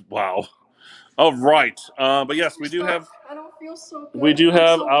syndrome. Wow. All right. But yes, we do have. I don't feel so good. We do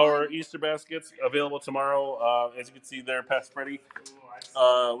have our Easter baskets available tomorrow. As you can see there, past Freddie.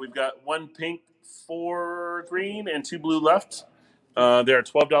 We've got 1 pink, 4 green, and 2 blue left. They are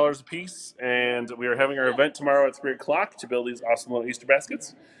 $12 a piece, and we are having our event tomorrow at 3 o'clock to build these awesome little Easter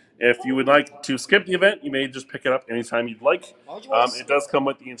baskets. If you would like to skip the event, you may just pick it up anytime you'd like. It does come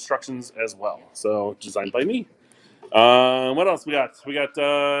with the instructions as well, so designed by me. What else we got? We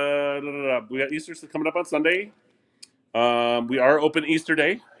got Easter coming up on Sunday. We are open Easter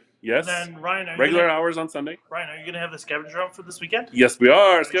Day. Yes. And then Ryan, regular hours on Sunday. Ryan, are you going to have the scavenger hunt for this weekend? Yes, we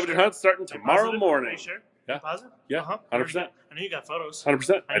are. Are Scavenger sure? hunt starting tomorrow morning. Are you sure? Yeah. Positive? Yeah, Uh-huh. 100%. I know you got photos.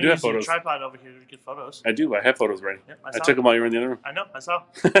 100%. I do you have use your photos. tripod over here to get photos. I do. I have photos ready. Yep, I saw took them while you were in the other room. I know. I saw.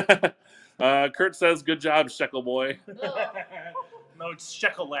 Kurt says, "Good job, Shekel boy." No, it's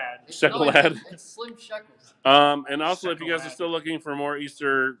Shekel Lad. Shekel Lad. It's Slim Shekels. And also, if you guys are Shekel-lad. still looking for more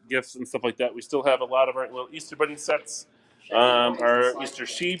Easter gifts and stuff like that, we still have a lot of our little Easter bunny sets, our Easter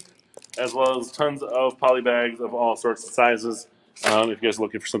sheep, as well as tons of poly bags of all sorts of sizes. If you guys are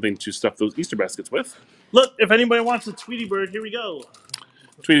looking for something to stuff those Easter baskets with. Look, if anybody wants a Tweety Bird, here we go.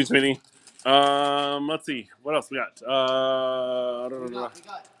 Tweety. Let's see. What else we got?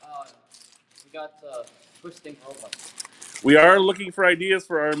 We got twisting robots. We are looking for ideas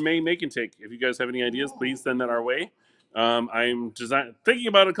for our May make and take. If you guys have any ideas, please send that our way. I'm thinking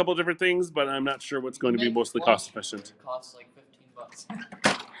about a couple of different things, but I'm not sure what's going to be mostly cost efficient. It costs like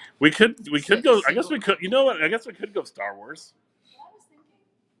 $15. We could go. I guess we could. You know what? I guess we could go Star Wars.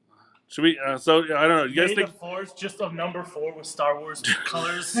 Should we? So I don't know. You guys May think? the Force, just a number 4 with Star Wars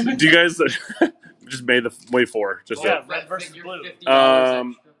colors. Do you guys just made the way 4? Just Yeah, it. red versus Figure, blue. $50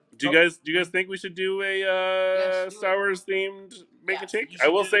 extra. Do you guys think we should do a Yes, do Star it. Wars themed make and Yes, take? you I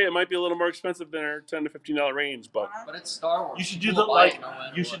should will do say it. it might be a little more expensive than our $10 to $15 range, but But it's Star Wars. You should do People the buy it like. no matter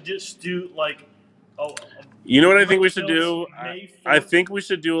You what. should just do like. Oh. you know what I think we should do? May I 4th. think we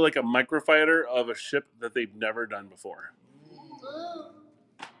should do like a microfighter of a ship that they've never done before,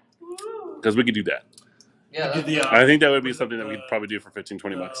 because we could do that. Yeah, Do that's the, I think that would be something that we'd probably do for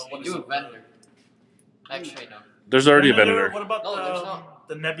 $15-20. we'll do a vendor. Actually, no. There's already a Venator, Venator. What about No, there's not.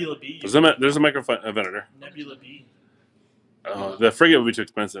 the Nebula B? There's a Venator. Nebula B. Oh, the frigate would be too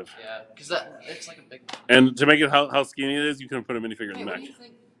expensive. Yeah, because it's like a big. And to make it how skinny it is, you can put a minifigure in Hey, the what back. do you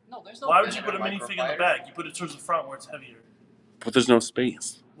think? No, there's no. Why would you put Venator a minifigure in the microfighter. back? You put it towards the front where it's heavier. But there's no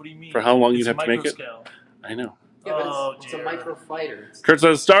space. What do you mean? For how long It's you'd have to make it? microscale. I know. Yeah, but Oh, it's a dear. microfighter. It's Kurt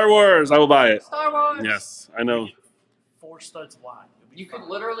says Star Wars. I will buy it. Star Wars. Yes, I know. 4 studs wide. It'd be You could fun.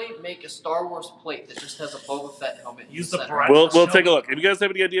 literally make a Star Wars plate that just has a Boba Fett helmet. in Use the the center. bright- We'll Show take a me. look. If you guys have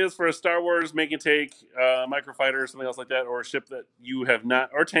any ideas for a Star Wars make and take microfighter or something else like that, or a ship that you have not,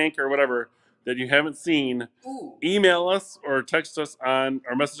 or tank or whatever that you haven't seen, Ooh, email us or text us on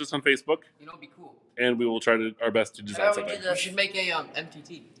or message us on Facebook, you know, it'd be cool. and we will try our best to design How we something. do We should make a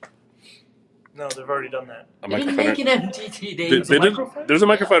MTT. No, they've already done that. A They didn't make microfighter. an MTT, They- Dave. they did- microfighter? There's a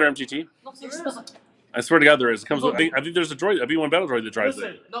microfighter MTT. No, there's not. I swear to God, there is. It comes with, I think there's a droid, a B1 battle droid that drives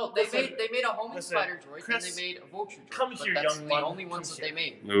Listen, it. No, they Listen, made a homing listen, spider droid Chris, and they made a vulture droid. come but here, that's young the one. only ones Come that they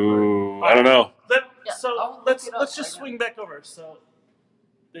made. Ooh, I don't know. Let, Yeah, so I'll let's look it up let's just right now. swing back over. So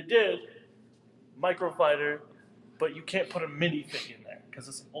they did microfighter, but you can't put a minifig in there because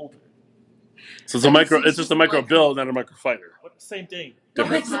it's older. So it's a micro. It's just a micro build, not a microfighter. What same thing?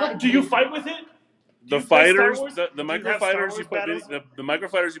 No, it's not. Do you fight with it? The Do you play Star fighters, Wars? the Do you have Star microfighters, Wars you put battles? the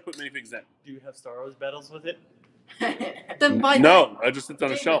microfighters you put minifigs in. Do you have Star Wars battles with it? Then buy No, I just sits on a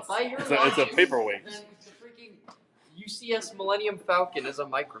David, shelf. buy your It's a logic. paperweight. Then the freaking UCS Millennium Falcon is a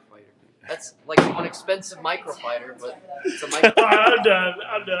microfighter. That's like an expensive microfighter, but it's a microfighter. I'm done.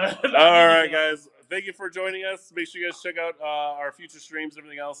 I'm done. All right, guys. Thank you for joining us. Make sure you guys check out our future streams and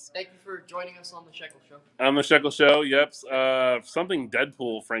everything else Thank you for joining us on the Shekel Show. on the Shekel Show. Yep. Something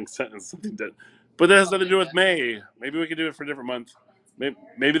Deadpool. Frank sent us something dead, but that has nothing to do with May. Maybe we could do it for a different month.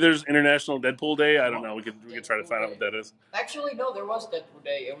 Maybe there's International Deadpool Day. I don't know. We could try to find out what that is. Actually, no, there was Deadpool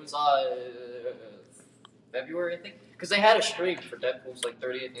Day. It was February, I think, because they had a stream for Deadpool's like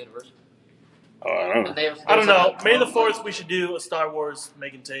 30th anniversary. Oh, I don't know. And they, I don't know. May the 4th, we should do a Star Wars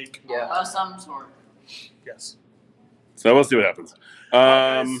make and take. Yeah. Of some sort. Yes. So we'll see what happens.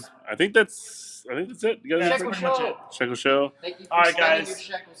 guys. I think that's it. You guys That's Shekel pretty much Show. it. Shekel Show. Thank you for All right, spending guys. your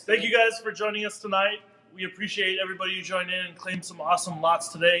shekels. Thank today. you guys for joining us tonight. We appreciate everybody who joined in and claimed some awesome lots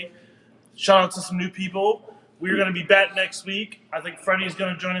today. Shout out to some new people. We're going to be back next week. I think Freddie's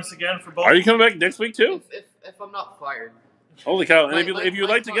going to join us again for both. Are you coming back next week too? If I'm not fired. Holy cow! And Like- if you like- if you'd like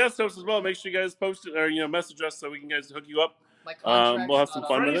like to my- guest host as well, make sure you guys post it or message us so we can guys hook you up. My contract's we'll have some not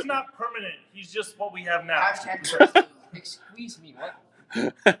fun up. with Freddie's it. not permanent. He's just what we have now. Hashtag Crest. Excuse me, what?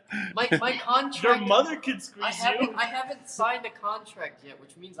 My contract. Your mother could squeeze I you. haven't signed a contract yet,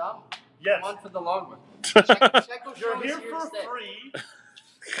 which means I'm Yes. on for the long run. Shekel Show You're is here here to for stay. free.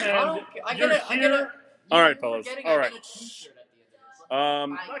 I And don't. I you're get a. I get here. a. All right, you're fellas. forgetting All I right. get a T-shirt at the end of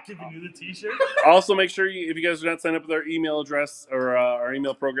this. I'm not giving you the t-shirt. Also, make sure if you guys are not signed up with our email address or our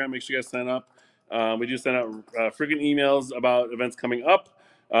email program, make sure you guys sign up. We do send out frequent emails about events coming up.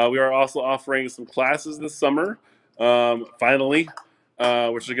 We are also offering some classes this summer, finally,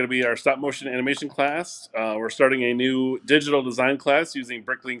 which are going to be our stop motion animation class. We're starting a new digital design class using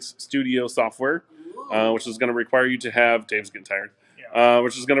Bricklink's Studio software, which is going to require you to have, Dave's getting tired,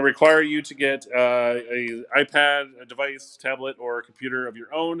 which is going to require you to get a iPad, a device, tablet, or a computer of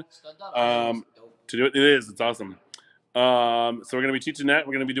your own to do it. It is. It's awesome. So we're going to be teaching that.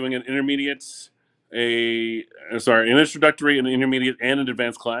 We're going to be doing an intermediate, an introductory, an intermediate, and an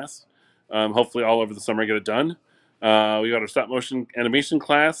advanced class. Hopefully, all over the summer, get it done. We got our stop motion animation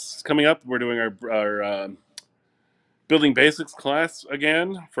class coming up. We're doing our building basics class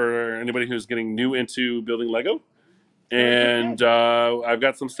again for anybody who's getting new into building Lego. And I've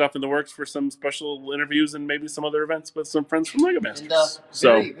got some stuff in the works for some special interviews and maybe some other events with some friends from Lego Masters.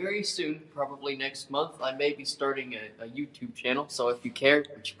 And very soon, probably next month, I may be starting a YouTube channel. So if you care,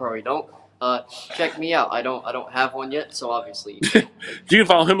 which you probably don't, check me out. I don't have one yet, so obviously you can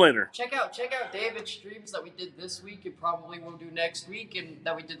follow him later. Check out David's streams that we did this week and probably we'll do next week and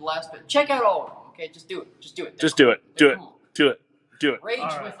that we did last week. Check out all of them. Okay, just do it. Just do it. Just do it. Do it. Do it. Do it. Rage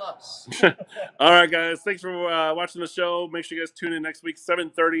with us. All right, guys. Thanks for watching the show. Make sure you guys tune in next week,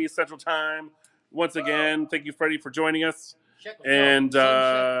 7:30 Central Time. Once again, thank you, Freddie, for joining us. And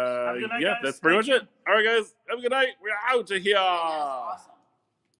Have a good night, yeah, guys. that's pretty much Thank it. All right, guys. Have a good night. We're out of here. Awesome.